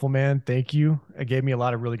so helpful, man. Thank you. It gave me a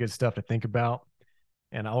lot of really good stuff to think about.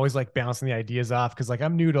 And I always like bouncing the ideas off because like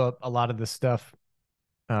I'm new to a lot of this stuff,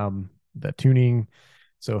 the tuning.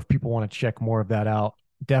 So if people want to check more of that out,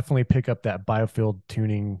 definitely pick up that biofield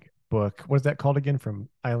tuning book. What is that called again from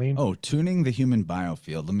Eileen? Oh, tuning the human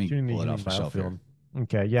biofield. Let me Tuning the pull it human off the shelf here. biofield.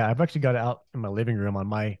 Okay. Yeah. I've actually got it out in my living room on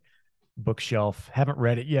my bookshelf. Haven't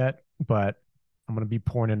read it yet, but I'm going to be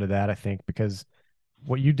pouring into that, I think, because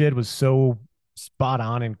what you did was so spot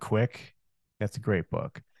on and quick. That's a great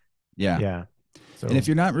book. Yeah. Yeah. And if So,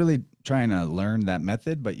 you're not really trying to learn that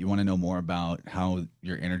method, but you want to know more about how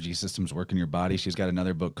your energy systems work in your body, she's got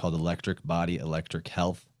another book called Electric Body, Electric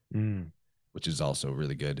Health, mm, which is also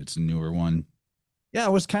really good. It's a newer one. Yeah, I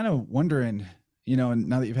was kind of wondering, and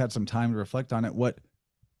now that you've had some time to reflect on it, what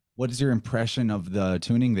is your impression of the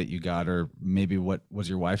tuning that you got, or maybe what was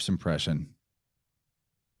your wife's impression?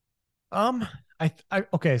 um,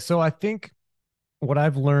 okay. So I think what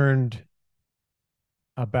I've learned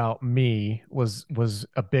about me was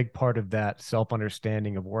a big part of that self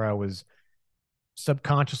understanding of where I was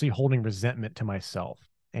subconsciously holding resentment to myself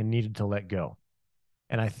and needed to let go.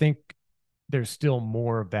 And I think there's still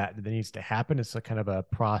more of that that needs to happen. It's a kind of a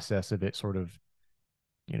process of it sort of,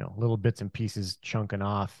 little bits and pieces chunking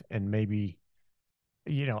off. And maybe,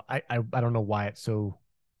 I don't know why it's so,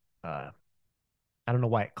 uh, I don't know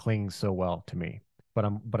why it clings so well to me, but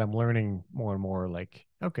I'm learning more and more like,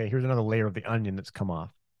 okay, here's another layer of the onion that's come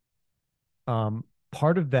off. Um,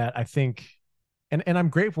 Part of that, I think, and I'm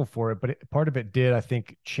grateful for it, but part of it did, I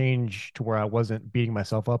think, change to where I wasn't beating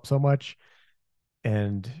myself up so much.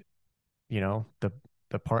 And,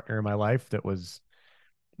 the partner in my life that was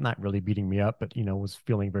not really beating me up, but was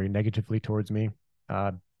feeling very negatively towards me,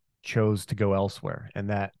 uh, chose to go elsewhere, and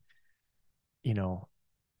that you know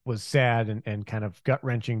was sad and kind of gut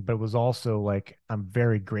wrenching, but it was also like I'm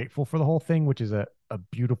very grateful for the whole thing, which is a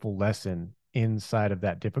beautiful lesson inside of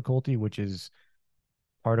that difficulty, which is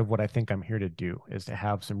part of what I think I'm here to do is to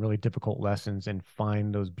have some really difficult lessons and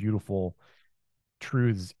find those beautiful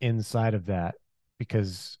truths inside of that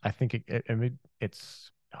because I think I mean,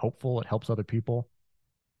 it's hopeful. It helps other people.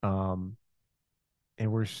 Um,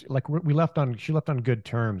 and we left on she left on good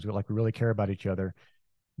terms. We really care about each other.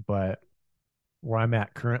 But where I'm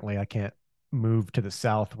at currently, I can't move to the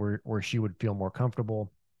south where she would feel more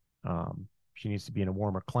comfortable. She needs to be in a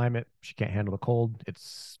warmer climate. She can't handle the cold.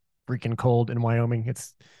 It's freaking cold in Wyoming. I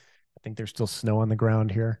think there's still snow on the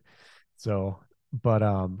ground here. So, but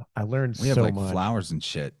I learned We have so like much. flowers and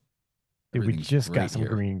shit. Dude, we Everything's just got great some here.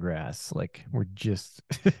 green grass. Like we're just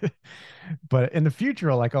but in the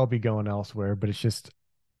future, like I'll be going elsewhere. But it's just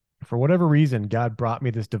for whatever reason, God brought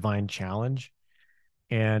me this divine challenge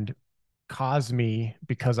and caused me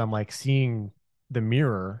because I'm like seeing the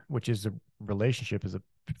mirror, which is a relationship, is a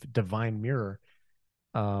divine mirror.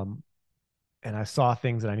 Um, and I saw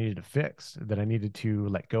things that I needed to fix, that I needed to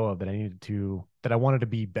let go of, that I wanted to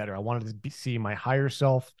be better. I wanted to see my higher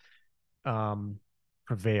self um,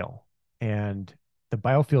 prevail. And the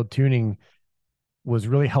biofield tuning was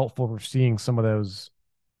really helpful for seeing some of those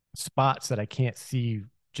spots that I can't see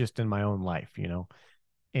just in my own life,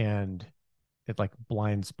 and it's like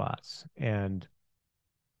blind spots. And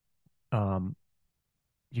um,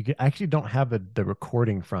 I actually don't have the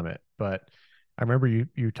recording from it, but I remember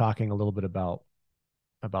you talking a little bit about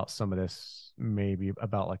some of this, maybe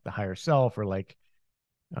about like the higher self or like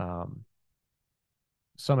um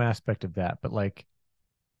some aspect of that. But like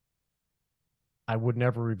I would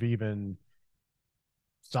never have even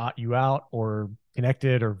sought you out or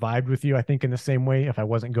connected or vibed with you, I think, in the same way if I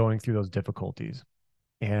wasn't going through those difficulties.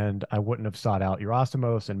 And I wouldn't have sought out your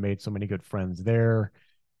Osmos and made so many good friends there,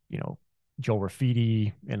 you know, Joel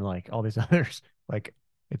Rafidi and like all these others. Like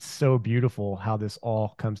it's so beautiful how this all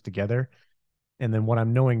comes together. And then what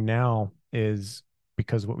I'm knowing now is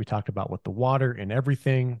because of what we talked about with the water and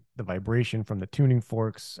everything, the vibration from the tuning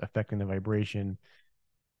forks affecting the vibration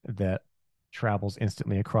that travels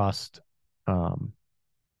instantly across um,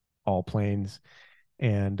 all planes.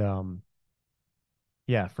 And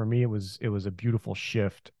yeah, for me it was a beautiful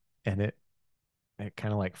shift, and it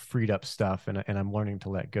kind of like freed up stuff, and I'm learning to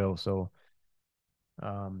let go. So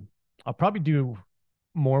um, I'll probably do.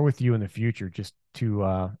 more with you in the future, just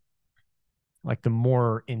to like the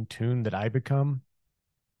more in tune that I become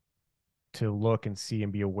to look and see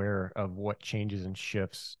and be aware of what changes and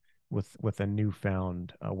shifts with a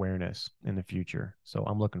newfound awareness in the future. So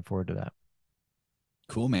I'm looking forward to that.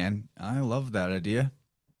 Cool, man. I love that idea.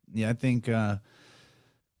 Yeah, I think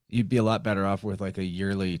you'd be a lot better off with like a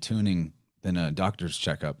yearly tuning than a doctor's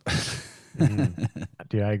checkup. Mm,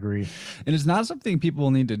 yeah, I agree. And it's not something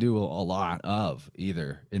people need to do a lot of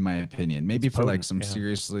either, in my opinion. It's Maybe for like potent. some Yeah.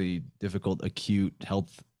 seriously difficult acute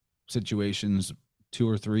health situations, 2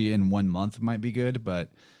 or 3 in 1 month might be good. But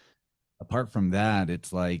apart from that,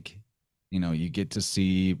 it's like, you get to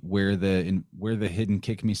see where the hidden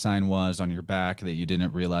kick me sign was on your back that you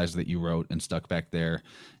didn't realize that you wrote and stuck back there,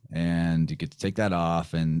 and you get to take that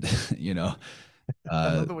off, and I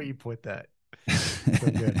uh, love the way you put that. So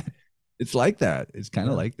good. it's like that. It's kind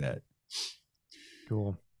of Yeah. like that.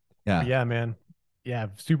 Cool. But Yeah. yeah, man. Yeah,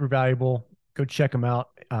 super valuable. Go check him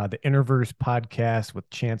out. The Interverse podcast with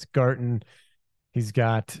Chance Garton. He's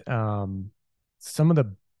got some of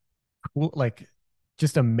the cool, like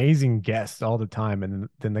just amazing guests all the time. And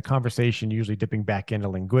then the conversation usually dipping back into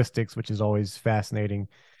linguistics, which is always fascinating.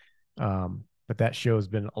 But that show has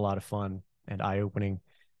been a lot of fun and eye opening.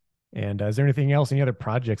 And is there anything else, any other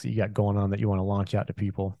projects that you got going on that you want to launch out to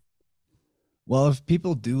people? Well, if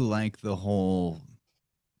people do like the whole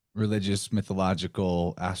religious,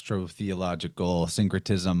 mythological, astrotheological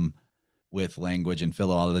syncretism with language and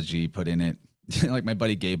philology put in it, like my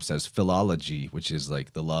buddy Gabe says, philology, which is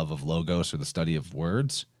like the love of logos or the study of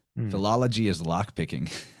words. Hmm. Philology is lockpicking.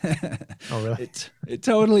 Oh, really? It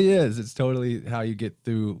totally is. It's totally how you get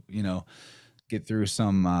through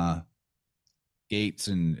some gates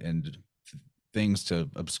and things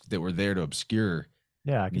that were there to obscure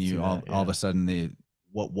Yeah, I could see you. that. All Yeah. of a sudden,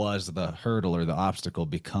 what was the hurdle or the obstacle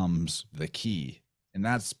becomes the key, and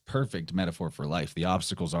that's perfect metaphor for life. The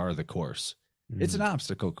obstacles are the course. It's an Hmm.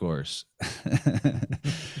 obstacle course.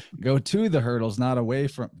 Go to the hurdles, not away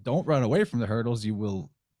from. Don't run away from the hurdles. You will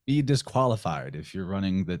be disqualified if you're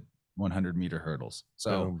running the 100-meter hurdles.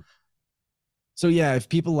 So Boom. so yeah, if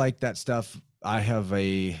people like that stuff, I have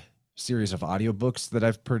a series of audiobooks that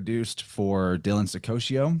I've produced for Dylan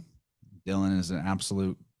Sicosio. Dylan is an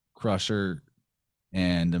absolute crusher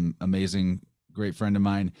and amazing, great friend of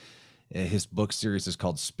mine. His book series is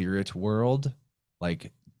called Spirit World.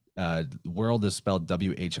 Like, world is spelled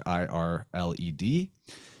WHIRLED.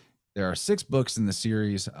 There are 6 books in the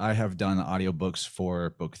series. I have done audiobooks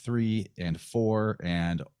for book 3 and 4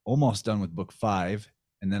 and almost done with book 5.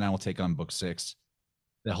 And then I will take on book 6.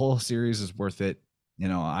 The whole series is worth it.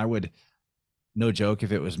 I would, no joke,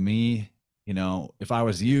 if it was me, if I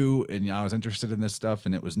was you and I was interested in this stuff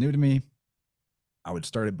and it was new to me, I would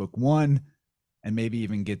start at book 1 and maybe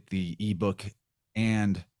even get the ebook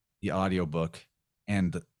and the audiobook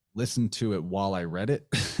and listen to it while I read it.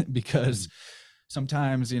 Because Hmm.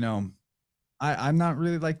 sometimes, I'm not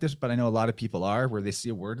really like this, but I know a lot of people are, where they see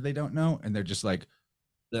a word they don't know and they're just like,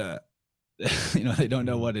 Ugh. They don't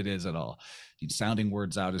know Hmm. what it is at all. Sounding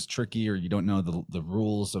words out is tricky, or you don't know the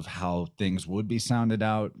rules of how things would be sounded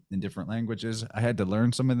out in different languages. I had to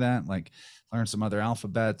learn some of that, like learn some other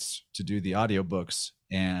alphabets to do the audiobooks,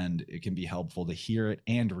 and it can be helpful to hear it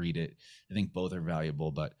and read it. I think both are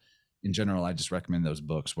valuable, but in general, I just recommend those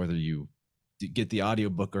books, whether you get the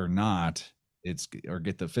audiobook or not, or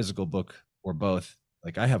get the physical book or both.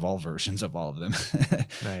 Like, I have all versions of all of them.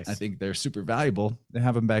 I Nice. think they're super valuable. They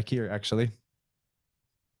have them back here, actually.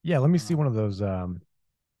 Yeah, let me see one Um, of those. I don't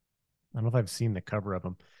know if I've seen the cover of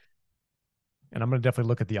them. And I'm gonna definitely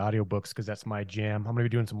look at the audiobooks because that's my jam. I'm gonna be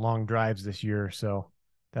doing some long drives this year, so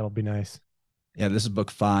that'll be nice. yeah, this is book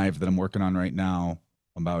 5 that I'm working on right now.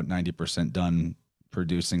 I'm about 90% done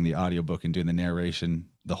producing the audiobook and doing the narration.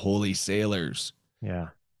 The Holy Sailors. Yeah.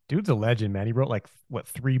 Dude's a legend, man. He wrote like what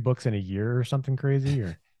 3 books in a year or something crazy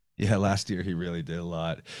or Yeah, last year he really did a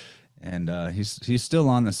lot. And he's still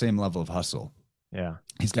on the same level of hustle. yeah.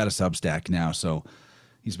 He's got a Substack now, so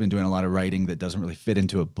he's been doing a lot of writing that doesn't really fit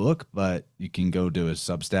into a book, but you can go to his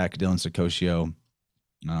Substack, Dylan Sicosio.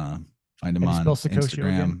 Uh, find him How do you spell on Sakosho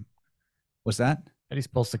again? Instagram. What's that? How do you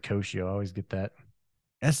spell Sakosho? I always get that.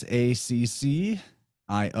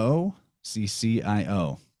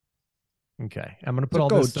 SACCIO. Okay. I'm gonna put all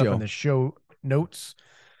this stuff in Sicosio. the show notes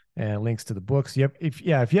and links to the books. Yep. If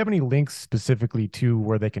you have any links specifically to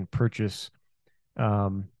where they can purchase,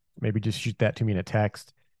 um, maybe just shoot that to me in a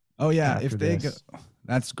text Oh yeah, after if they go, this.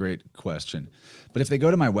 that's a great question. But if they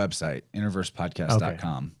go to my website, Okay.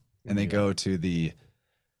 interversepodcast.com, Let and me they do that. go to the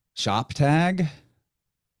shop tag,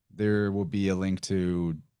 there will be a link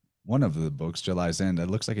to one of the books, July's End. It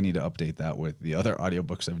looks like I need to update that with the other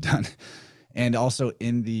audiobooks I've done. And also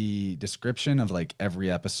in the description of like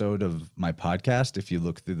every episode of my podcast, if you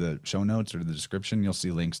look through the show notes or the description, you'll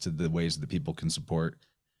see links to the ways that people can support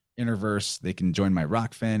Interverse. They can join my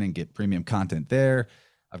Rockfin and get premium content there.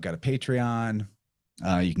 I've got a Patreon.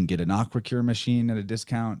 You can get an AquaCure machine at a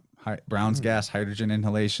discount. Brown's gas, hydrogen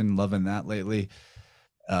inhalation. Loving that lately.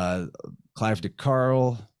 Clive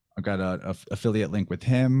DeCarl. I've got a affiliate link with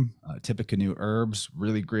him. Tippecanoe Herbs,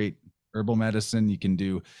 really great herbal medicine. You can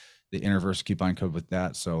do the Interverse coupon code with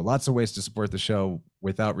that. So lots of ways to support the show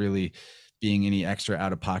without really being any extra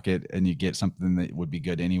out of pocket, and you get something that would be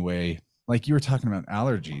good anyway. Like you were talking about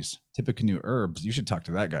allergies, Tippecanoe Herbs. You should talk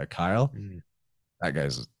to that guy, Kyle. That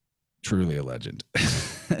guy's truly a legend.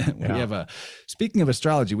 We have speaking of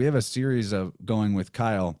astrology, we have a series of going with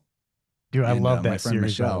Kyle. Dude, I love that my friend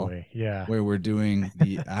series, Michelle, by the way. Yeah. where we're doing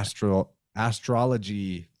the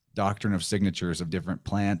astrology doctrine of signatures of different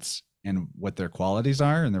plants and what their qualities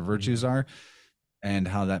are and their virtues are, and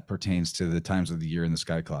how that pertains to the times of the year in the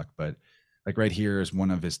sky clock. But like right here is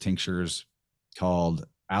one of his tinctures called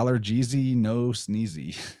Allergeezy No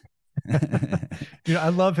Sneezy. Dude, I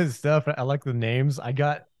love his stuff. I like the names. I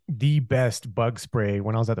got the best bug spray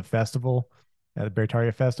when I was at the festival, at the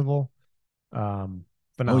Bertaria Festival. Oh yeah,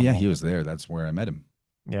 Phenomenal. he was there. That's where I met him.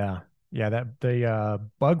 Yeah. Yeah, that the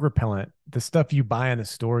bug repellent, the stuff you buy in the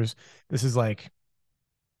stores, this is like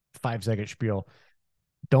 5-second spiel.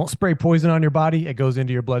 Don't spray poison on your body. It goes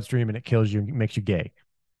into your bloodstream and it kills you and makes you gay.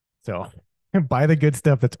 So buy the good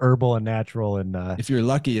stuff that's herbal and natural. And if you're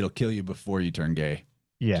lucky, it'll kill you before you turn gay.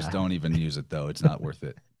 yeah, just don't even use it though. It's not worth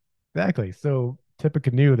it. Exactly. So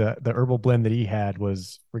Tippecanoe, the herbal blend that he had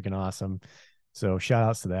was freaking awesome. So shout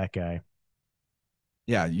outs to that guy.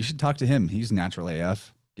 Yeah, you should talk to him. He's natural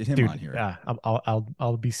AF. Get him on here. Yeah,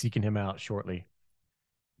 I'll be seeking him out shortly.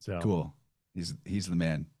 So cool. He's the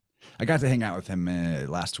man. I got to hang out with him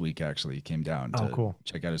last week. Actually, he came down to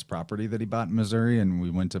check out his property that he bought in Missouri, and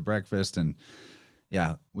we went to breakfast. And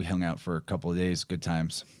yeah, we hung out for a couple of days. Good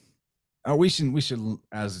times. Oh, we should,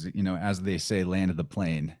 as you know, as they say, land the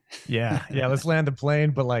plane. Yeah. Let's land the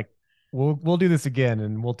plane. But like, we'll do this again,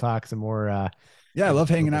 and we'll talk some more. Yeah, I love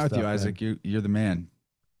hanging out with you, Isaac. Man. You're the man.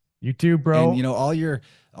 You too, bro. And you know, all your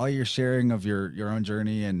sharing of your own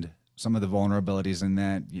journey and some of the vulnerabilities in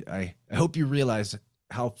that. I hope you realize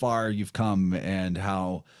how far you've come and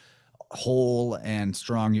how whole and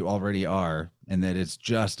strong you already are, and that it's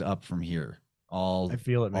just up from here. I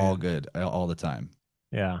feel it, man. All good, all the time.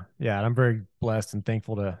 Yeah. And I'm very blessed and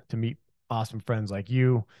thankful to meet awesome friends like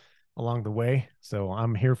you along the way. So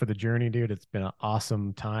I'm here for the journey, dude. It's been an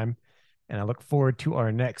awesome time, and I look forward to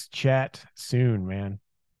our next chat soon, man.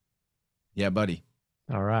 Yeah, buddy.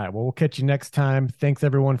 All right. Well, we'll catch you next time. Thanks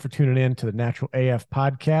everyone for tuning in to the Natural AF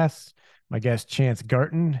podcast. My guest, Chance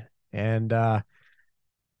Garton, and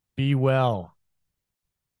be well.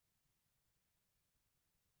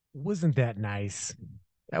 Wasn't that nice?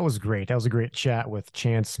 That was great. That was a great chat with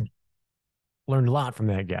Chance. Learned a lot from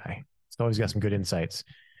that guy. He's always got some good insights.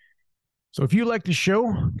 So if you like the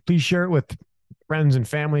show, please share it with friends and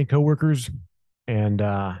family, coworkers, and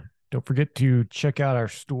don't forget to check out our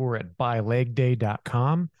store at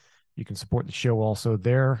buylegday.com. You can support the show also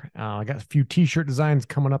there. I got a few t-shirt designs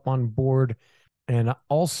coming up on board. And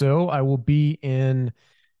also I will be in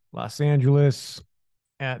Los Angeles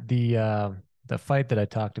at the fight that I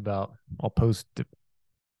talked about. I'll post it,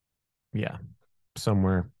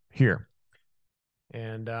 somewhere here.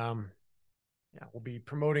 And we'll be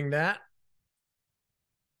promoting that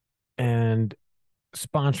and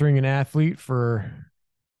sponsoring an athlete for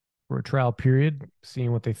a trial period,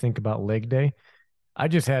 seeing what they think about leg day. I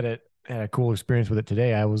just had a cool experience with it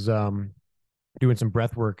today. I was doing some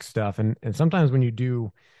breath work stuff, and sometimes when you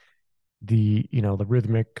do the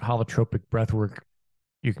rhythmic holotropic breath work,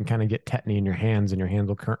 you can kind of get tetany in your hands, and your hands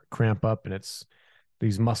will cramp up, and it's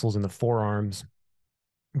these muscles in the forearms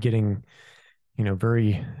getting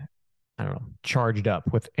very, I don't know, charged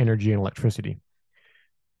up with energy and electricity.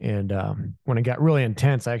 And when it got really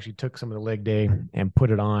intense, I actually took some of the leg day and put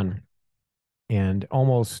it on, and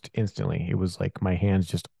almost instantly it was like my hands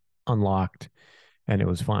just unlocked and it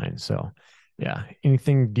was fine. So yeah,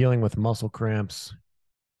 anything dealing with muscle cramps,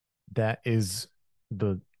 it's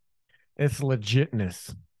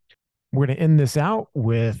legitness. We're going to end this out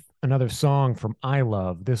with another song from I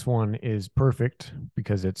Love. This one is perfect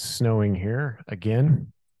because it's snowing here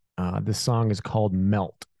again. This song is called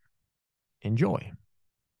Melt. Enjoy.